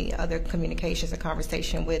have any other communications or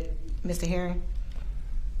conversation with Mr. Herring?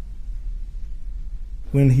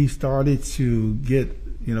 When he started to get,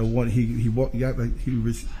 you know, what he got back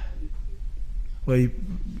into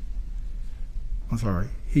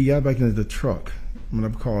the truck. When I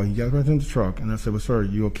called, he got back into the truck, and I said, "Well, sir,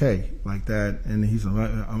 you okay?" Like that, and he said,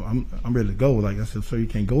 "I'm ready to go." Like I said, "Sir, you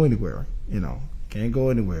can't go anywhere. You know, can't go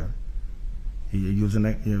anywhere." He was in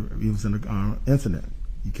an incident.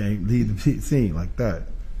 You can't leave the scene like that.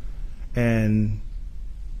 And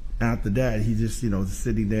after that, he just, you know, was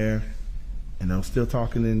sitting there, and I was still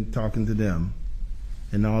talking to them,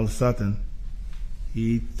 and all of a sudden,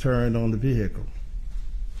 he turned on the vehicle,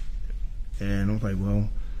 and I was like, "Well,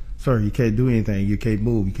 sir, you can't do anything. You can't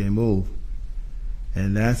move. You can't move."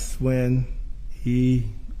 And that's when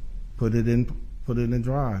he put it in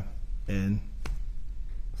drive and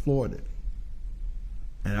floored it.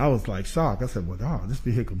 And I was like shocked. I said, "Well, oh, this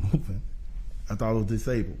vehicle moving." I thought it was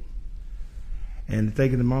disabled. And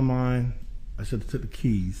thinking in my mind, I should have took the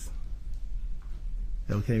keys.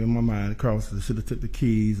 That came in my mind. I should have took the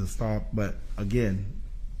keys and stopped. But again,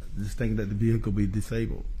 just thinking that the vehicle would be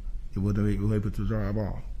disabled, it wouldn't be able to drive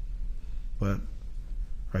off. But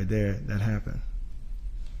right there, that happened.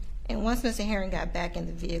 And once Mr. Herring got back in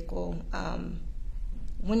the vehicle,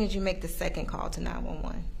 when did you make the second call to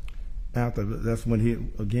 911? After that's when he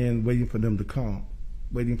again waiting for them to come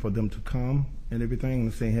and everything,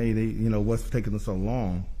 and saying, "Hey, you know, what's taking us so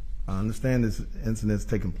long? I understand this incident's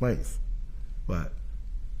taking place, but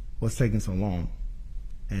what's taking so long?"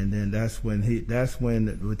 And then that's when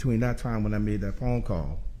between that time when I made that phone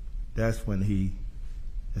call, that's when he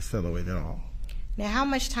accelerated all. Now, how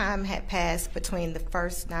much time had passed between the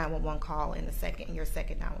first 911 call and your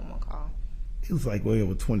second 911 call? It was like way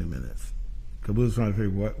over 20 minutes, because we was trying to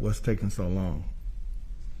figure what's taking so long.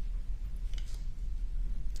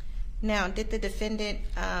 Now, did the defendant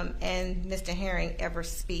and Mr. Herring ever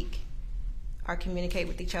speak or communicate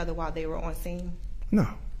with each other while they were on scene? No.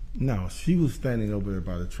 She was standing over there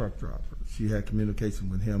by the truck driver. She had communication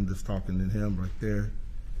with him, just talking to him right there.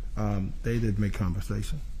 They did make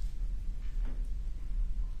conversation.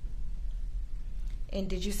 And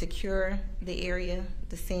did you secure the area,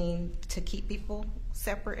 the scene, to keep people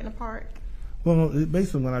separate and apart? Well,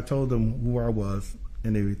 basically when I told them who I was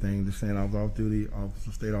and everything, just saying I was off-duty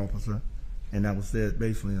officer, state officer, and that was it.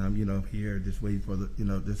 Basically, I'm, you know, here just waiting for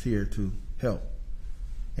just here to help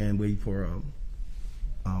and wait for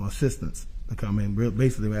assistance to come in.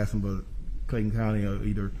 Basically, asking for Clayton County or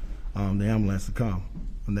either the ambulance to come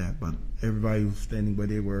on that. But everybody was standing where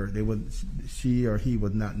they were. She or he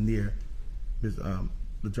was not near the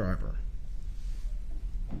driver.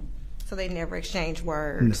 So they never exchanged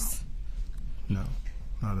words? No,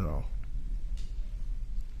 not at all.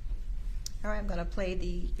 All right, I'm going to play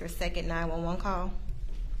your second 911 call.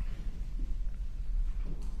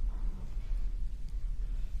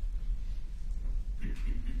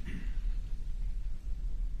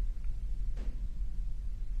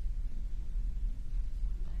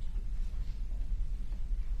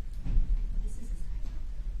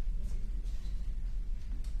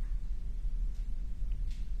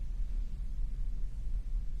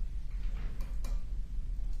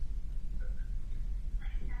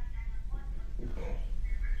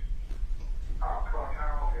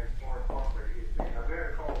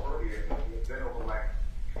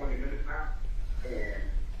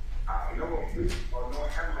 police or no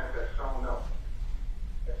ambulance has shown up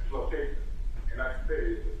at this location. And like I said,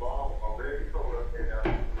 it's involved already told us and I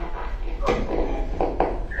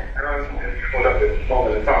don't showed up at this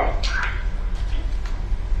moment in time.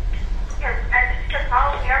 Yes, and just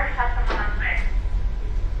follow here, we have someone on site.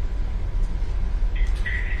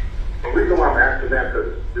 The reason why I'm asking that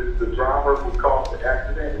is the driver who caused the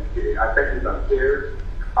accident, I think he's upstairs.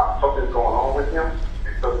 Something's going on with him.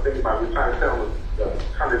 And so the thing about we're trying to tell him to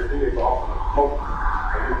turn his vehicle off of the smoke,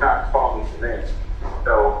 and he's not following the command.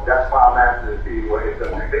 So that's why I'm asking to see what it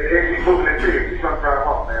does. He's moving the tree. He's going to drive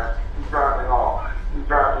off, man. He's driving off. He's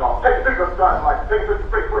driving off. Take the picture, driving like, take the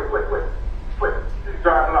picture, quick. He's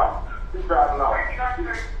driving off. He's driving off. Where's he going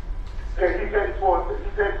first? And he's heading towards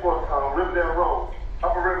Riverdale Road.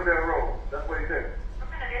 Upper Riverdale Road. That's what he said. What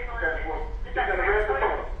kind of vehicle is it? He's in the red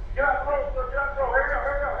Dakota. Get out the road, sir. Get out the road. Hurry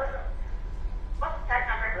up. What's the tag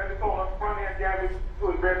number? Red Dakota, front end damage to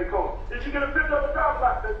his red Dakota. Did you get a picture of the driver's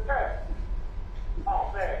license? That's tag. Oh,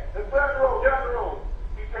 man. Let's get out the road. Get out the road.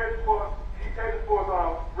 He's headed towards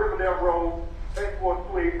Riverdale Road, heading towards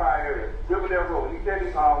 285 area. Riverdale Road. He's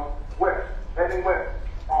heading west. Heading west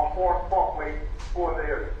on Forest Parkway towards the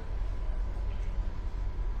area.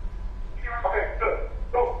 Okay, good.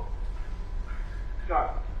 Go.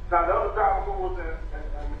 Now the other driver who was and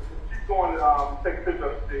she's going to take a picture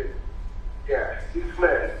of the yeah, he's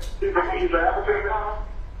fled. He's an African.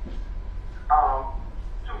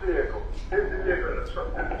 Two vehicles. Here's the vehicle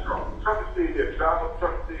and the truck. Truck is still here. Driver,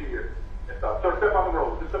 truck is still here. So step on the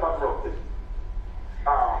road. Just step on the road, please.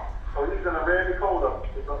 So he's in a red Dakota.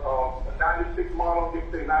 It's a 96 model,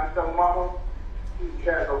 97 model. He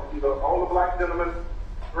has either older black gentleman,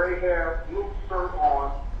 gray hair, blue shirt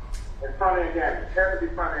on, and front end damage. Had to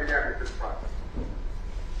be front end damage to the front.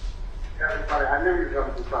 I knew he was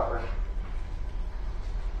going to do something.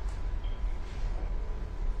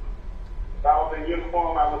 If I was in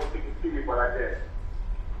uniform, I would have taken to you, but I did.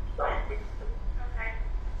 So, Okay.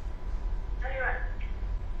 Anyway.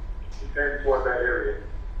 he's heading towards that area.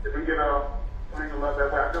 If we get we can let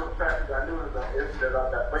that way. I knew the traffic. I knew there's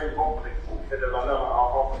that range opening, and there's another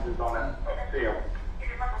officers on that field.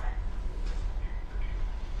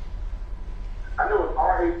 I knew it was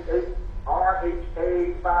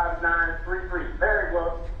RHA 5933. There it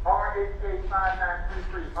was. RHA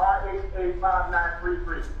 5933. RHA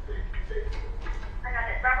 5933. I got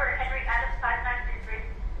it. Robert Henry Adams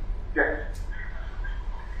 5933. Yes.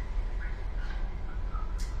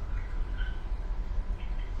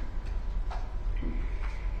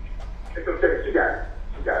 It's okay. She got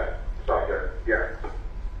it. It's all good. Yeah.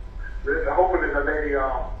 The hoping is the lady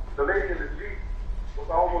in the Jeep was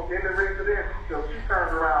almost in the residence, so she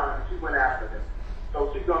turned around and she went after him.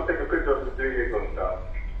 So she's gonna take a picture of the vehicle and stuff.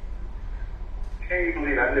 Can't you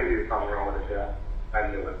believe I knew he was something wrong with this guy? I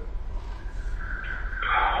knew it.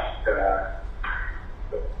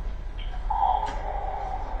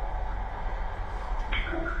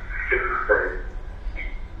 This is crazy.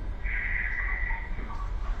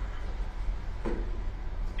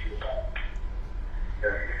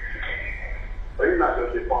 Yeah. But he's not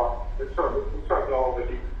gonna get far. This truck is gonna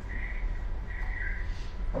overheat.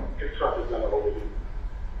 This truck is gonna overheat.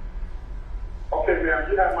 Okay,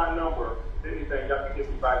 ma'am, you have my number. Anything, y'all can get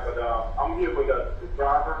me back. But I'm here with the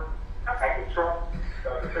driver of the truck,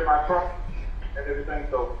 the semi-truck, and everything.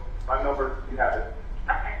 So my number, you have it.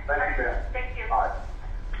 Okay. Thank you, ma'am. Thank you. All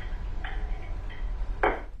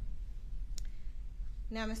right.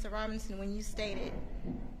 Now, Mr. Robinson, when you stated,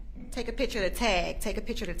 take a picture of the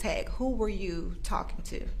tag, who were you talking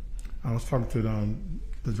to? I was talking to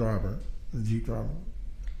the driver, the Jeep driver.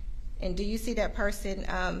 And do you see that person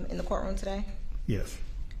in the courtroom today? Yes.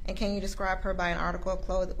 And can you describe her by an article of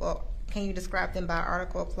clothing? Well, can you describe them by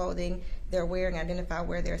article of clothing they're wearing, identify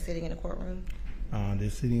where they're sitting in the courtroom? They're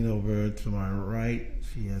sitting over to my right.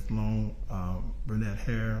 She has long brunette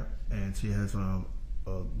hair, and she has a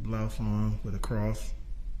blouse on with a cross.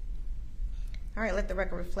 All right, let the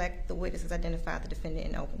record reflect the witnesses identified the defendant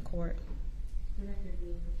in open court. The record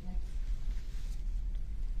will reflect.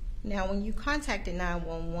 Now, when you contacted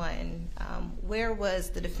 911, where was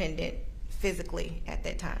the defendant physically at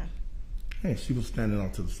that time? Hey, she was standing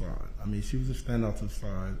off to the side. I mean, she was just standing off to the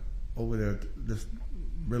side over there, just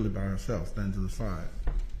really by herself, standing to the side.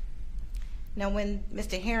 Now, when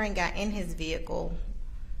Mr. Herring got in his vehicle,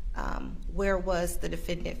 where was the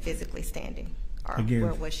defendant physically standing? Or Again,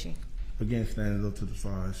 where was she? Again, standing up to the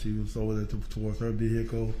side. She was over there towards her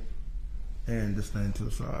vehicle and just standing to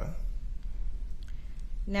the side.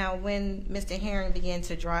 Now, when Mr. Herring began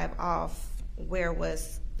to drive off, where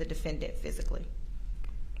was the defendant physically?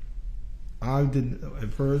 I didn't,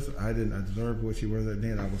 at first, I didn't observe where she was at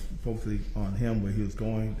then. I was focusing on him where he was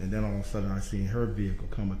going, and then all of a sudden I seen her vehicle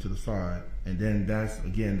coming to the side, and then that's,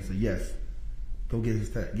 again, it's a yes, go get his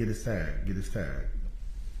tag, get his tag, get his tag.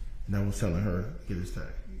 And I was telling her, get his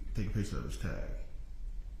tag, take a picture of his tag.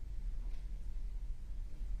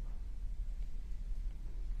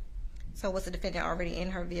 So was the defendant already in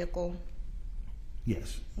her vehicle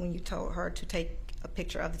Yes, when you told her to take a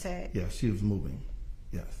picture of the tag? yes, she was moving,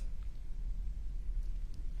 yes.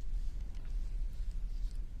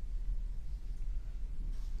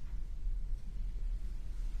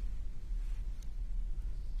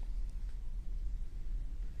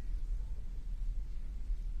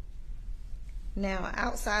 Now,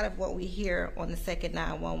 outside of what we hear on the second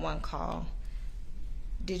 911 call,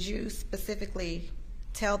 did you specifically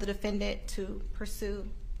tell the defendant to pursue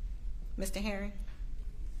Mr. Herring?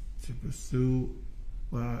 To pursue,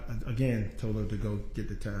 well, again, told her to go get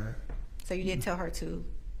the tag. So you did tell her to?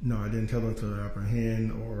 No, I didn't tell her to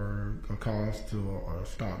apprehend or cause to or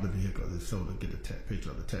stop the vehicle. Just so to get a picture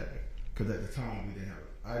of the tag. Because at the time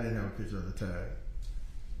I didn't have a picture of the tag.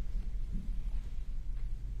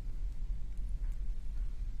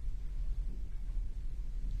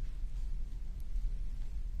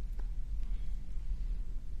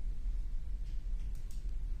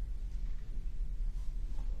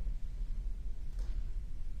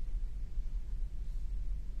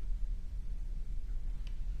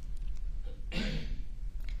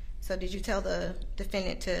 So did you tell the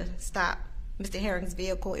defendant to stop Mr. Herring's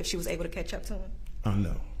vehicle if she was able to catch up to him?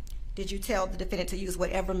 No. Did you tell the defendant to use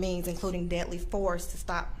whatever means, including deadly force, to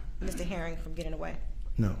stop Mr. Herring from getting away?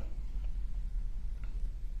 No.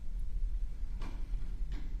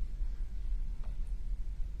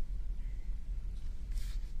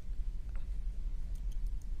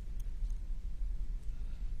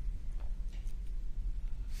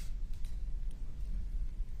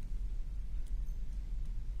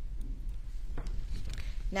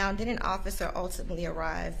 Now, did an officer ultimately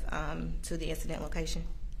arrive to the incident location?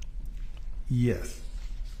 Yes.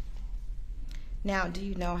 Now, do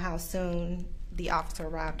you know how soon the officer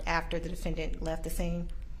arrived after the defendant left the scene?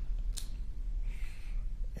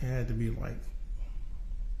 It had to be like,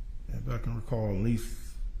 if I can recall, at least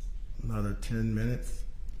another 10 minutes.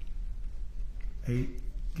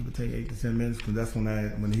 Give or take 8 to 10 minutes, because that's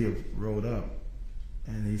when he rolled up,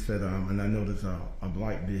 and he said, and I noticed a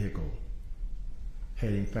black vehicle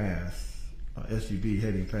heading fast, SUV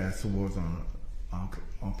heading fast towards on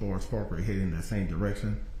Forest Parkway, heading in that same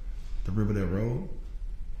direction, the Riverdale Road.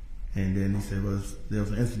 And then he said, there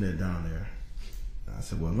was an incident down there. I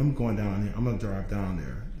said, well, I'm going down here. I'm going to drive down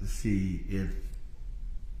there to see if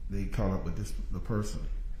they caught up with the person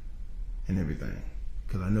and everything,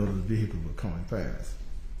 because I know the vehicles were coming fast.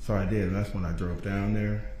 So I did, and that's when I drove down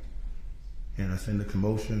there, and I seen the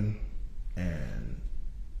commotion, and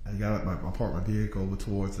I got up, I parked my vehicle over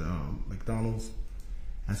towards McDonald's.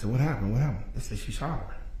 I said, what happened? What happened? They said she shot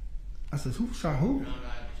her. I said, who shot who? Your Honor,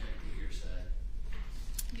 I object to hearsay.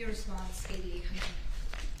 Your response,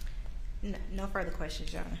 8800. No further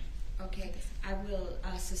questions, Your Honor. Okay, I will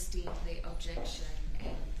sustain the objection,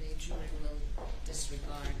 and the jury will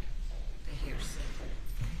disregard the hearsay.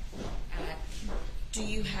 Do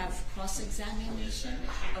you have cross-examination?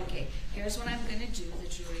 Okay, here's what I'm going to do. The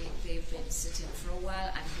jury, they've been sitting for a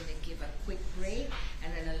while. I'm going to give a quick break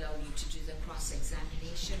and then allow you to do the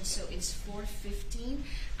cross-examination. So it's 4:15.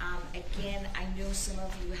 Again, I know some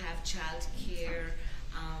of you have child care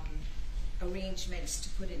arrangements to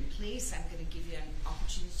put in place. I'm going to give you an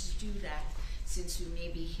opportunity to do that since we may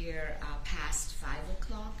be here past 5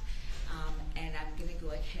 o'clock. And I'm going to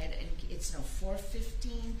go ahead and it's now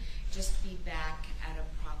 4:15. Just be back at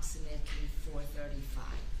approximately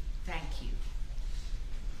 4:35. Thank you.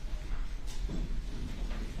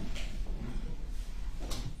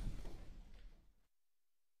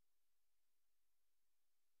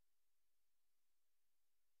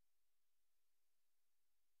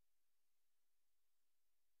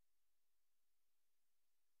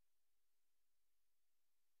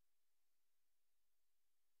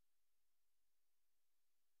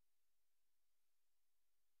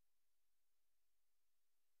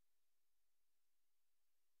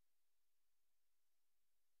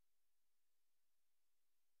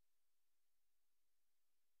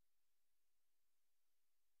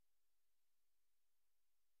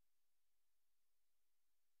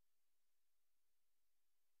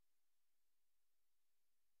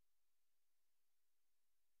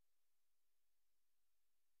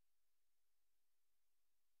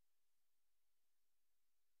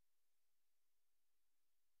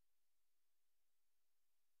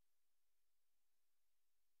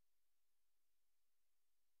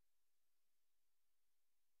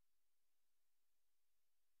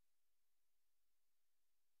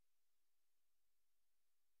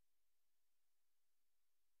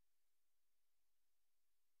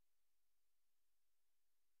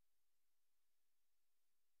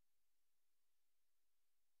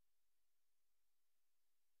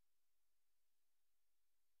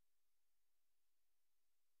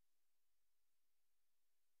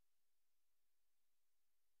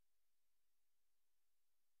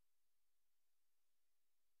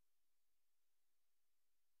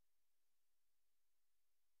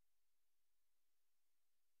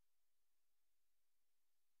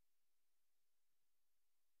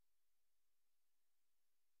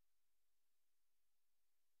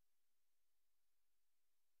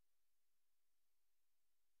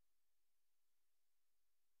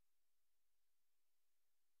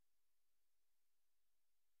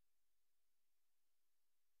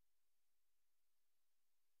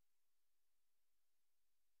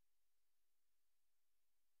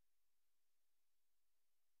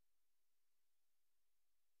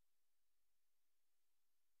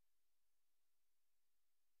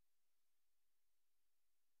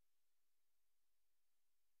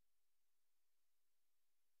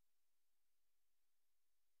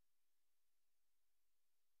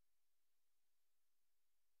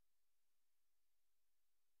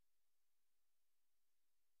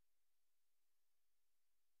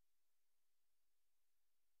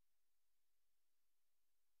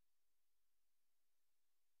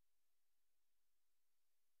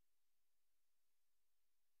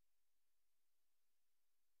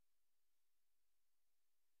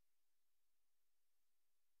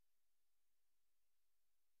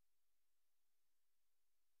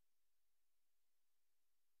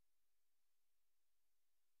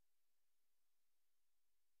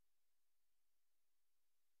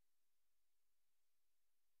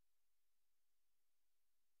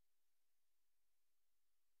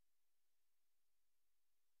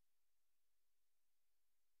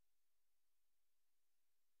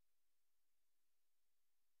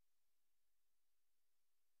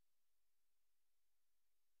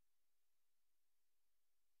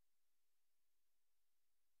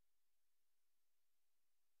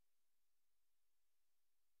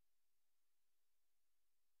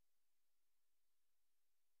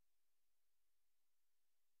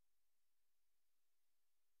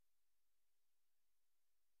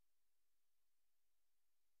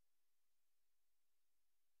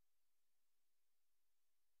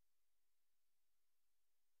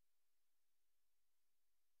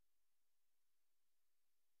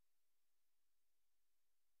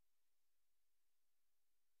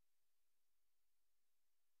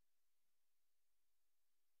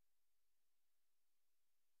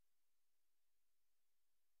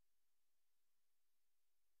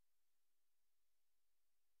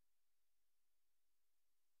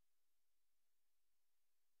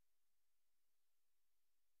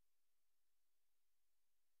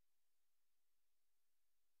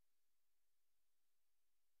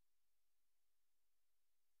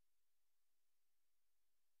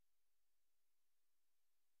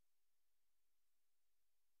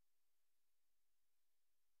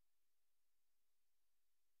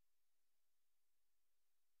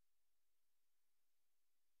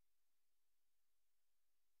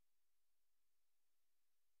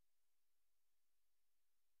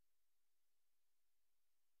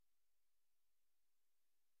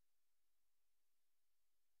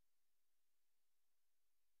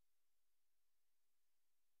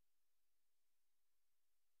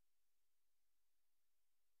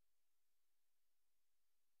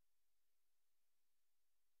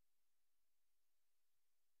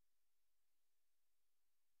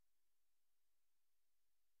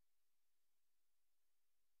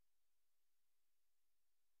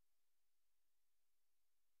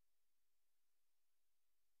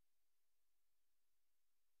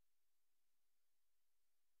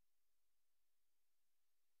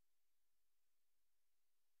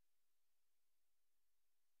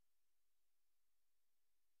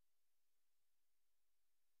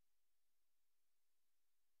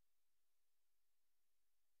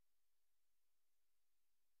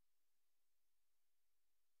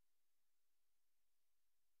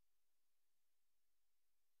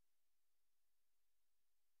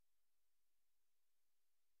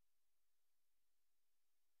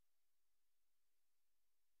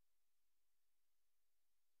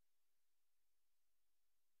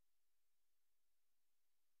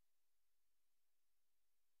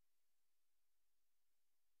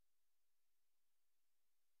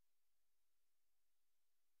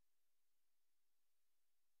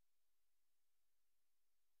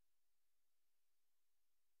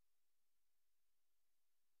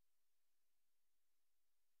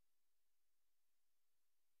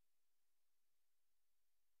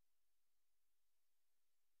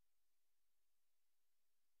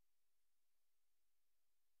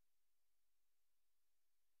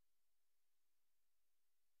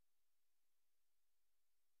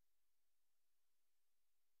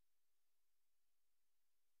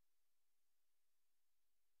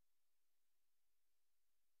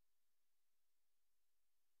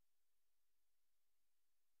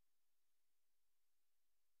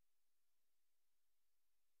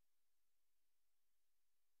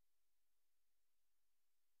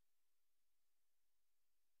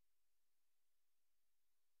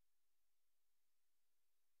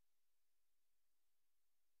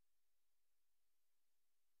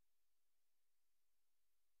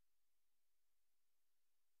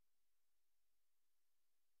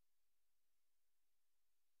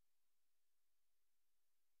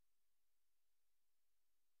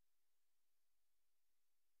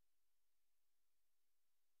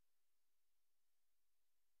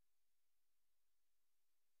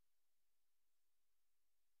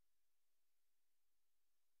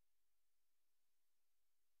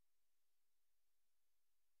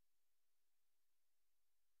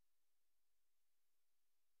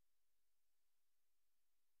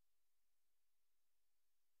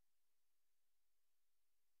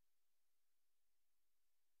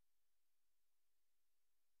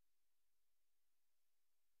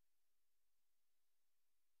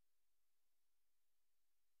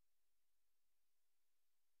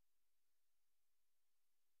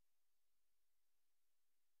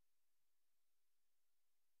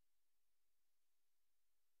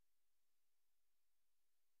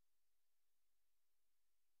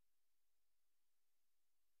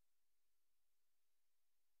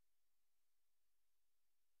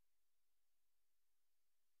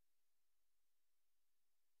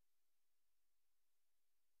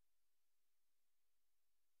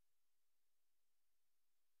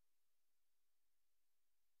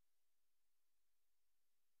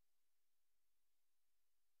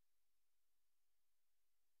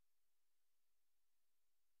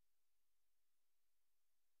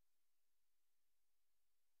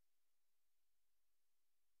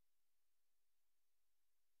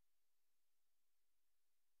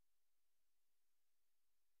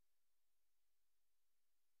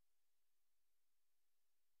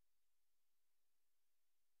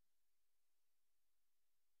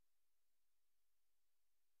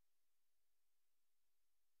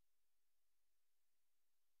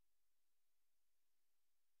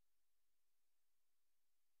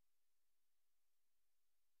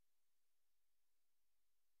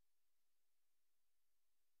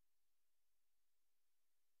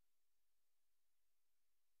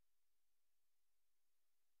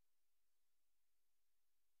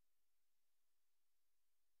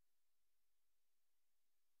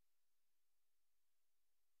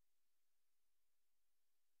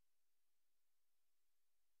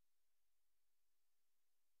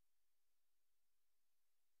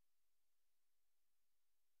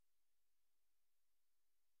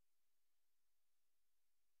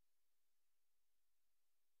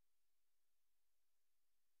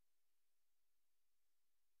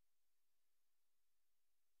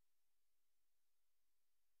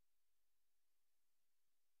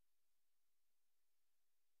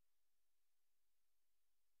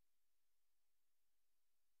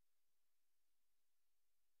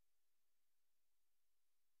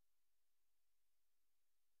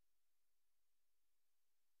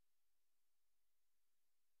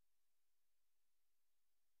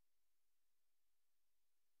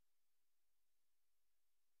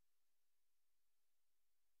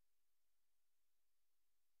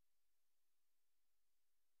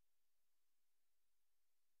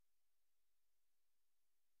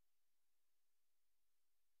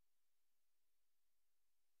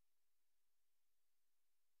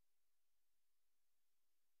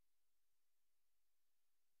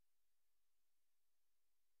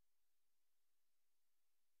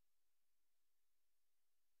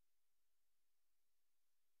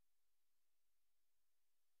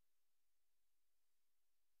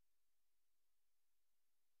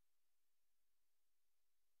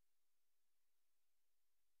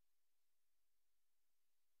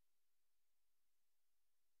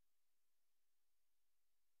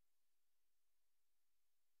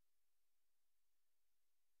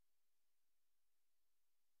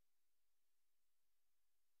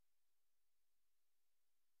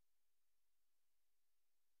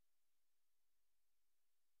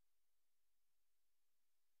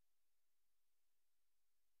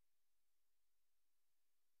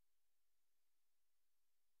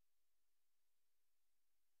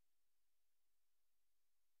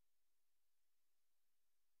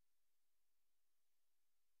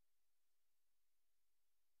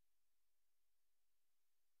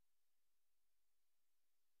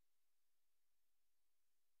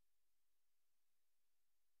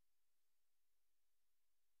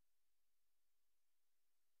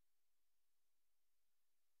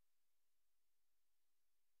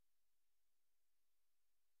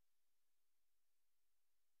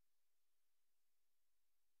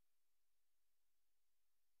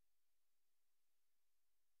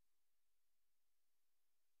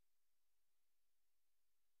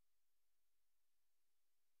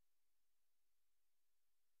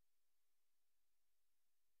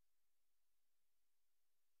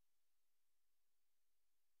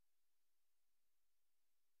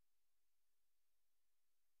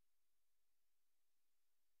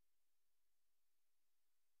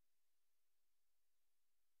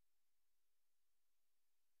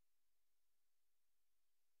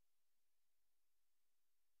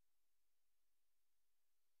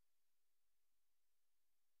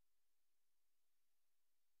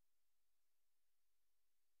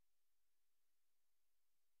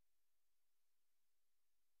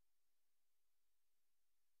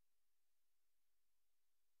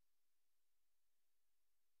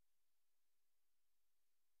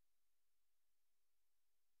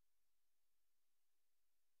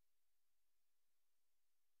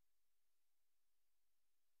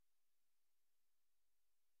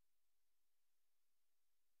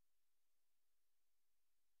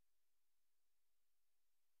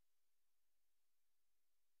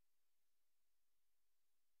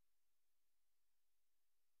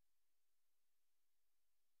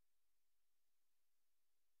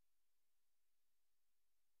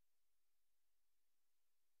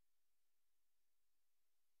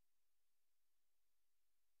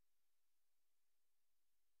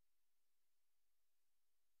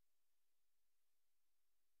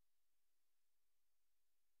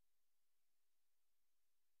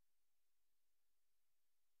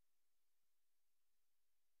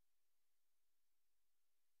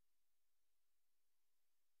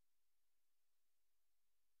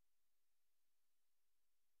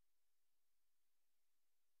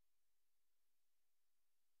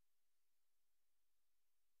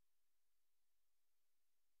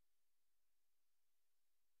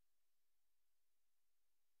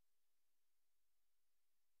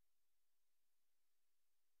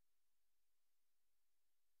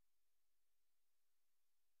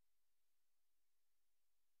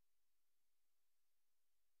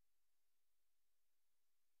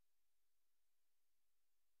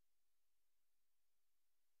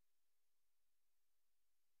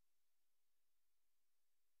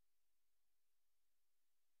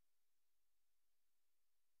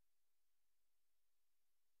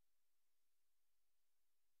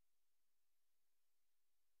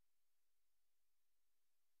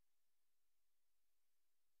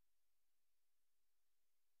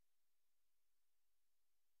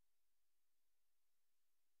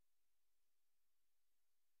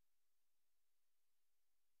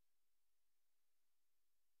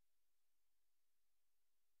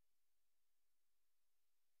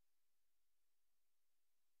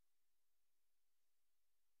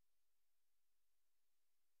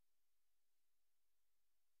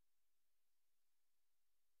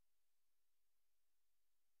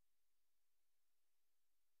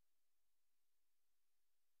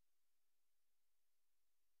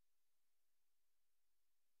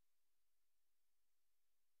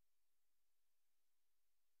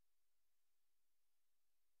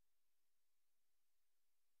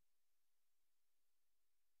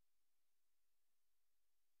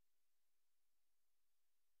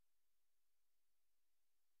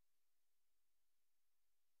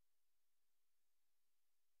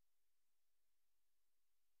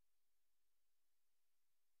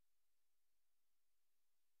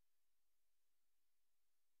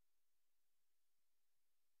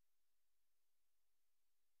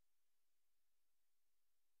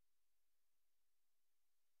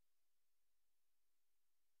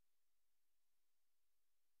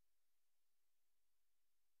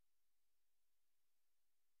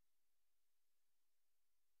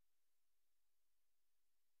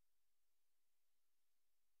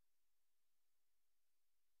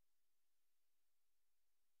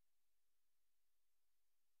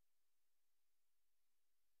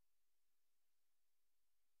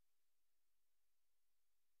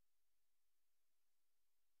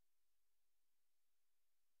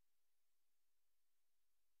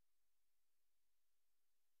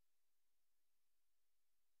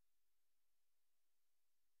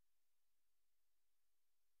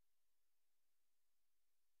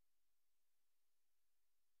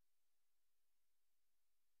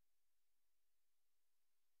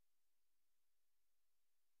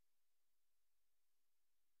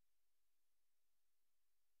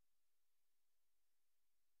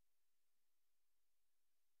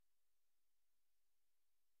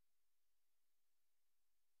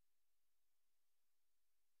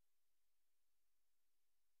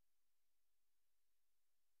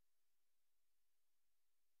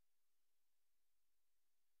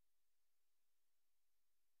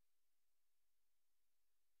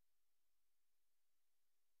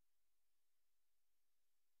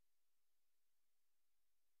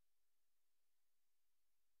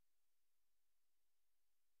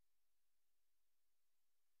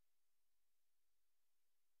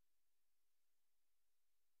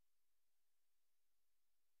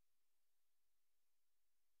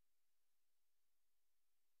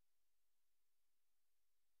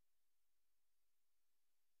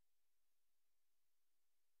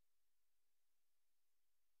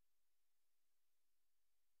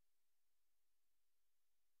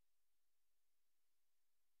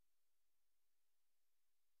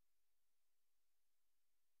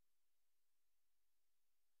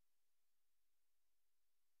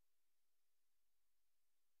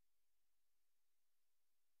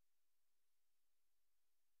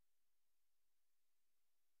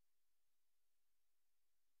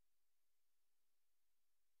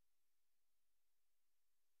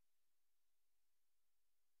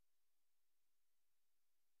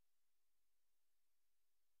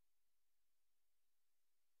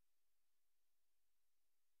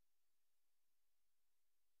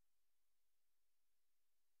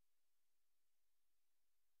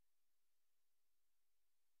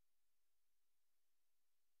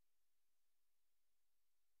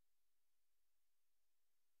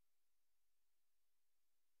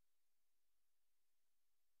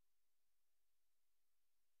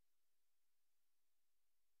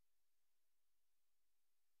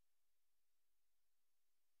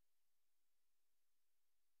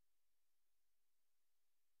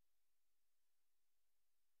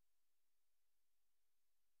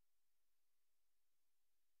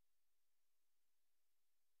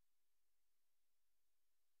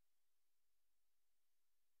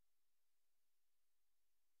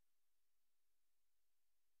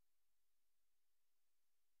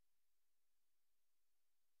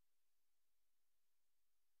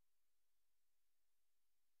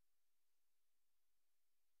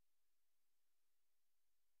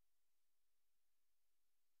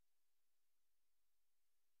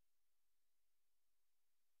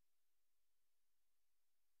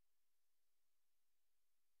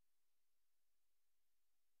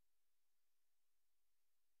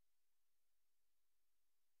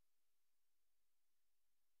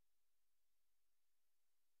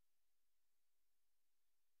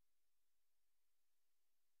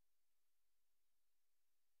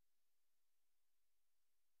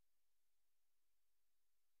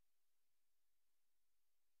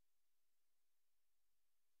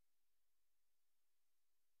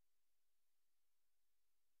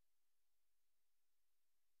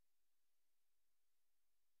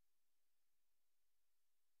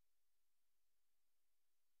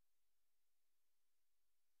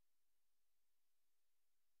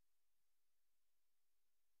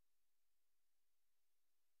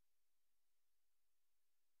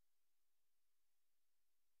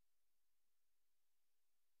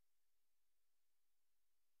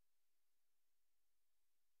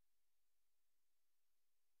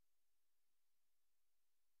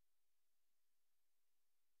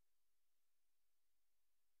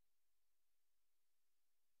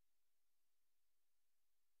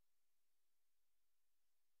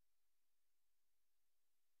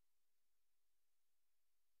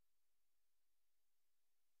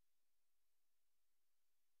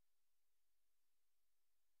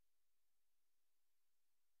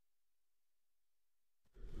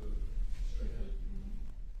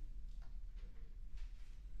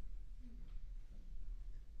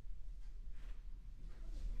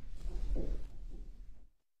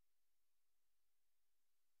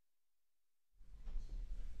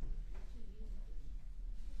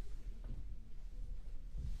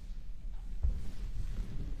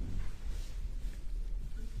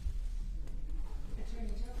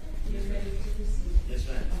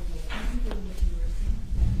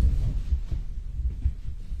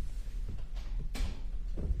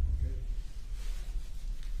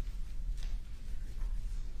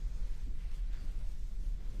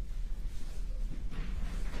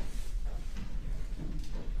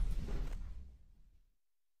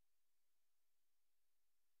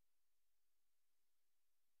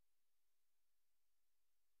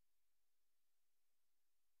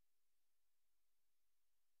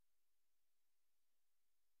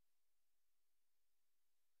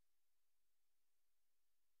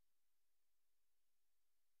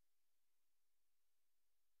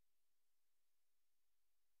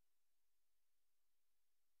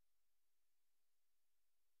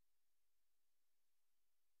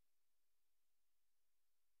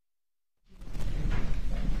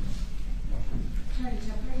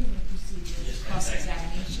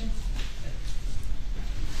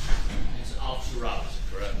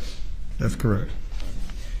 That's correct.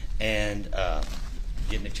 And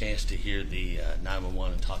getting a chance to hear the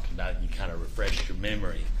 911 and talking about it, you kind of refreshed your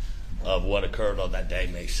memory of what occurred on that day,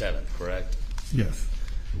 May 7th, correct? Yes.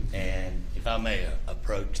 And if I may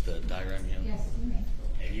approach the diagram, you know? Yes, you may.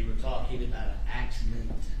 And you were talking about an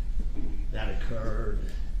accident that occurred,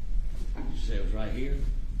 you say it was right here?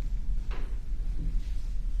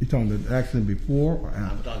 You talking about the accident before or after?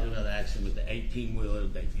 I'm talking about the accident with the 18-wheeler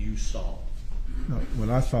that you saw. No, when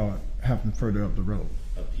I saw it happen further up the road.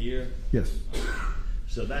 Up here? Yes.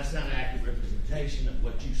 So that's not an accurate representation of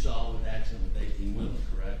what you saw with the accident with the 18-wheeler,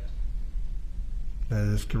 correct? That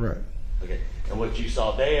is correct. Okay. And what you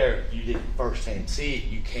saw there, you didn't firsthand see it.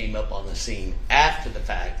 You came up on the scene after the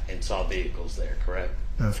fact and saw vehicles there, correct?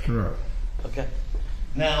 That's correct. Okay.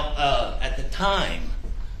 Now, at the time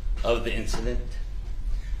of the incident,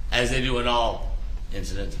 as they do in all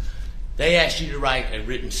incidents, they asked you to write a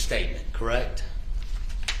written statement, correct?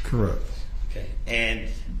 Correct. Okay. And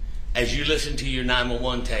as you listened to your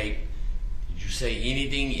 911 tape, did you say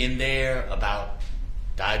anything in there about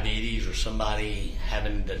diabetes or somebody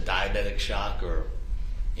having the diabetic shock or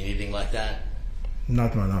anything like that?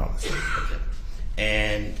 Not to my knowledge. Okay.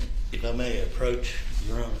 And if I may approach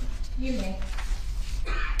Your Honor. You may.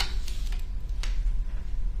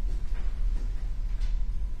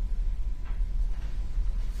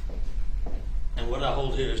 And what I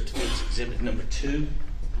hold here is defense exhibit number 2.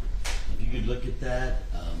 If you could look at that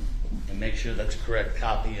and make sure that's a correct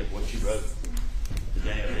copy of what you wrote the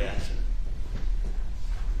day of the accident.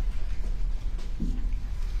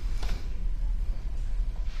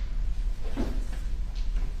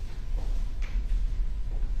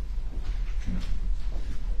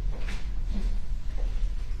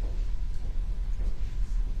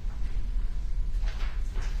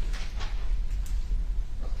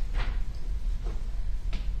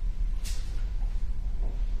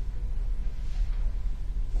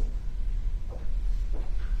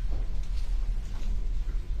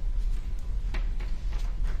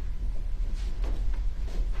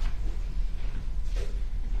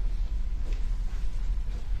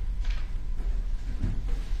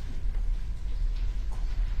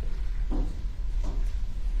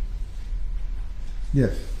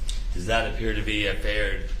 Yes. Does that appear to be a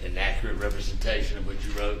fair and accurate representation of what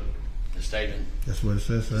you wrote in the statement? That's what it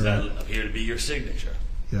says, sir. Does that appear to be your signature?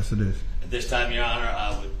 Yes, it is. At this time, Your Honor,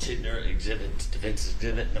 I would tender defense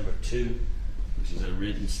exhibit number 2, which is a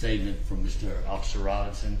written statement from Mr. Officer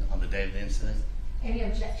Robinson on the day of the incident. Any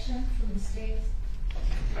objection from the state?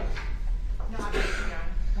 No objection, Your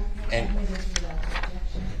Honor. Okay, And- I'm going to do that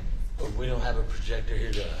objection. We don't have a projector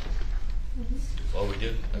here to. Oh, we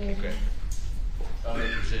do? Okay, great. I'm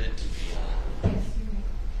going to present it to the. Yes, you may.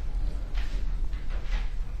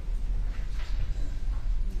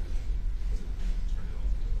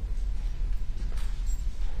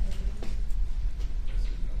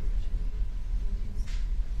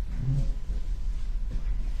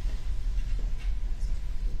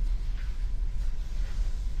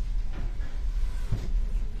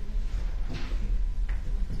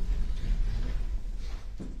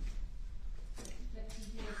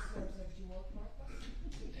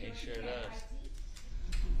 He sure does.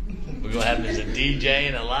 We're going to have him as a DJ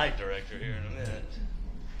and a light director here in a minute.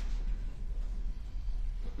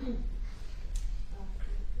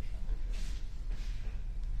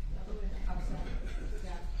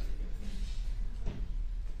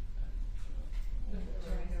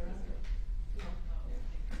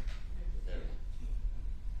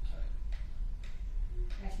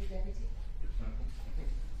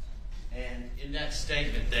 And in that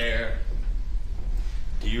statement there,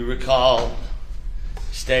 do you recall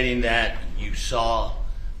stating that you saw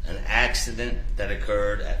an accident that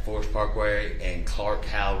occurred at Forest Parkway and Clark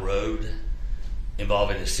Howe Road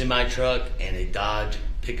involving a semi-truck and a Dodge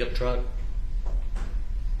pickup truck?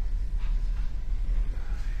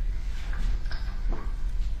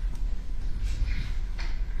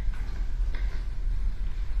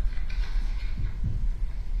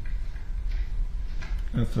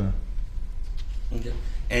 Yes, sir. Okay.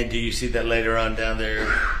 And do you see that later on down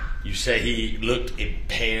there? You say he looked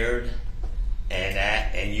impaired,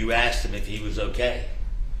 and you asked him if he was okay.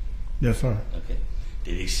 Yes, sir. Okay.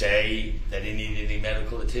 Did he say that he needed any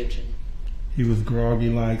medical attention? He was groggy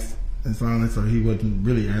like and silent, so he wasn't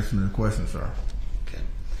really answering the question, sir. Okay.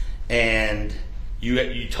 And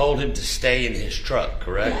you told him to stay in his truck,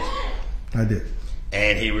 correct? I did.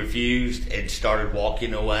 And he refused and started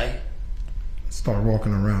walking away? Start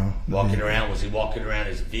walking around. Walking around? Was he walking around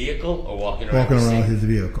his vehicle or walking around Walking the around scene? his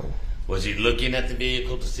vehicle. Was he looking at the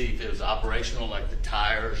vehicle to see if it was operational, like the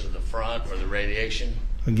tires or the front or the radiation?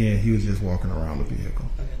 Again, he was just walking around the vehicle.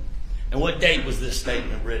 Okay. And what date was this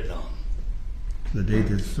statement written on? The date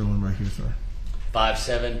is shown right here, sir.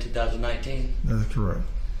 5/7/2019? That is correct.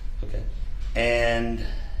 Okay. And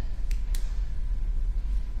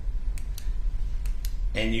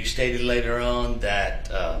you stated later on that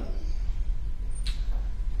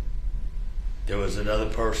there was another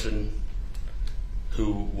person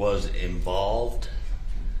who was involved,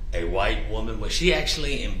 a white woman. Was she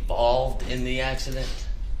actually involved in the accident?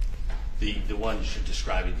 The one you're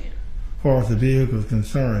describing here. As far as the vehicle is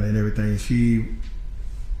concerned and everything,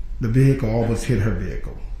 the vehicle almost hit her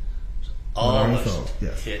vehicle. Almost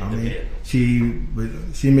yes. hit the vehicle.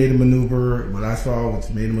 She made a maneuver. What I saw was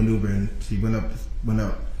she made a maneuver and she went up.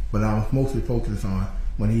 But I was mostly focused on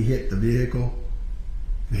when he hit the vehicle,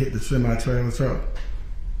 hit the semi-trailer truck.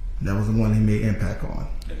 That was the one he made impact on.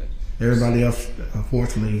 Okay. Everybody else,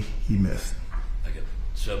 unfortunately, he missed. Okay.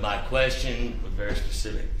 So my question was very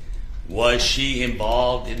specific. Was she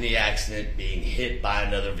involved in the accident being hit by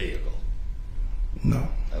another vehicle? No.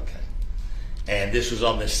 Okay. And this was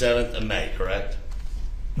on the 7th of May, correct?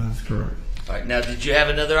 That's correct. All right. Now, did you have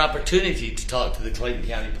another opportunity to talk to the Clayton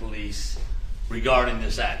County Police regarding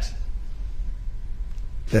this accident?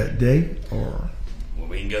 That day, or? Well,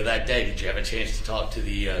 we can go that day. Did you have a chance to talk to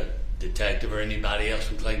the detective or anybody else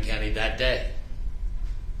from Clayton County that day?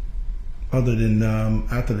 Other than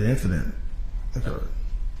after the incident occurred.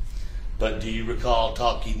 But do you recall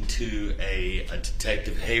talking to a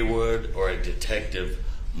Detective Haywood or a Detective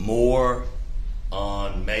Moore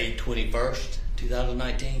on May 21st,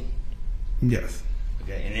 2019? Yes.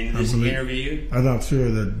 Okay, and in this interview? I'm not sure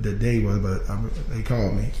the day was, but they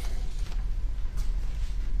called me.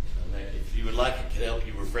 If you would like, it could help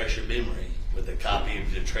you refresh your memory with a copy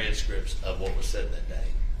of the transcripts of what was said that day,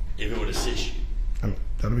 if it would assist you.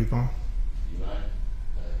 That'll be fine. You mind,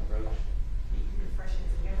 Roach?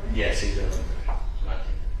 Yes, he does.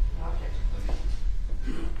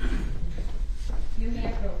 You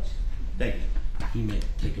may approach. Thank you. You may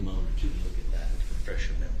take a moment or two to look at that to refresh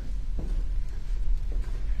your memory.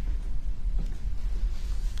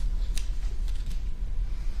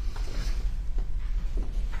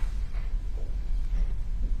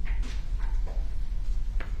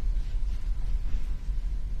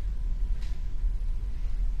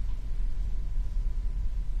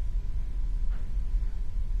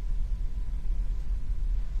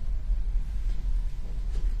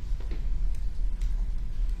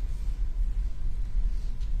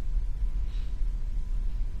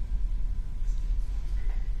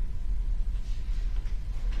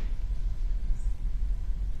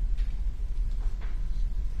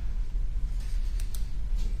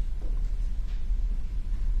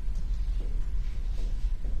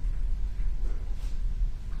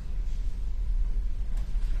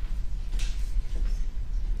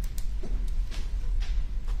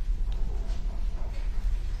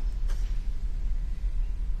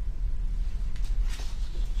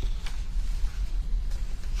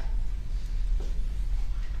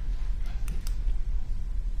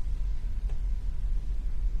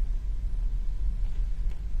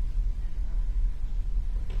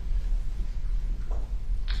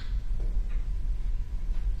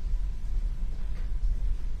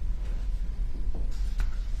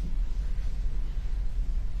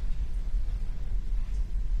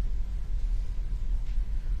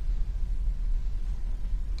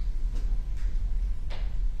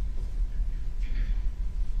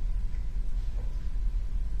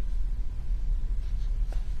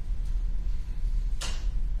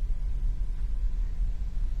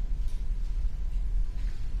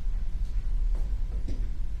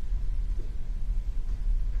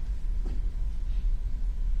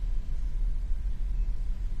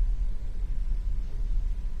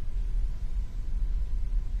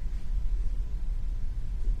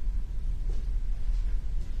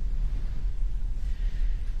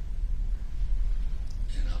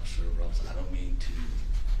 I don't mean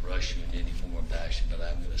to rush you in any form or fashion, but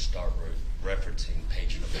I'm going to start referencing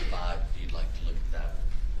page number 5 if you'd like to look at that.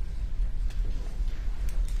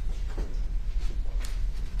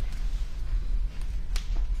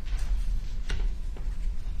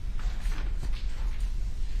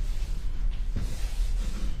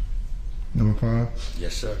 Number 5?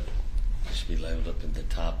 Yes, sir. It should be labeled up in the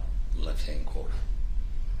top left-hand corner.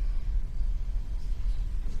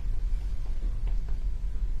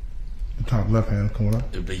 Top left-hand corner.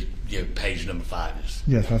 It would be page number 5 is.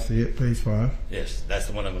 Yes, I see it. Page 5. Yes, that's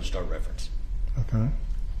the one I'm going to start referencing. Okay.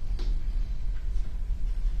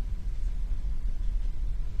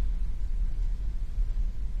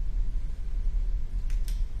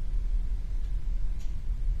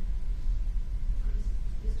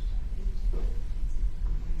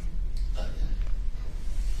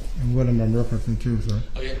 what am I referencing to, sir?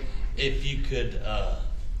 Okay, if you could,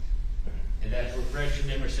 and that's refresh your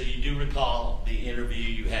memory, so you do recall the interview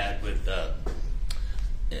you had with,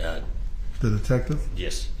 The detective?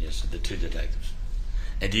 yes, the two detectives.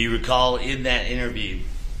 And do you recall in that interview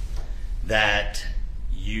that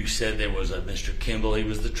you said there was a Mr. Kimball, he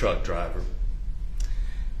was the truck driver,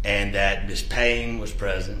 and that Miss Payne was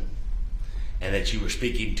present, and that you were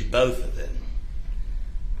speaking to both of them?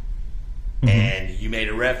 Mhm. And you made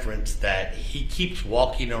a reference that he keeps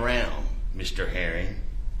walking around, Mr. Herring,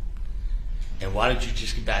 and why don't you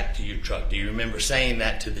just get back to your truck? Do you remember saying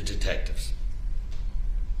that to the detectives?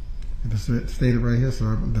 It's stated right here,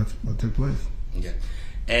 sir. That's what took place. Okay.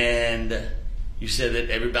 And you said that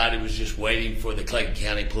everybody was just waiting for the Clayton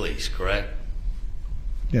County Police, correct?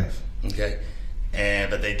 Yes. Okay.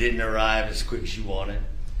 But they didn't arrive as quick as you wanted.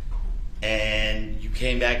 And you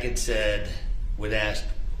came back and said, when asked,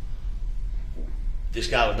 this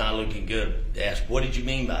guy was not looking good, asked, what did you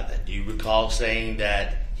mean by that? Do you recall saying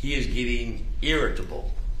that he is getting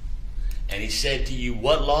irritable? And he said to you,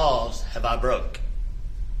 what laws have I broke?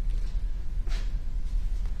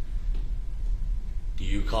 Do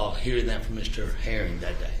you recall hearing that from Mr. Herring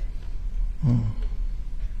that day?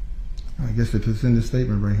 I guess if it's in the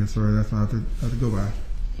statement right here, sir, that's what I have to go by.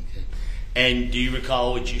 Okay. And do you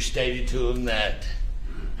recall what you stated to him, that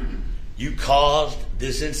you caused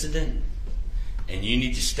this incident and you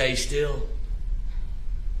need to stay still?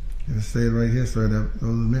 It's stated right here, sir, that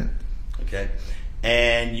was meant. Okay.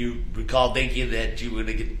 And you recall thinking that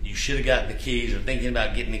you should have gotten the keys, or thinking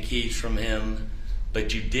about getting the keys from him,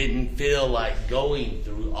 but you didn't feel like going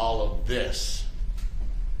through all of this.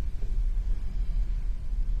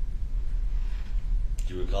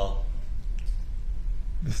 Do you recall?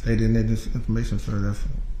 It's stated in this information, sir. That's.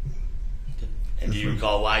 And do you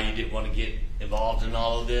recall why you didn't want to get involved in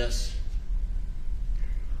all of this?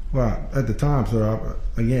 Well, at the time, sir,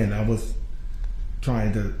 I was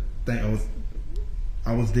trying to think.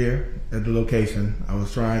 I was there at the location. I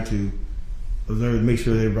was trying to observe, make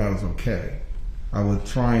sure everybody was okay. I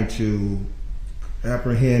was trying to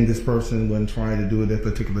apprehend this person when trying to do that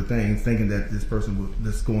particular thing, thinking that this person was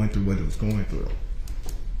just going through what it was going through.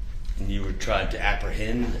 And you were trying to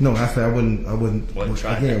apprehend? No, I said I wasn't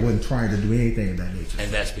trying to do anything of that nature.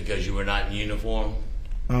 And that's because you were not in uniform?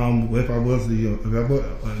 If I was in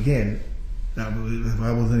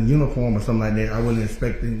uniform or something like that, I wasn't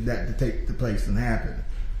expecting that to take the place and happen.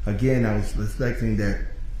 Again, I was expecting that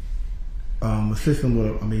a system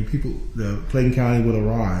the Clayton County would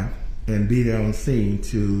arrive and be there on scene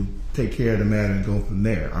to take care of the matter and go from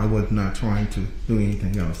there. I was not trying to do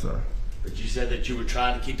anything else, sir. But you said that you were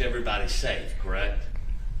trying to keep everybody safe, correct?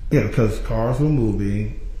 Yeah, because cars were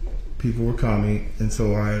moving, people were coming, and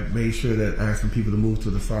so I made sure that asking people to move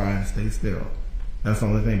to the side and stay still. That's the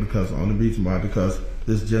only thing, because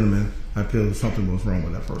this gentleman, I feel something was wrong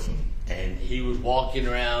with that person. And he was walking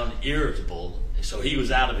around irritable, so he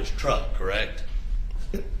was out of his truck, correct?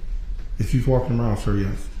 If he's walking around, sir,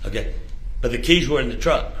 yes. Okay, but the keys were in the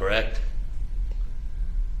truck, correct?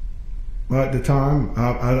 Well, at the time,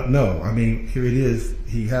 I don't know. I mean, here it is.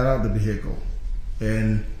 He had out the vehicle.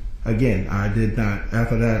 And again, after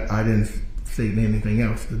that, I didn't say anything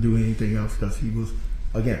else, to do anything else, because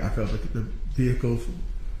I felt like the vehicle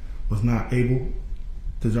was not able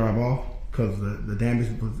to drive off because the damage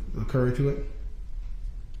was occurred to it.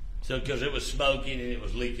 So, because it was smoking and it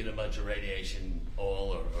was leaking a bunch of radiation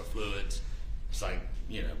oil or fluids, it's like,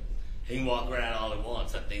 he can walk around all he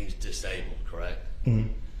wants, that thing's disabled, correct?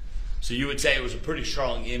 Mm-hmm. So you would say it was a pretty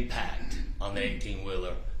strong impact on the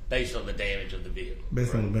 18-wheeler based on the damage of the vehicle?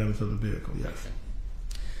 Based on the damage of the vehicle, yes. Okay.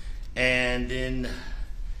 And then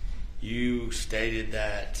you stated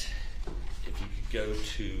that, if you could go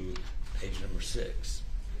to page number 6.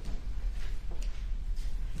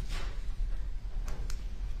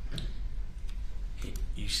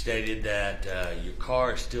 You stated that your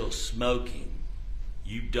car is still smoking.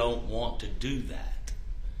 You don't want to do that.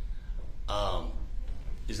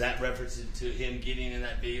 Is that referencing to him getting in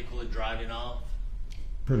that vehicle and driving off?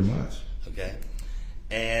 Pretty much. Okay.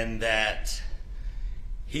 And that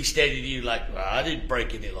he stated to you, like, well, I didn't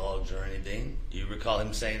break any logs or anything. Do you recall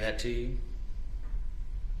him saying that to you?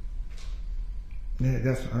 Yeah,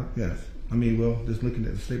 yes. Just looking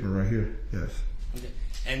at the statement right here, yes. Okay.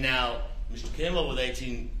 And now, Mr. Kimball,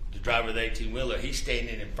 the driver of the 18-wheeler, he's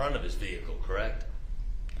standing in front of his vehicle, correct?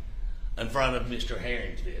 In front of Mr.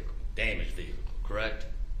 Herring's vehicle, damaged vehicle, correct?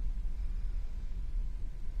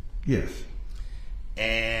 Yes.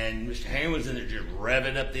 And Mr. Herring was in there just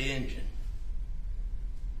revving up the engine.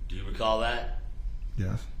 Do you recall that?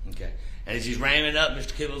 Yes. Okay. And as he's ramming up,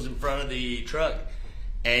 Mr. Kimball's in front of the truck,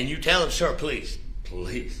 And you tell him, sir, please,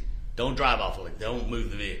 don't drive off the lake. Don't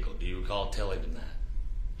move the vehicle. Do you recall telling him that?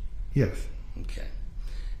 Yes. Okay.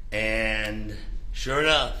 And sure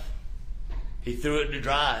enough, he threw it into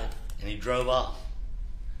drive and he drove off.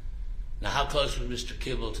 Now, how close was Mr.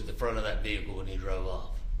 Kimball to the front of that vehicle when he drove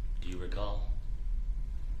off? Do you recall?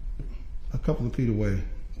 A couple of feet away.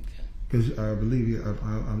 Okay. Because I believe,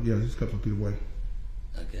 yeah, just a couple of feet away.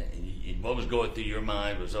 Okay. And what was going through your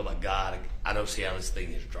mind was, oh my God, I don't see how this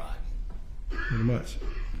thing is driving. Pretty much.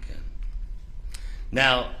 Okay.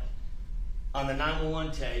 Now, on the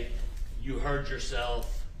 911 tape, you heard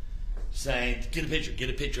yourself saying, get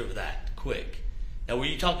a picture of that, quick. Now, were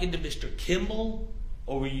you talking to Mr. Kimball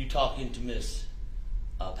or were you talking to Miss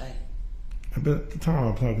Payne? But at the time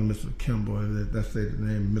I was talking to Mr. Kimball, that's the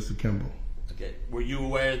name, Mr. Kimball. Okay. Were you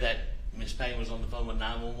aware that Miss Payne was on the phone with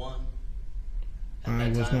 911? I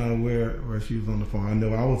was not aware where she was on the phone. I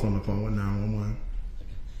know I was on the phone with 911.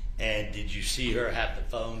 And did you see her have the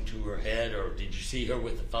phone to her head, or did you see her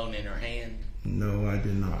with the phone in her hand? No, I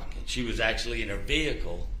did not. Okay. She was actually in her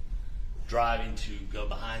vehicle driving to go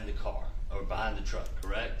behind the car, or behind the truck,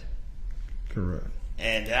 correct? Correct.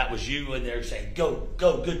 And that was you in there saying, go,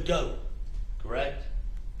 good, go, correct?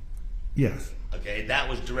 Yes. Okay, that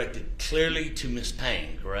was directed clearly to Miss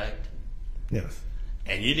Payne, correct? Yes.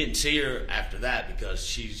 And you didn't see her after that because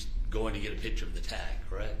she's going to get a picture of the tag,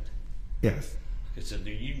 correct? Yes. So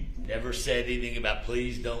you never said anything about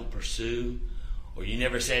please don't pursue, or you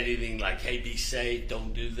never said anything like, hey, be safe,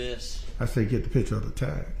 don't do this? I said get the picture of the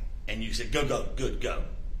tag. And you said, go, good, go.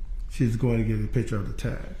 She's going to get a picture of the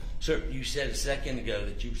tag. Sir, you said a second ago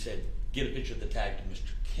that you said get a picture of the tag to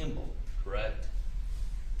Mr. Kimball, correct?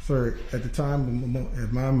 Sir, at the time,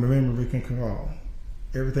 if my memory can recall,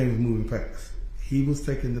 everything was moving fast. He was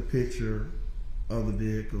taking the picture of the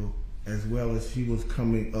vehicle as well as she was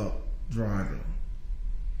coming up driving.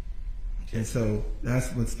 Okay. And so that's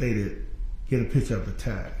what stated, get a picture of the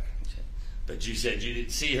tag. Okay. But you said you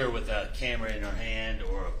didn't see her with a camera in her hand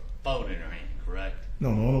or a phone in her hand, correct?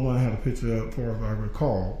 No, the only one I had a picture of, as far as I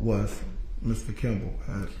recall, was Mr. Kimball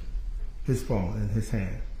had his phone in his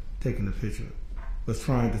hand, taking the picture. Was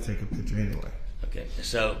trying to take a picture anyway. Okay,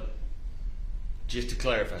 so just to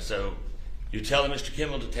clarify, so you're telling Mr.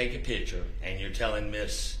 Kimball to take a picture, and you're telling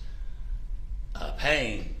Miss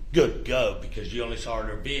Payne, good, go, because you only saw her in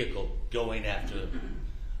her vehicle going after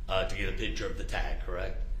to get a picture of the tag,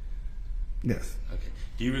 correct? Yes. Okay.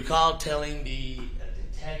 Do you recall telling the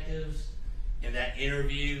detectives in that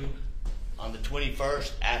interview on the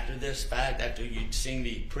 21st, after this fact, after you'd seen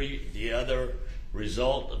the other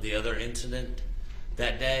result of the other incident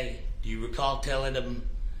that day, do you recall telling them,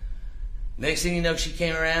 next thing you know, she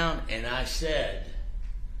came around and I said,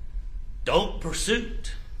 don't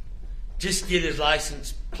pursuit. Just get his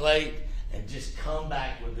license plate and just come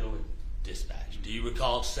back with the dispatch. Do you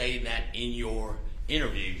recall saying that in your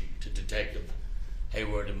interview to Detective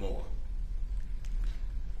Hayward and Moore?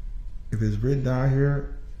 If it's written down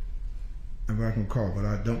here, if I can recall, but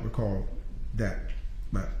I don't recall that.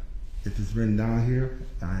 But if it's written down here,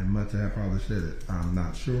 I must have probably said it. I'm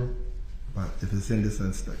not sure, but if it's in this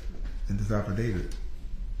affidavit.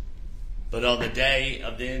 But on the day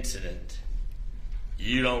of the incident,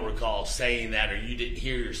 you don't recall saying that, or you didn't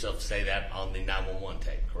hear yourself say that on the 911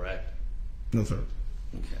 tape, correct? No, sir.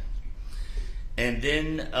 Okay. And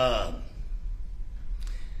then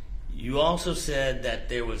you also said that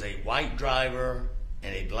there was a white driver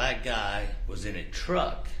and a black guy was in a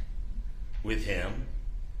truck with him,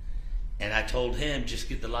 and I told him just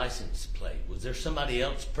get the license plate. Was there somebody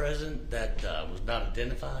else present that was not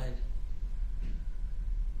identified?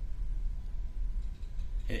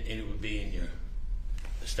 And it would be in your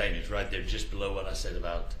statements right there, just below what I said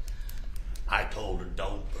about I told her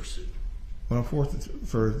don't pursue. Well, unfortunately,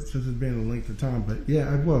 sir, since it's been a length of time, but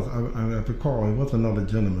yeah, it was. I recall it was another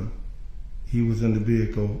gentleman. He was in the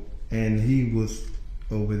vehicle, and he was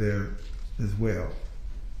over there as well.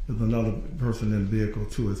 There's another person in the vehicle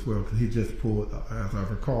too as well, because he just pulled, as I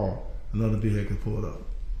recall, another vehicle pulled up.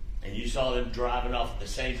 And you saw them driving off the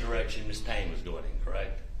same direction Miss Payne was going in,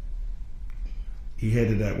 correct? He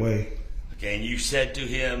headed that way. Okay, and you said to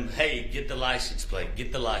him, hey, get the license plate,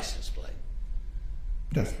 get the license plate.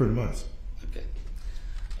 That's pretty much. Okay.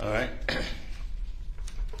 All right.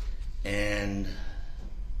 And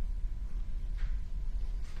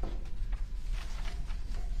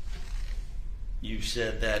you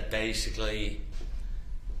said that basically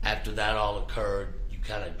after that all occurred, you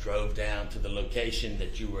kind of drove down to the location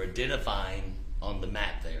that you were identifying on the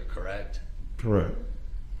map there, correct? Correct.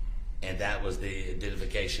 And that was the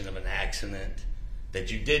identification of an accident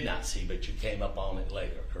that you did not see, but you came up on it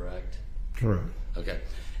later, correct? Correct. Okay.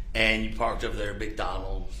 And you parked over there at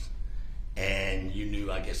McDonald's, and you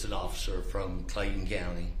knew, I guess, an officer from Clayton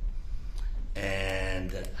County,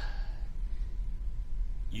 and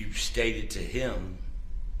you stated to him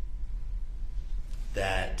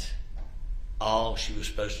that all she was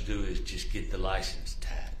supposed to do is just get the license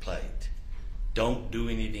plate. Don't do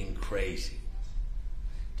anything crazy.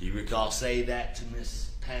 Do you recall saying that to Miss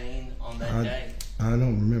Payne on that day? I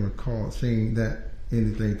don't remember saying that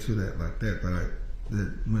anything to that like that, but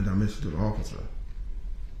when I mentioned to the officer.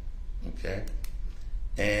 Okay.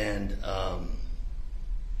 And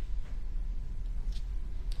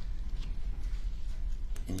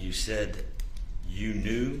you said that you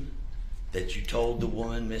knew that you told the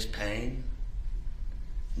woman, Miss Payne,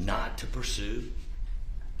 not to pursue,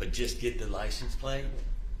 but just get the license plate?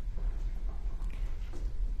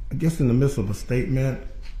 I guess in the midst of a statement,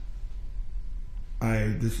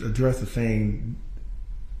 I just addressed the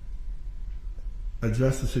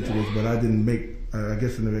situation, but I didn't make, I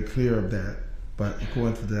guess, I made it clear of that. But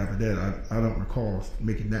according to the affidavit, I don't recall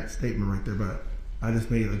making that statement right there. But I just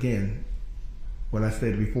made, again, what I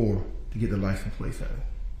stated before, to get the license plate set.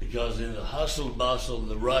 Because in the hustle and bustle,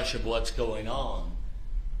 the rush of what's going on,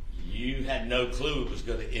 you had no clue it was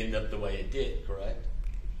going to end up the way it did, correct?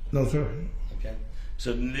 No, sir. Okay.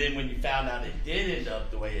 So then when you found out it did end up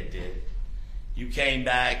the way it did, you came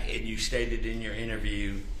back and you stated in your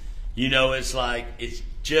interview, you know, it's like, it's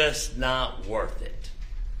just not worth it.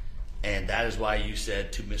 And that is why you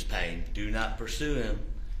said to Miss Payne, do not pursue him,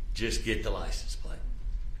 just get the license plate.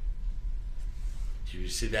 Do you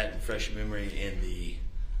see that in fresh memory in the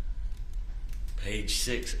page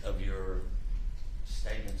 6 of your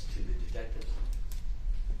statements to the detectives?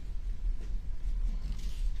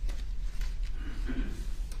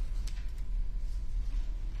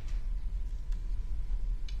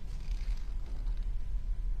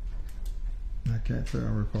 I can't say I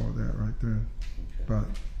recall that right there. Okay. But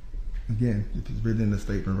again, if it's written in the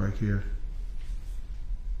statement right here.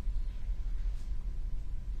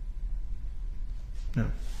 No.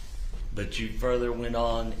 But you further went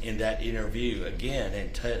on in that interview again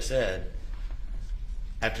and said,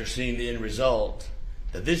 after seeing the end result,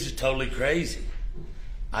 that this is totally crazy.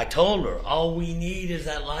 I told her, all we need is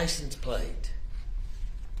that license plate.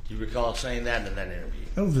 Do you recall saying that in that interview?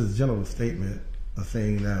 That was his general statement of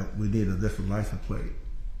saying that we need a different license plate.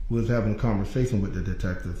 We was having a conversation with the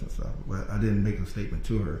detectives and stuff, but I didn't make a statement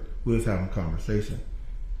to her. We was having a conversation.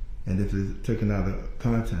 And if it's taken out of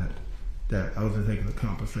content, that I wasn't taking a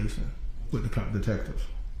conversation with the detectives.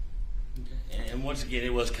 Okay. And once again,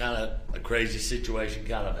 it was kind of a crazy situation,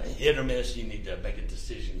 kind of a hit or miss. You need to make a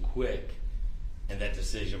decision quick. And that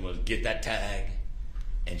decision was get that tag.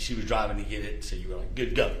 And she was driving to get it, so you were like,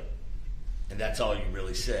 good, go. And that's all you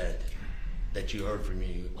really said that you heard from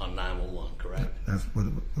you on 911, correct? That's what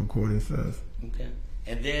the recording says. Okay.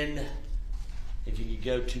 And then, if you could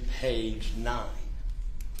go to page 9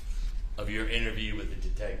 of your interview with the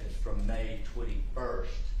detectives from May 21st,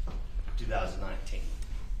 2019.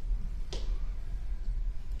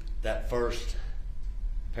 That first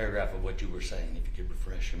paragraph of what you were saying, if you could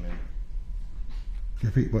refresh your memory.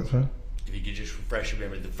 Repeat what, sir? If you could just refresh your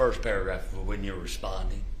memory, the first paragraph of when you're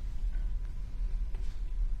responding.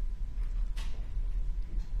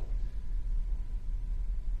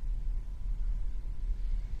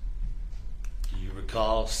 Do you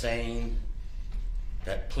recall saying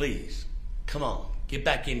that, please, come on, get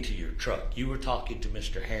back into your truck? You were talking to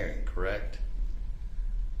Mr. Herring, correct?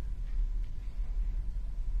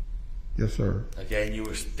 Yes, sir. Okay, and you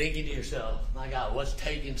were thinking to yourself, my God, what's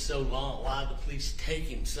taking so long? Why are the police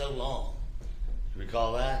taking so long? You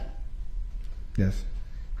recall that? Yes.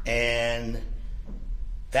 And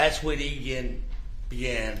that's when he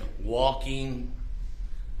began walking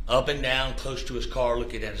up and down close to his car,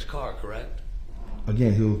 looking at his car, correct?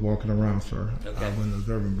 Again, he was walking around, sir. Okay. I wasn't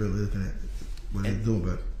observing really looking at what he was doing,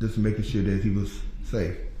 but just making sure that he was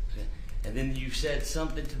safe. And then you said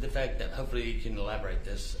something to the fact that, hopefully you can elaborate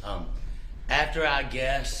this. After, I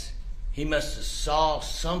guess, he must have saw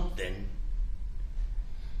something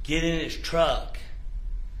get in his truck,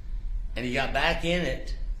 and he got back in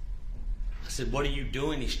it. I said, what are you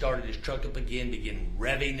doing? He started his truck up again, began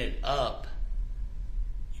revving it up.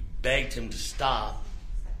 You begged him to stop.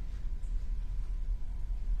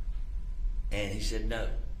 And he said, no,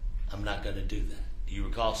 I'm not going to do that. Do you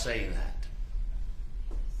recall saying that?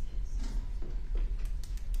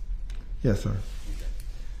 Yes, sir. Okay.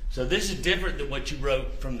 So this is different than what you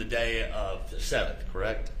wrote from the day of the 7th,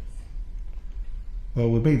 correct? Well,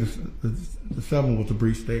 we made the 7 was a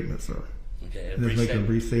brief statement, sir. Okay, just making a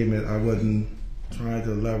brief statement. I wasn't trying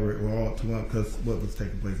to elaborate all too much because what was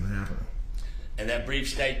taking place and happening. And that brief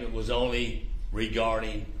statement was only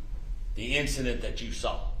regarding the incident that you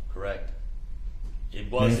saw, correct? It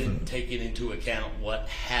wasn't taking into account what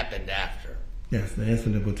happened after. Yes, the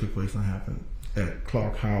incident that took place happened at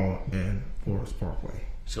Clark Howell and Forest Parkway.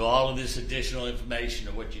 So all of this additional information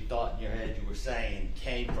of what you thought in your head you were saying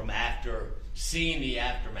came from after seeing the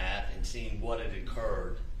aftermath and seeing what had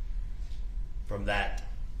occurred from that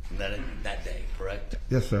day, correct?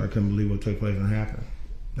 Yes, sir. I couldn't believe what took place and happened.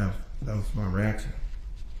 That was my reaction.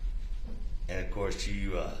 And of course,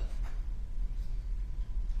 you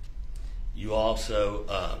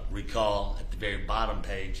also recall at the very bottom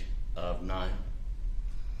page of 9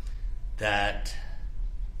 that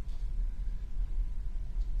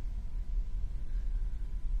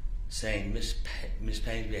saying Miss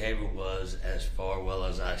Payne's behavior was, as far well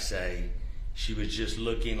as I say, she was just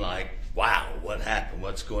looking like, wow, what happened?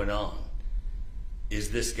 What's going on? Is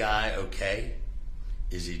this guy okay?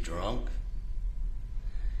 Is he drunk?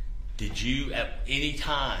 Did you at any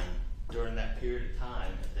time during that period of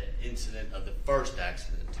time, at the incident of the first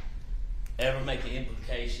accident, ever make an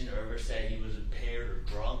implication or ever say he was impaired or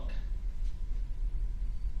drunk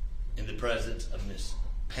in the presence of Miss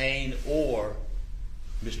Payne or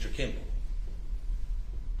Mr. Kimball?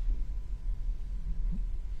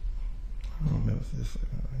 I don't know if this.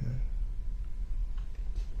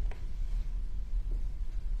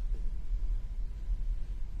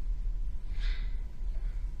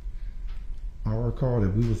 I recall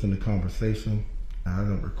that we was in the conversation. I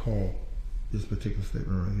don't recall this particular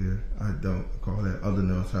statement right here. I don't recall that other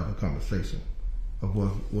than us having a conversation of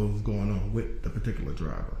what was going on with the particular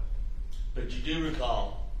driver. But you do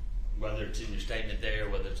recall, whether it's in your statement there,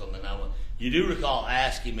 whether it's on the 911, you do recall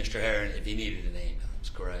asking Mr. Herring if he needed an ambulance,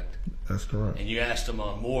 correct? That's correct. And you asked him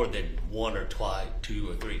on more than one or twice, 2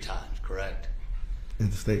 or 3 times, correct?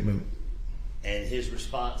 In the statement. And his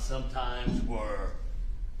response sometimes were,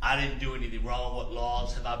 I didn't do anything wrong. What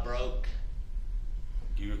laws have I broke?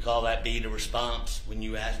 Do you recall that being a response when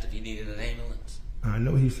you asked if he needed an ambulance? I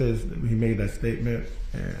know he says that he made that statement,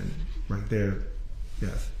 and right there,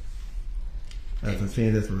 yes. As I'm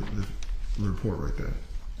seeing this report right there.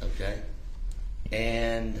 Okay.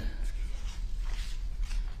 And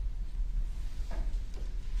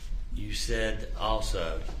you said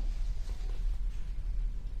also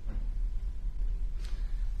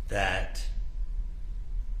that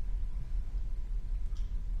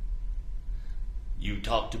you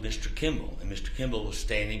talked to Mr. Kimball, and Mr. Kimball was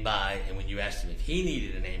standing by, and when you asked him if he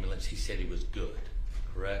needed an ambulance, he said he was good,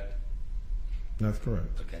 correct? That's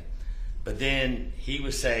correct. Okay. But then he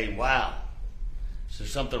was saying, wow, is there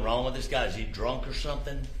something wrong with this guy? Is he drunk or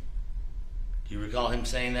something? Do you recall him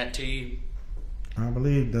saying that to you? I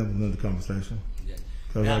believe that was in the conversation.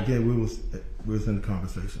 Because again, we was in the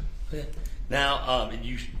conversation. Okay. Now,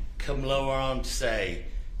 you come lower on to say,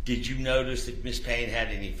 did you notice if Miss Payne had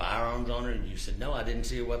any firearms on her? And you said, no, I didn't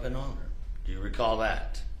see a weapon on her. Do you recall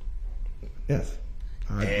that? Yes.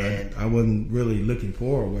 I wasn't really looking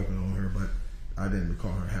for a weapon on her, but I didn't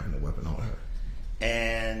recall her having a weapon on her.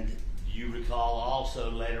 And you recall also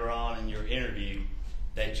later on in your interview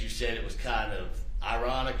that you said it was kind of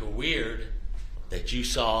ironic or weird that you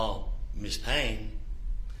saw Miss Payne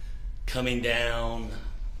coming down,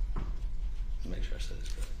 let me make sure I said this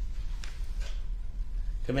correct,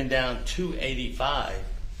 coming down 285,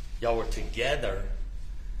 y'all were together,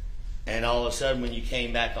 and all of a sudden when you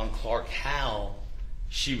came back on Clark Howell,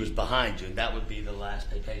 she was behind you, and that would be the last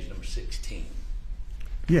page number 16.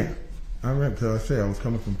 Yeah, I remember, because I said I was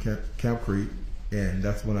coming from Camp Creek, and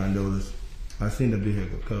that's when I noticed, I seen the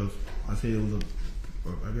vehicle, because I seen it was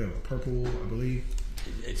a purple, I believe.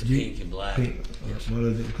 It's pink and black. Pink, yes. One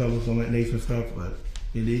of the colors on that nature stuff, but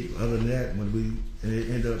indeed, other than that, it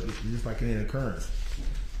ended up just like an occurrence.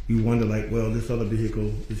 You wonder, like, well, this other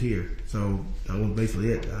vehicle is here, so that was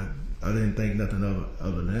basically it. I didn't think nothing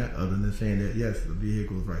other than that, other than saying that yes, the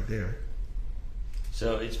vehicle was right there.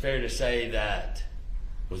 So it's fair to say that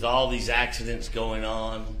with all these accidents going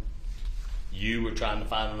on, you were trying to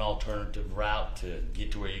find an alternative route to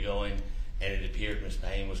get to where you're going, and it appeared Miss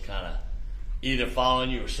Payne was kind of either following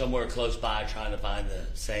you or somewhere close by trying to find the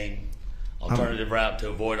same alternative route to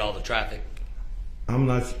avoid all the traffic. I'm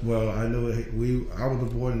not, well, I know I was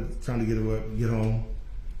avoiding trying to get home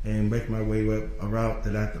and make my way up a route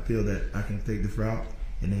that I feel that I can take this route,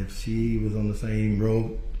 and if she was on the same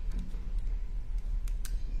road,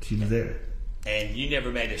 she was there. And you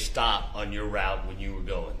never made a stop on your route when you were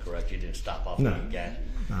going, correct? You didn't stop off No. the gas?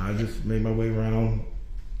 No, I just made my way around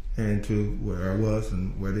and to where I was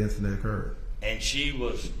and where the incident occurred. And she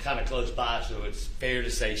was kind of close by, so it's fair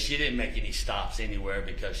to say she didn't make any stops anywhere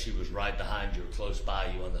because she was right behind you or close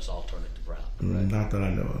by you on this alternative route, correct? Not that I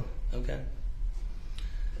know of. Okay.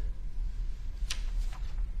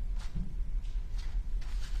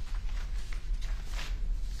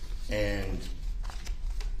 And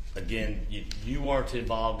again, you weren't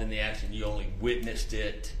involved in the accident. You only witnessed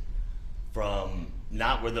it from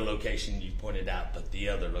not where the location you pointed out, but the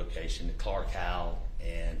other location, the Clark Howell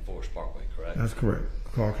and Forest Parkway, correct? That's correct.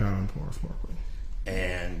 Clark Howell and Forest Parkway.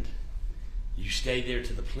 And you stayed there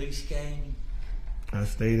till the police came? I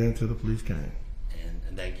stayed there till the police came.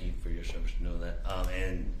 And thank you for your service to know that.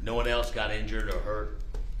 And no one else got injured or hurt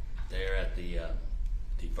there at the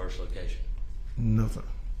first location? No, sir.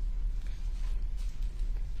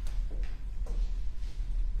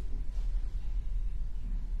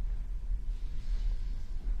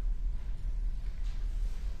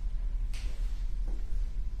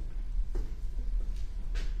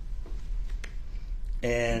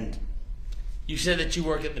 And you said that you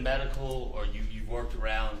work at the medical, or you worked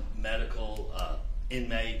around medical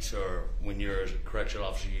inmates, or when you're a correctional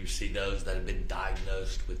officer, you see those that have been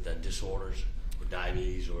diagnosed with disorders or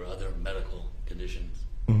diabetes or other medical conditions.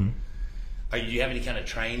 Mm-hmm. Do you have any kind of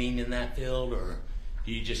training in that field, or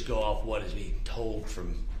do you just go off what is being told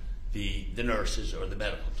from the nurses or the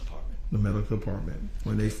medical department? The medical department.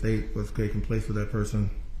 When they state what's taking place with that person,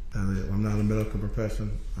 I'm not a medical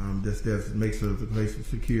profession. Just there to make sure the place is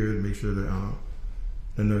secured, make sure that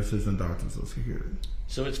the nurses and doctors are secured.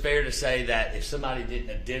 So it's fair to say that if somebody didn't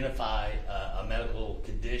identify a medical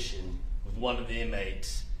condition with one of the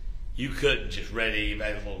inmates, you couldn't just ready,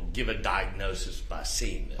 available, give a diagnosis by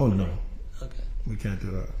seeing them? Oh, no. Okay. We can't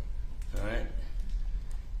do that. All right.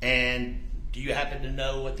 And do you happen to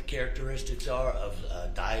know what the characteristics are of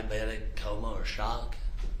diabetic coma or shock?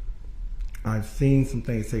 I've seen some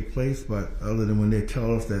things take place, but other than when they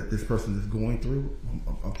tell us that this person is going through,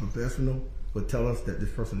 a professional would tell us that this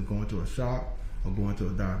person is going through a shock, or going through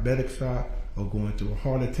a diabetic shock, or going through a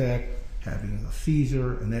heart attack, having a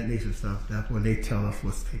seizure, and that nature of stuff. That's when they tell us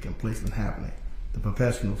what's taking place and happening. The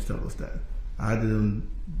professionals tell us that. I would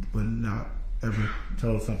not ever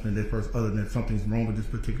tell something that person other than something's wrong with this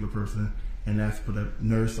particular person, and ask for the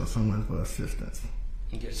nurse or someone for assistance.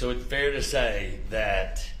 Okay, so it's fair to say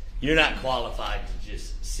that you're not qualified to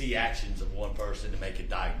just see actions of one person to make a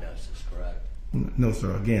diagnosis, correct? No,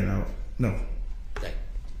 sir. Again, no. Thank you.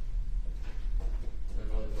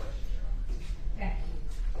 No other questions, Your Honor. Thank you.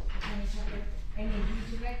 Attorney Tucker, any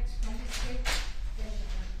redirect from the state?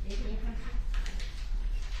 If you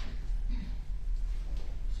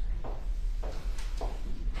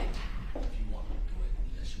want to go ahead,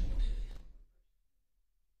 unless you want to.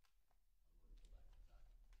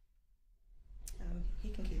 He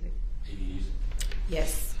can keep it. He can use it.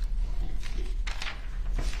 Yes.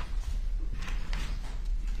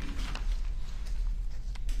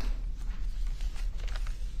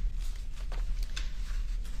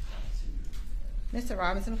 Mr.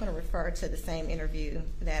 Robinson, I'm going to refer to the same interview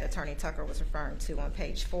that Attorney Tucker was referring to on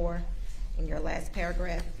page 4 in your last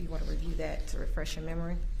paragraph, if you want to review that to refresh your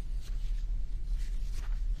memory.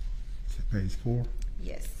 Page 4?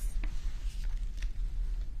 Yes.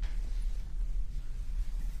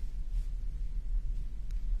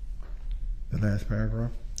 The last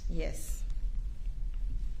paragraph? Yes.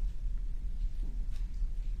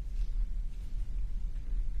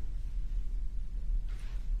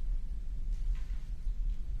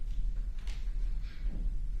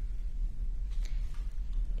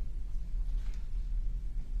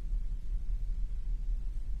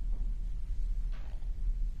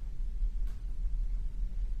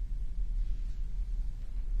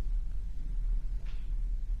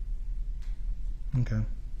 Okay.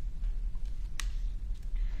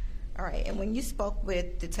 All right, and when you spoke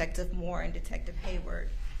with Detective Moore and Detective Hayward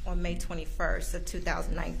on May 21st of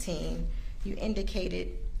 2019, you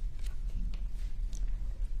indicated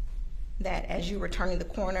that as you were turning the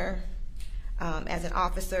corner, as an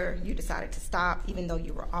officer, you decided to stop even though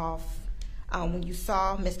you were off. When you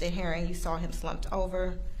saw Mr. Herring, you saw him slumped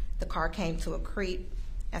over. The car came to a creep.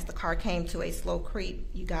 As the car came to a slow creep,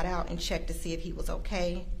 you got out and checked to see if he was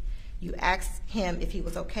okay. You asked him if he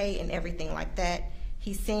was okay and everything like that.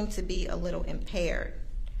 He seemed to be a little impaired.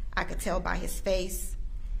 I could tell by his face,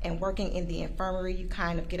 and working in the infirmary, you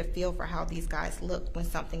kind of get a feel for how these guys look when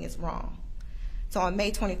something is wrong. So on May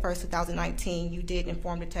 21st, 2019, you did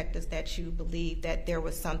inform detectives that you believed that there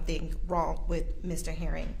was something wrong with Mr.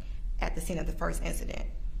 Herring at the scene of the first incident.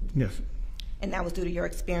 Yes. And that was due to your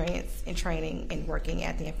experience in training and working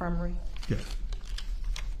at the infirmary? Yes.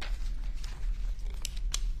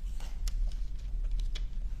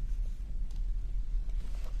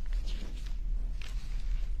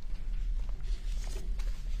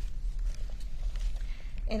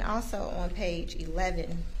 And also on page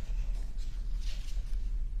 11,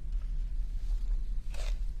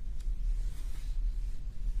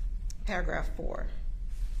 paragraph 4.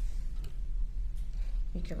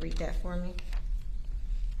 You can read that for me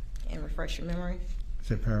and refresh your memory.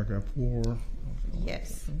 Is it paragraph 4?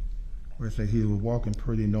 Yes. Where it says he was walking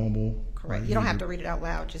pretty normal. Correct. You don't have to read it out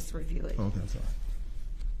loud, just review it. Okay, I'm sorry.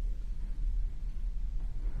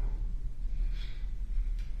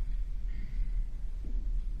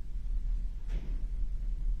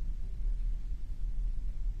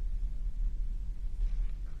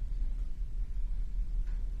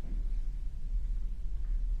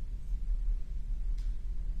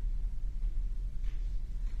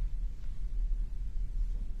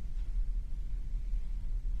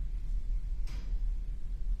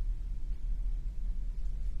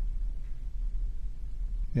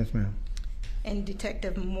 Yes, ma'am. And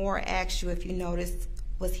Detective Moore asked you if you noticed,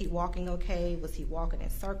 was he walking okay? Was he walking in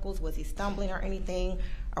circles? Was he stumbling or anything?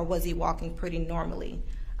 Or was he walking pretty normally?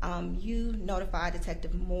 You notified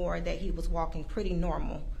Detective Moore that he was walking pretty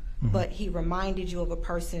normal, but he reminded you of a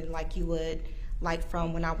person like you would, like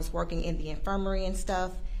from when I was working in the infirmary and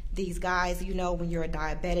stuff. These guys, you know, when you're a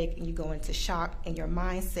diabetic and you go into shock and your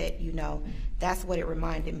mindset, you know, that's what it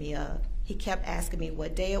reminded me of. He kept asking me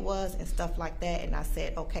what day it was and stuff like that, and I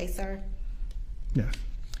said, okay, sir. Yes.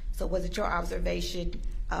 So was it your observation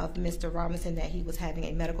of Mr. Robinson that he was having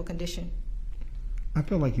a medical condition? I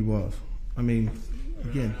feel like he was. I mean,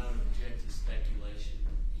 again. Objective speculation.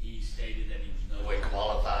 He stated that he was no way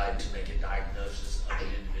qualified to make a diagnosis of an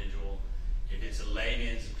individual. If it's a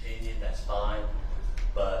layman's opinion, that's fine.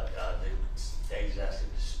 But the state is asking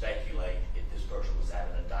to speculate if this person was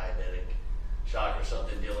having a diabetic shock or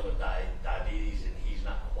something, dealing with diabetes, and he's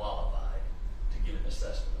not qualified to give an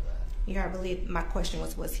assessment of that. Yeah, I believe my question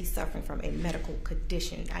was he suffering from a medical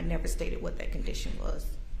condition? I never stated what that condition was.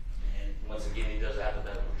 And once again, he doesn't have the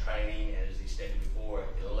medical training, and as he stated before,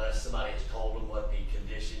 unless somebody has told him what the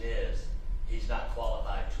condition is, he's not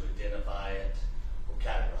qualified to identify it or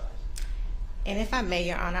categorize it. And if I may,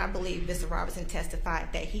 Your Honor, I believe Mr. Robinson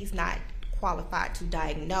testified that he's not qualified to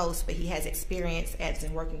diagnose, but he has experience as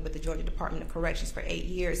in working with the Georgia Department of Corrections for 8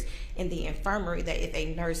 years in the infirmary, that if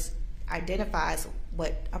a nurse identifies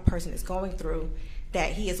what a person is going through,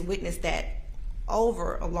 that he has witnessed that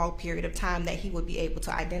over a long period of time, that he would be able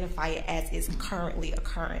to identify it as is currently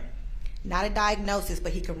occurring. Not a diagnosis,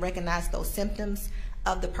 but he can recognize those symptoms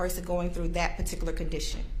of the person going through that particular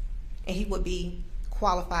condition. And he would be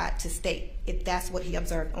qualified to state if that's what he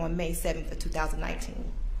observed on May 7th of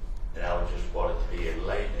 2019. And I would just want it to be a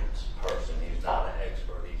layman's person. He's not an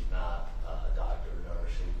expert. He's not a doctor,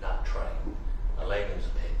 nurse. He's not trained. A layman's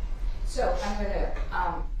opinion. So I'm going to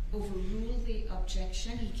overrule the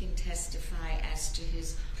objection. He can testify as to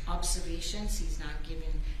his observations. He's not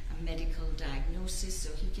given a medical diagnosis, so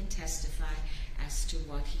he can testify as to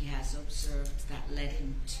what he has observed that led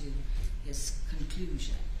him to his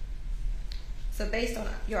conclusion. So based on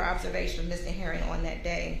your observation of Mr. Herring on that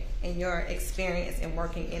day and your experience in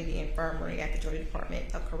working in the infirmary at the Georgia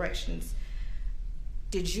Department of Corrections,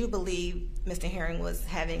 did you believe Mr. Herring was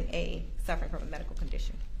suffering from a medical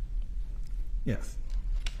condition? Yes.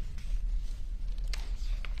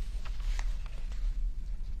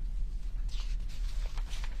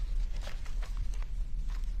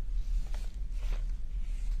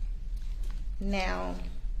 Now,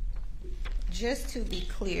 just to be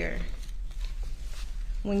clear,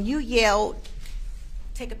 when you yelled,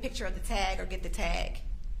 take a picture of the tag or get the tag,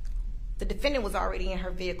 the defendant was already in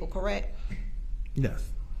her vehicle, correct? Yes.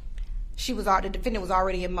 The defendant was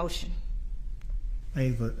already in motion.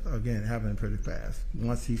 Things were, again, happening pretty fast.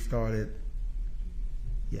 Once he started,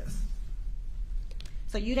 yes.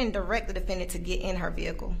 So you didn't direct the defendant to get in her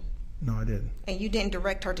vehicle? No, I didn't. And you didn't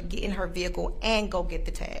direct her to get in her vehicle and go get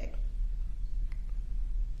the tag?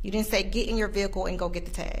 You didn't say get in your vehicle and go get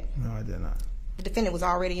the tag? No, I did not. The defendant was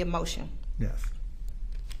already in motion? Yes.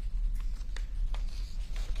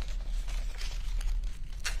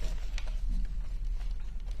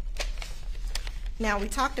 Now, we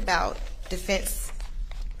talked about defenses,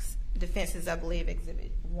 I believe,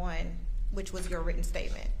 Exhibit 1, which was your written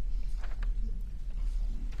statement.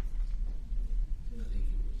 I think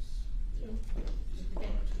it was one or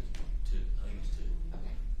two. I think it was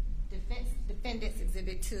two. Okay. Defendant's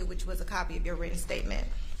Exhibit 2, which was a copy of your written statement.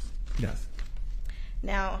 Yes.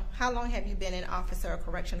 Now, how long have you been an officer or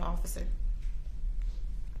correctional officer?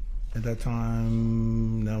 At that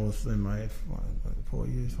time, that was in my 4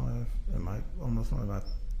 years, almost about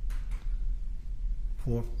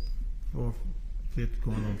fifth,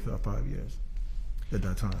 going on for 5 years at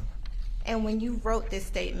that time. And when you wrote this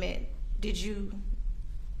statement, did you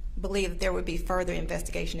believe that there would be further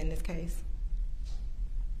investigation in this case.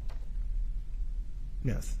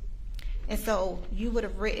 Yes. And so you would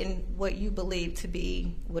have written what you believe to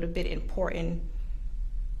be, would have been important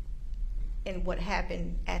in what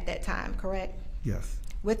happened at that time, correct? Yes.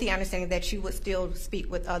 With the understanding that you would still speak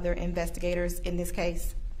with other investigators in this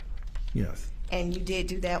case? Yes. And you did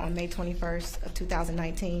do that on May 21st of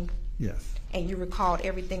 2019? Yes. And you recalled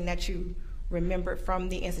everything that you remembered from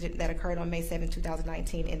the incident that occurred on May 7,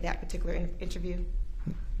 2019 in that particular interview?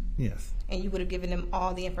 Yes. And you would have given them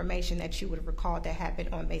all the information that you would have recalled that happened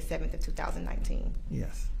on May 7th of 2019?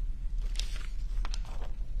 Yes.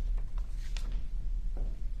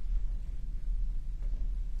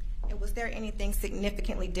 And was there anything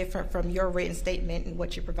significantly different from your written statement and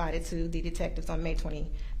what you provided to the detectives on May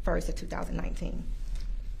 21st of 2019?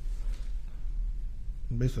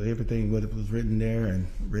 Basically everything what was written there and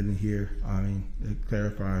written here, I mean, it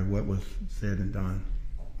clarified what was said and done,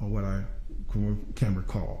 or what I can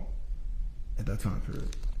recall at that time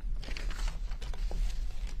period.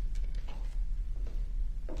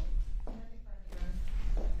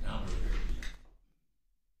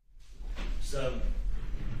 So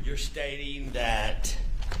you're stating that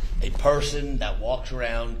a person that walks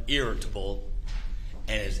around irritable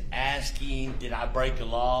and is asking, did I break a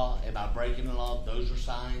law? Am I breaking the law? Those are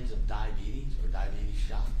signs of diabetes or diabetes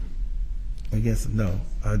shock? I guess no,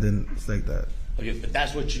 I didn't state that. Okay, but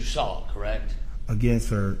that's what you saw, correct? Again,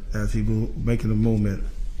 sir, as he was making the movement,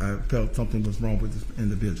 I felt something was wrong with this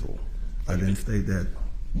individual. I didn't state that.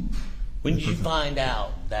 When did you find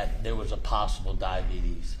out that there was a possible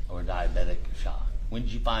diabetes or diabetic shock? When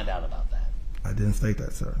did you find out about that? I didn't state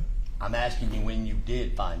that, sir. I'm asking you when you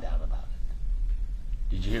did find out about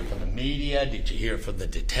it. Did you hear from the media? Did you hear from the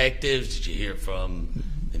detectives? Did you hear from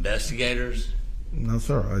investigators? No,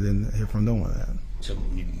 sir, I didn't hear from no one that. So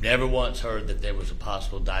you never once heard that there was a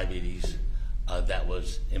possible diabetes that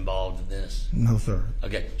was involved in this? No, sir.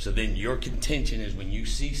 Okay, so then your contention is when you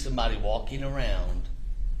see somebody walking around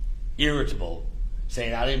irritable,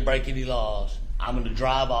 saying, I didn't break any laws, I'm going to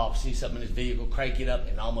drive off, see something in his vehicle, crank it up,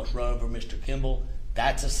 and almost run over Mr. Kimball,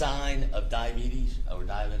 that's a sign of diabetes or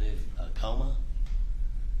diabetic coma?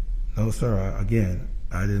 No, sir. Again,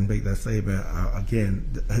 I didn't make that statement. Again,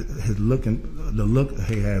 the look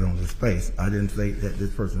he had on his face, I didn't say that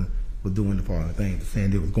this person was doing the following thing,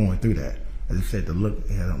 saying they was going through that. I just said the look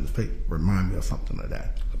he had on his face reminded me of something like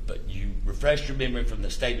that. But you refreshed your memory from the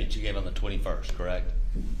statement you gave on the 21st, correct?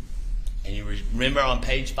 And you remember on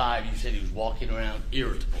page 5, you said he was walking around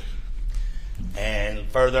irritable. And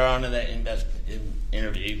further on in that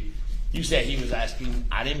interview, you said he was asking,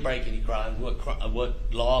 I didn't break any crimes.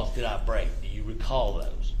 What laws did I break? Do you recall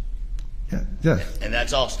those? Yeah, yes. And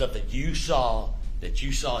that's all stuff that you saw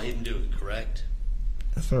him do it, correct?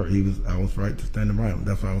 Yes, sir. I was right to stand him right.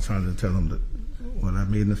 That's why I was trying to tell him that when I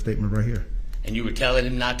made the statement right here. And you were telling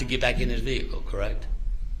him not to get back in his vehicle, correct?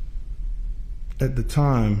 At the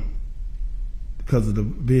time, because of the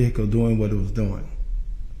vehicle doing what it was doing.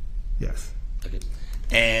 Yes. Okay.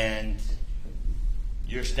 And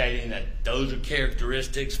you're stating that those are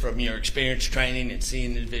characteristics from your experience training and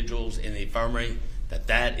seeing individuals in the infirmary,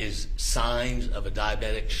 that is signs of a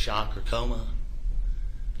diabetic shock or coma?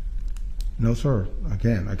 No, sir.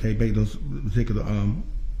 Again, I can't make those particular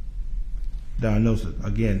diagnosis.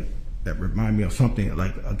 Again, that remind me of something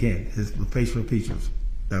like, again, his facial features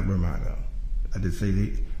that remind me of. I did say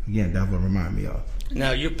that, again, that would remind me of.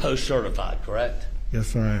 Now, you're post-certified, correct? Yes,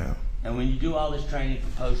 sir, I am. And when you do all this training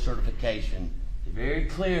for post-certification, you're very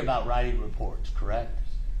clear about writing reports, correct?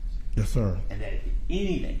 Yes, sir. And that if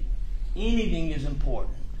anything is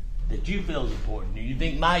important that you feel is important, or you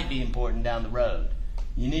think might be important down the road,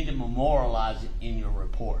 you need to memorialize it in your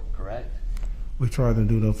report, correct? We try to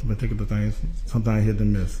do those particular things, sometimes hit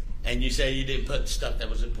and miss. And you say you didn't put stuff that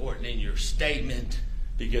was important in your statement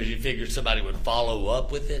because you figured somebody would follow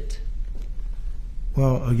up with it?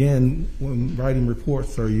 Well, again, when writing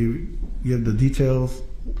reports, sir, you give the details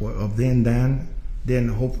of then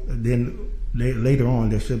later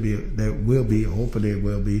on hopefully there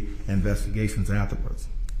will be investigations afterwards.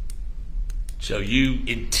 So you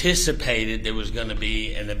anticipated there was going to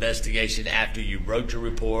be an investigation after you wrote your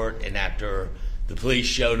report and after the police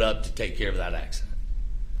showed up to take care of that accident?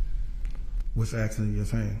 Which accident you're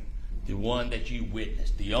saying? The one that you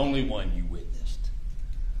witnessed, the only one you witnessed.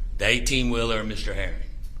 The 18-wheeler and Mr. Herring.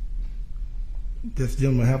 This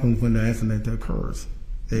generally happens when the accident occurs.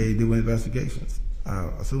 They do investigations. I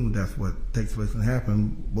assume that's what takes place and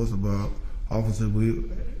happen. Most of our officers,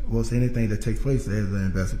 anything that takes place, there's an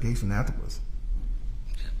investigation afterwards.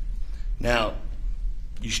 Now,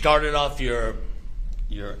 you started off your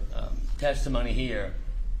testimony here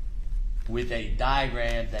with a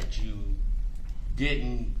diagram that you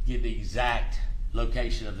didn't give the exact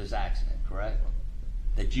location of this accident, correct?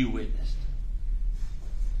 That you witnessed.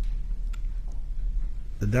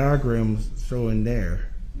 The diagrams showing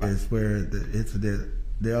there is where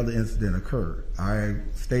the other incident occurred. I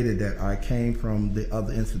stated that I came from the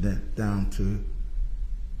other incident down to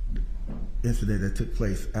the incident that took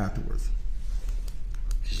place afterwards.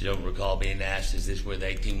 You don't recall being asked, is this where the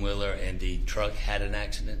 18-wheeler and the truck had an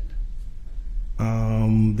accident?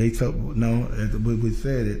 They told, no, we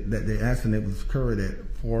said it, that the accident was occurred at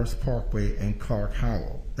Forest Parkway and Clark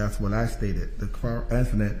Howell. That's what I stated. The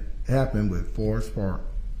incident happened with Forest Park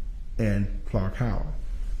and Clark Howell.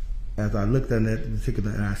 As I looked at that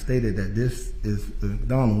particular, and I stated that this is the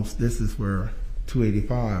McDonald's, this is where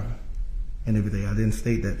 285 and everything. I didn't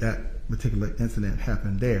state that that particular incident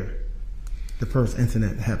happened there. The first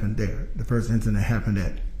incident happened there. The first incident happened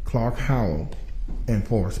at Clark Howell and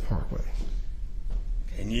Forest Parkway.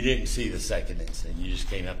 And you didn't see the second incident, you just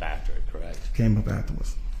came up after it, correct? Came up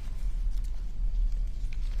afterwards.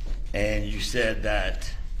 And you said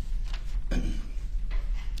that,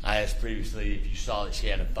 I asked previously if you saw that she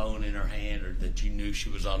had a phone in her hand or that you knew she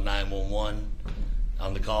was on 911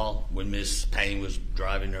 on the call when Miss Payne was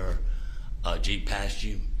driving her Jeep past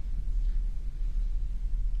you?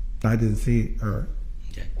 I didn't see her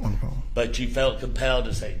on the phone. But you felt compelled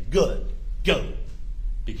to say, good, go,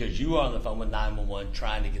 because you were on the phone with 911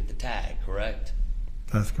 trying to get the tag, correct?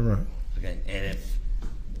 That's correct. Okay, and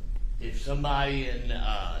if somebody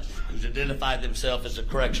who's identified themselves as a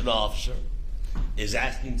correctional officer is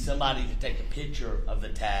asking somebody to take a picture of the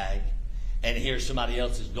tag, and here somebody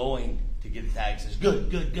else is going to get the tag, says,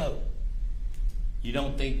 good, good, go. You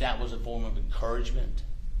don't think that was a form of encouragement?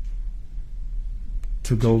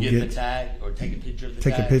 To go get the tag or take a picture of the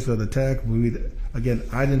tag? Take a picture of the tag. Again,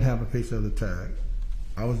 I didn't have a picture of the tag.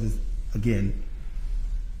 I was just, again,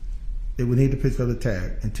 they would need a picture of the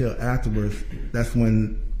tag until afterwards. That's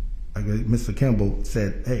when Mr. Kimball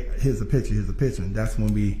said, hey, here's a picture, here's a picture. And that's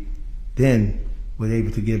when we then were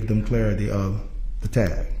able to give them clarity of the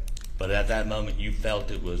tag. But at that moment, you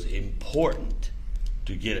felt it was important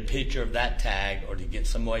to get a picture of that tag or to get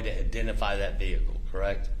some way to identify that vehicle,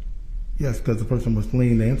 correct? Yes, because the person was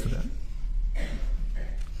fleeing the incident.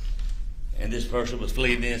 And this person was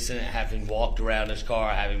fleeing the incident, having walked around his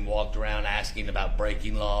car, having walked around asking about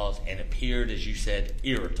braking laws, and appeared, as you said,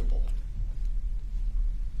 irritable.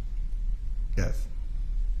 Yes.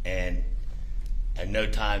 And at no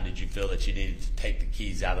time did you feel that you needed to take the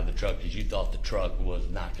keys out of the truck because you thought the truck was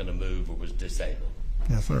not going to move or was disabled.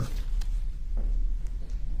 Yes, sir.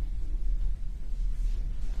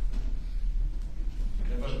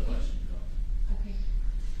 No further questions? Okay.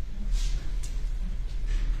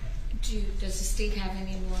 Does the state have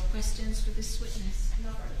any more questions for this witness?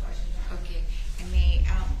 No further questions. Okay. And may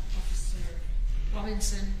Officer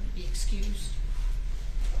Robinson be excused?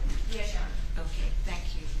 Yes, Your Honor. Okay. Thank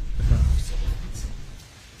you, Officer Robinson.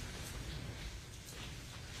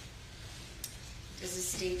 Does the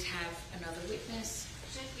state have another witness?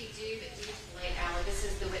 Should we do, but due to the late hour, this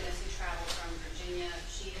is the witness who traveled from Virginia.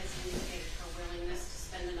 She has indicated her willingness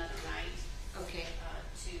to spend another night. Okay.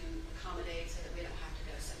 To accommodate so that we don't have to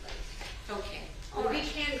go so late. Okay. Well, we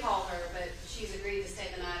can call her, but she's agreed to stay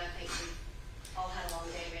the night. I think we all had a long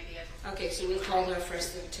day, maybe. Okay, so we'll call her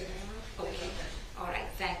first thing tomorrow? Okay. All right,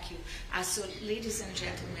 thank you. So, ladies and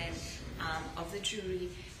gentlemen of the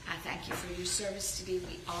jury, I thank you for your service today.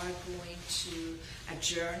 We are going to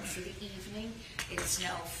adjourn for the evening. It's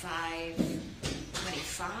now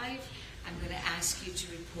 5:25. I'm going to ask you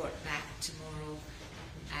to report back tomorrow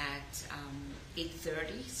at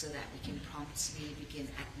 8:30 so that we can promptly begin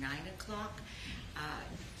at 9 o'clock.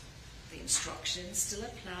 The instructions still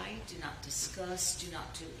apply. Do not discuss. Do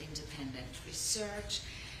not do independent research.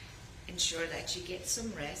 Ensure that you get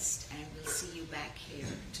some rest, and we'll see you back here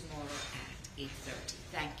tomorrow at 8:30.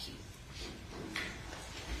 Thank you.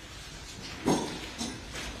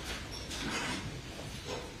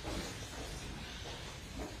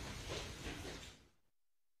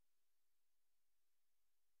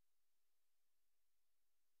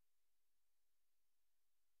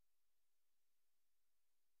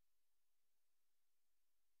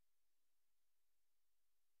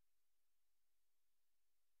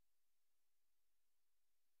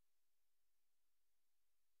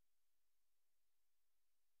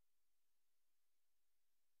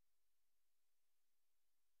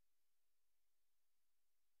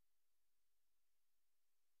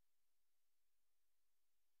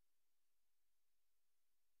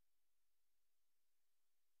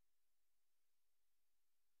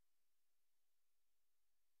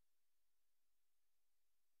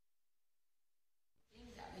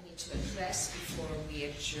 address before we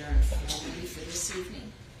adjourn formally for this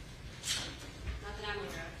evening? Not that I'm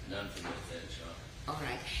aware of. None from the bench, All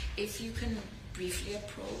right. If you can briefly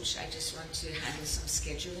approach, I just want to handle some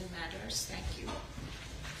scheduling matters. Thank you.